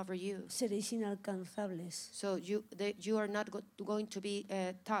protection over you. Seréis inalcanzables So you are not going to be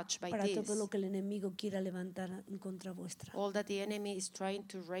touched by para todo this. lo que el enemigo quiera levantar en contra vuestra. All that the enemy is trying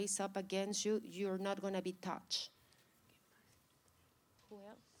to raise up against you, you're not going to be touched. Who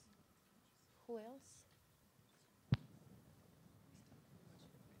else? Who else?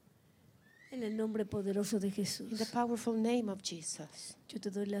 En el nombre poderoso de In the Jesús, powerful name of Jesus, yo te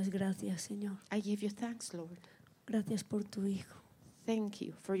doy las gracias, Señor. I give you thanks, Lord. Gracias por tu Hijo, Thank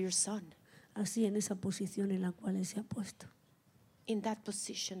you for your son así en esa posición en la cual Él se ha puesto. in that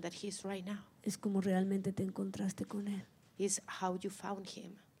position that he is right now. Es como realmente te encontraste con Él. Is how you found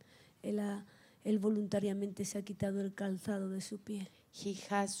him. Él voluntariamente se ha quitado el calzado de su pie. He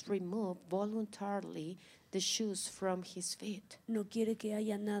has removed voluntarily the shoes from his feet. No quiere que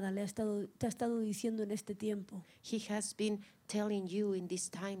haya nada. Te ha estado diciendo en este tiempo, He has been telling you in this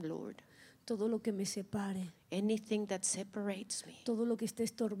time, Lord, todo lo que me separe, anything that separates me, todo lo que esté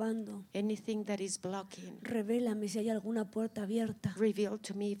estorbando, anything that is blocking, revélame si hay alguna puerta abierta. reveal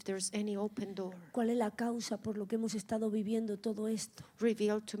to me if there's any open door. ¿Cuál es la causa por lo que hemos estado viviendo todo esto?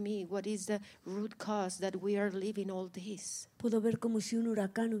 Reveal to me what is the root cause that we are living all this. Puedo ver como si un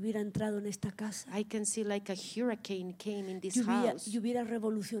huracán hubiera entrado en esta casa I can see like a hurricane came in this y house hubiera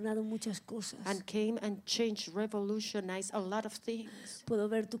revolucionado muchas cosas. and came and changed, revolutionized a lot of things. Puedo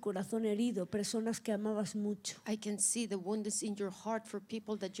ver tu corazón herido, personas que amabas mucho, I can see the wounds in your heart for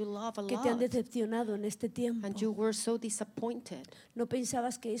people that you love a que te han lot. decepcionado en este tiempo. And you were so disappointed. No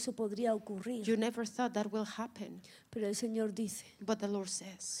pensabas que eso podría ocurrir, You never thought that will happen. pero el Señor dice, But the Lord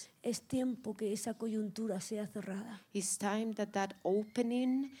says, es tiempo que esa coyuntura sea cerrada. it's time that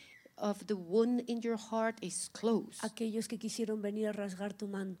opening of the wound in your heart is closed. Aquellos que quisieron venir a rasgar tu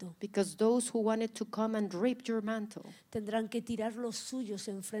manto Because those who wanted to come and rip your mantle, tendrán que tirar los suyos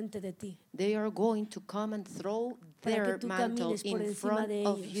enfrente de ti. they are going to come and throw Para que their tú mantle camines por in encima front de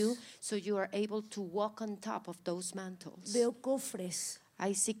of ellos. you so you are able to walk on top of those mantles. Veo cofres.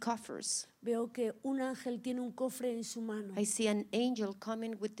 I see coffers. Veo que un ángel tiene un cofre en su mano. I see an angel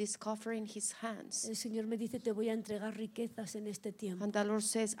coming with this coffer in his hands. El Señor me dice, te voy a entregar riquezas en este tiempo. And the Lord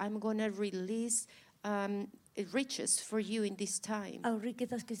says, I'm going to release riches for you in this time. Hay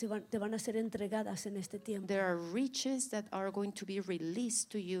riquezas que te van a ser entregadas en este tiempo. There are riches that are going to be released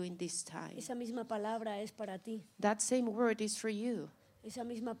to you in this time. Esa misma palabra es para ti. That same word is for you. Esa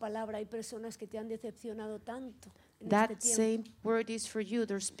misma palabra, hay personas que te han decepcionado tanto en That este tiempo. same word is for you.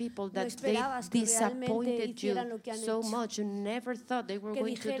 There's people that they esperabas que realmente disappointed you hicieran lo que han so hecho. much. You never thought they were Que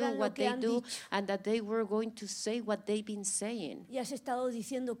going to do dijeran lo what que they han do dicho. and that they were going to say what they've been saying. Y has estado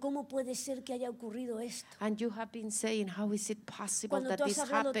diciendo, ¿cómo puede ser que haya ocurrido esto? And you have been saying, how is it possible Cuando that tú has this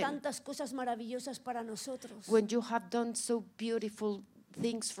hablado happened? tantas cosas maravillosas para nosotros. When you have done so beautiful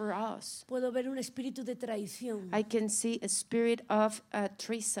things for us. Puedo ver un espíritu de traición. I can see a spirit of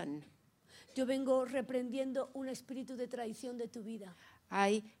treason. Yo vengo reprendiendo un espíritu de traición de tu vida.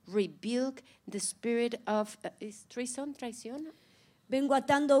 I rebuke the spirit of is treason, traición? Vengo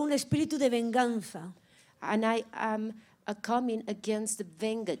atando un espíritu de venganza. And I am coming against the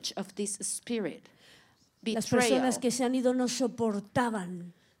vengeance of this spirit. Las Betrayal. personas que se han ido no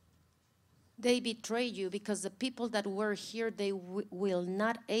soportaban. They betray you because the people that were here, they will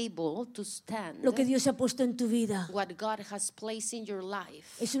not able to stand Lo que Dios ha puesto en tu vida what God has placed in your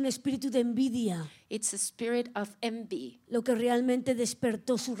life. es un espíritu de envidia, It's a spirit of envy. lo que realmente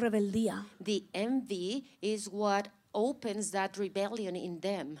despertó su rebeldía. The envy is what opens that rebellion in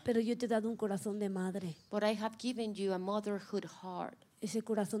them. Pero yo te he dado un corazón de madre. But I have given you a motherhood heart. Ese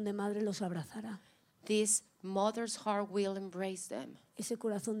corazón de madre los abrazará. This mother's heart will embrace them. Ese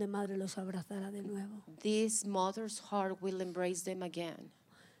corazón de madre los abrazará de nuevo. This mother's heart will embrace them again.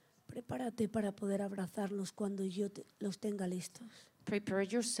 Prepárate para poder abrazarlos cuando yo los tenga listos. Prepare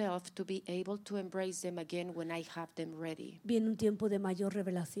yourself to be able to embrace them again when I have them ready. Viene un tiempo de mayor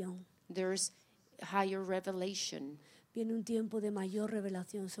revelación. There's higher revelation. Viene un tiempo de mayor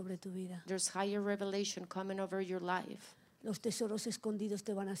revelación sobre tu vida. There's higher revelation coming over your life. Los tesoros escondidos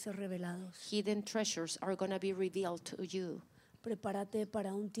te van a ser revelados. Hidden treasures are going to be revealed to you. Prepárate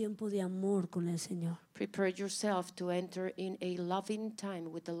para un tiempo de amor con el Señor. Prepare yourself to enter in a loving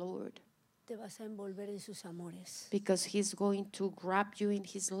time with the Lord, Te vas a envolver en sus amores. because He's going to grab you in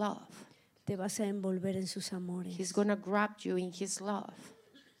His love. Te vas a envolver en sus amores. He's going to grab you in His love.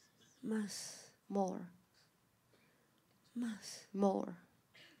 Más, More, más, more,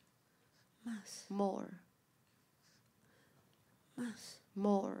 más, more, más,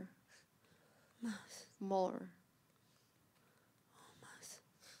 more, más, more,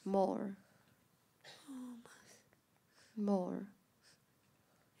 more, more.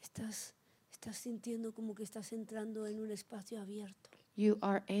 Estás sintiendo como que estás entrando en un espacio abierto. You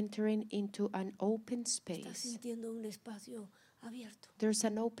are entering into an open Estás space. sintiendo un espacio abierto, There's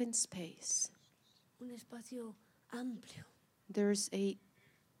an open space. un espacio amplio. There's a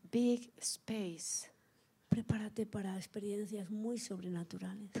big space. Prepárate para experiencias muy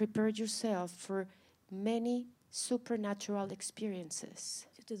sobrenaturales. Prepare yourself for many supernatural experiences.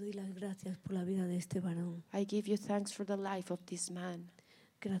 Yo te doy las gracias por la vida de este varón. I give you thanks for the life of this man.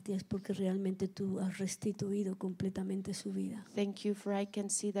 Gracias porque realmente tú has restituido completamente su vida. Thank you for I can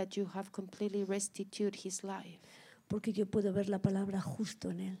see that you have completely restituted his life. Porque yo puedo ver la palabra justo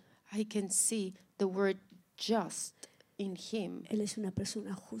en él. I can see the word just in him. Él es una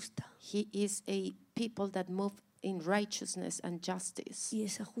persona justa. He is a people that move in righteousness and justice. Y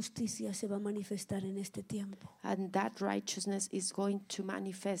esa justicia se va a manifestar en este tiempo. And that righteousness is going to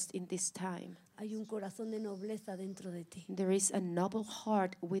manifest in this time. Hay un corazón de nobleza dentro de ti. There is a noble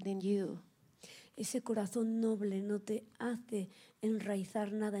heart within you. Ese corazón noble no te hace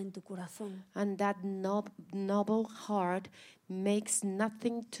enraizar nada en tu corazón. And that noble heart makes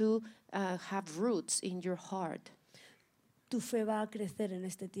nothing to have roots in your heart. Tu fe va a crecer en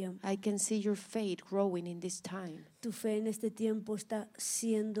este tiempo. I can see your faith growing in this time. Tu fe en este tiempo está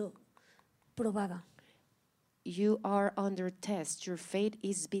siendo probada. You are under test. Your faith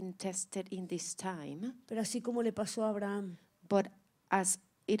is being tested in this time. Pero así como le pasó a Abraham, But as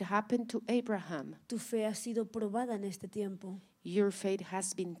it happened to Abraham, tu fe ha sido probada en este tiempo your faith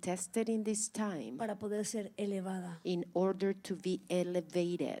has been tested in this time para poder ser elevada. in order to be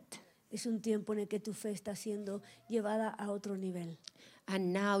elevated. Es un tiempo en el que tu fe está siendo llevada a otro nivel.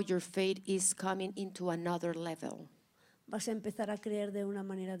 And now your faith is coming into another level. vas a empezar a creer de una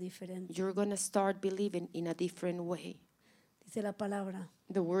manera diferente. You're going to start believing in a different way. Dice la palabra,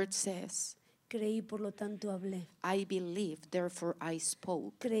 The word says, creí, por lo tanto hablé. I believed, therefore I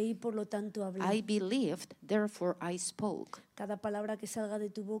spoke. Creí, por lo tanto hablé. I believed, therefore I spoke. Cada palabra que salga de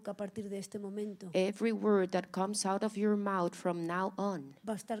tu boca a partir de este momento Every word that comes out of your mouth from now on,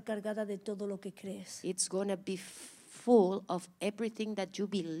 va a estar cargada de todo lo que crees. it's going to be full of everything that you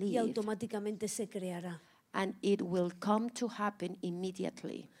Y believe, automáticamente se creará. and it will come to happen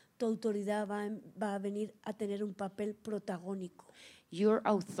immediately. Tu autoridad va a venir a tener un papel protagónico. Your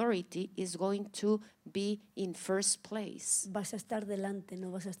authority is going to be in first place. Vas a estar delante,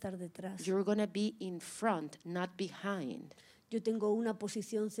 no vas a estar detrás. You're going to be in front, not behind. Yo tengo una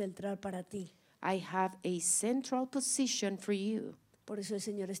posición central para ti. I have a central position for you. Por eso el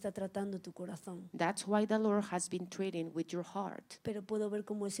Señor está tratando tu corazón. That's why the Lord has been treating with your heart. Pero puedo ver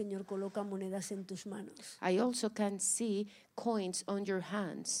cómo el Señor coloca monedas en tus manos. I also can see coins on your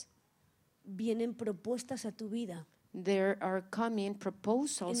hands. Vienen propuestas a tu vida There are coming en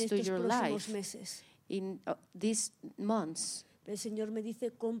proposals to estos your próximos life meses. in these months. El Señor me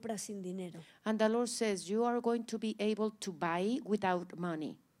dice, compra sin dinero. And the Lord says you are going to be able to buy without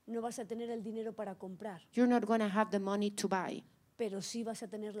money. No vas a tener el dinero para comprar, You're not going to have the money to buy, pero sí vas a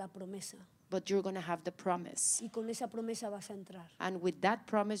tener la promesa. but you're going to have the promise. Y con esa promesa vas a entrar. And with that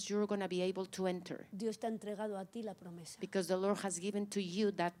promise, you're going to be able to enter, Dios te ha entregado a ti la promesa. because the Lord has given to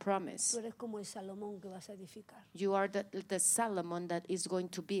you that Tú promise. eres como el Salomón que vas a edificar. You are the Solomon that is going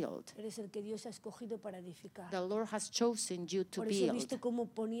to build. Eres el que Dios ha escogido para edificar. The Lord has chosen you to Por eso he build. visto cómo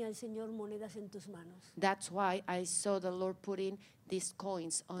ponía el Señor monedas en tus manos. That's why I saw the Lord putting these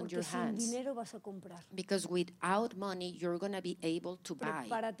coins on Porque your sin hands. dinero vas a comprar. Because without money, you're going to be able to buy.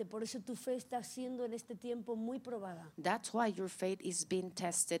 Prepárate, por eso tu fe está siendo en este tiempo muy probada. That's why your faith is being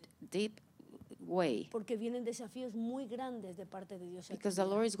tested deep way. Porque vienen desafíos muy grandes de parte de Dios. a tu Because the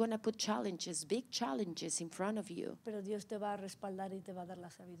vida. Lord is going to put challenges, big challenges in front of you. Pero Dios te va a respaldar y te va a dar la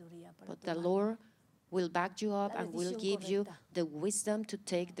sabiduría para But the tomar. Lord will back you up La and will decisión give you correcta. the wisdom to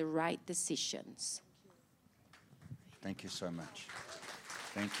take the right decisions. Thank you so much.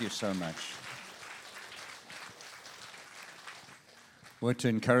 Thank you so much. I want to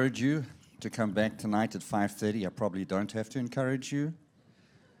encourage you to come back tonight at 5:30. I probably don't have to encourage you.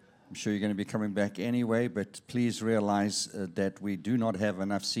 I'm sure you're going to be coming back anyway, but please realize that we do not have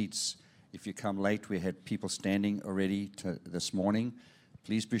enough seats. If you come late, we had people standing already this morning.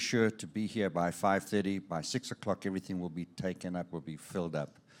 Please be sure to be here by 5:30. By 6 o'clock, everything will be taken up, will be filled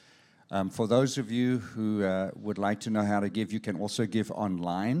up. For those of you who would like to know how to give, you can also give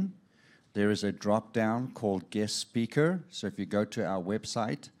online. There is a drop-down called Guest Speaker. So if you go to our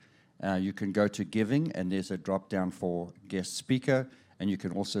website, you can go to Giving, and there's a drop-down for Guest Speaker, and you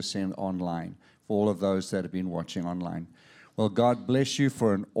can also send online for all of those that have been watching online. Well, God bless you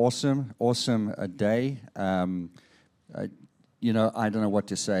for an awesome day. You know, I don't know what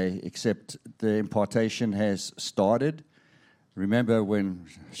to say, except the impartation has started. Remember when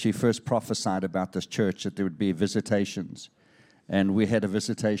she first prophesied about this church that there would be visitations. And we had a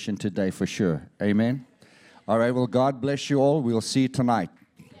visitation today for sure. Amen? All right, well, God bless you all. We'll see you tonight.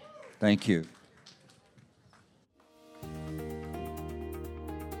 Thank you.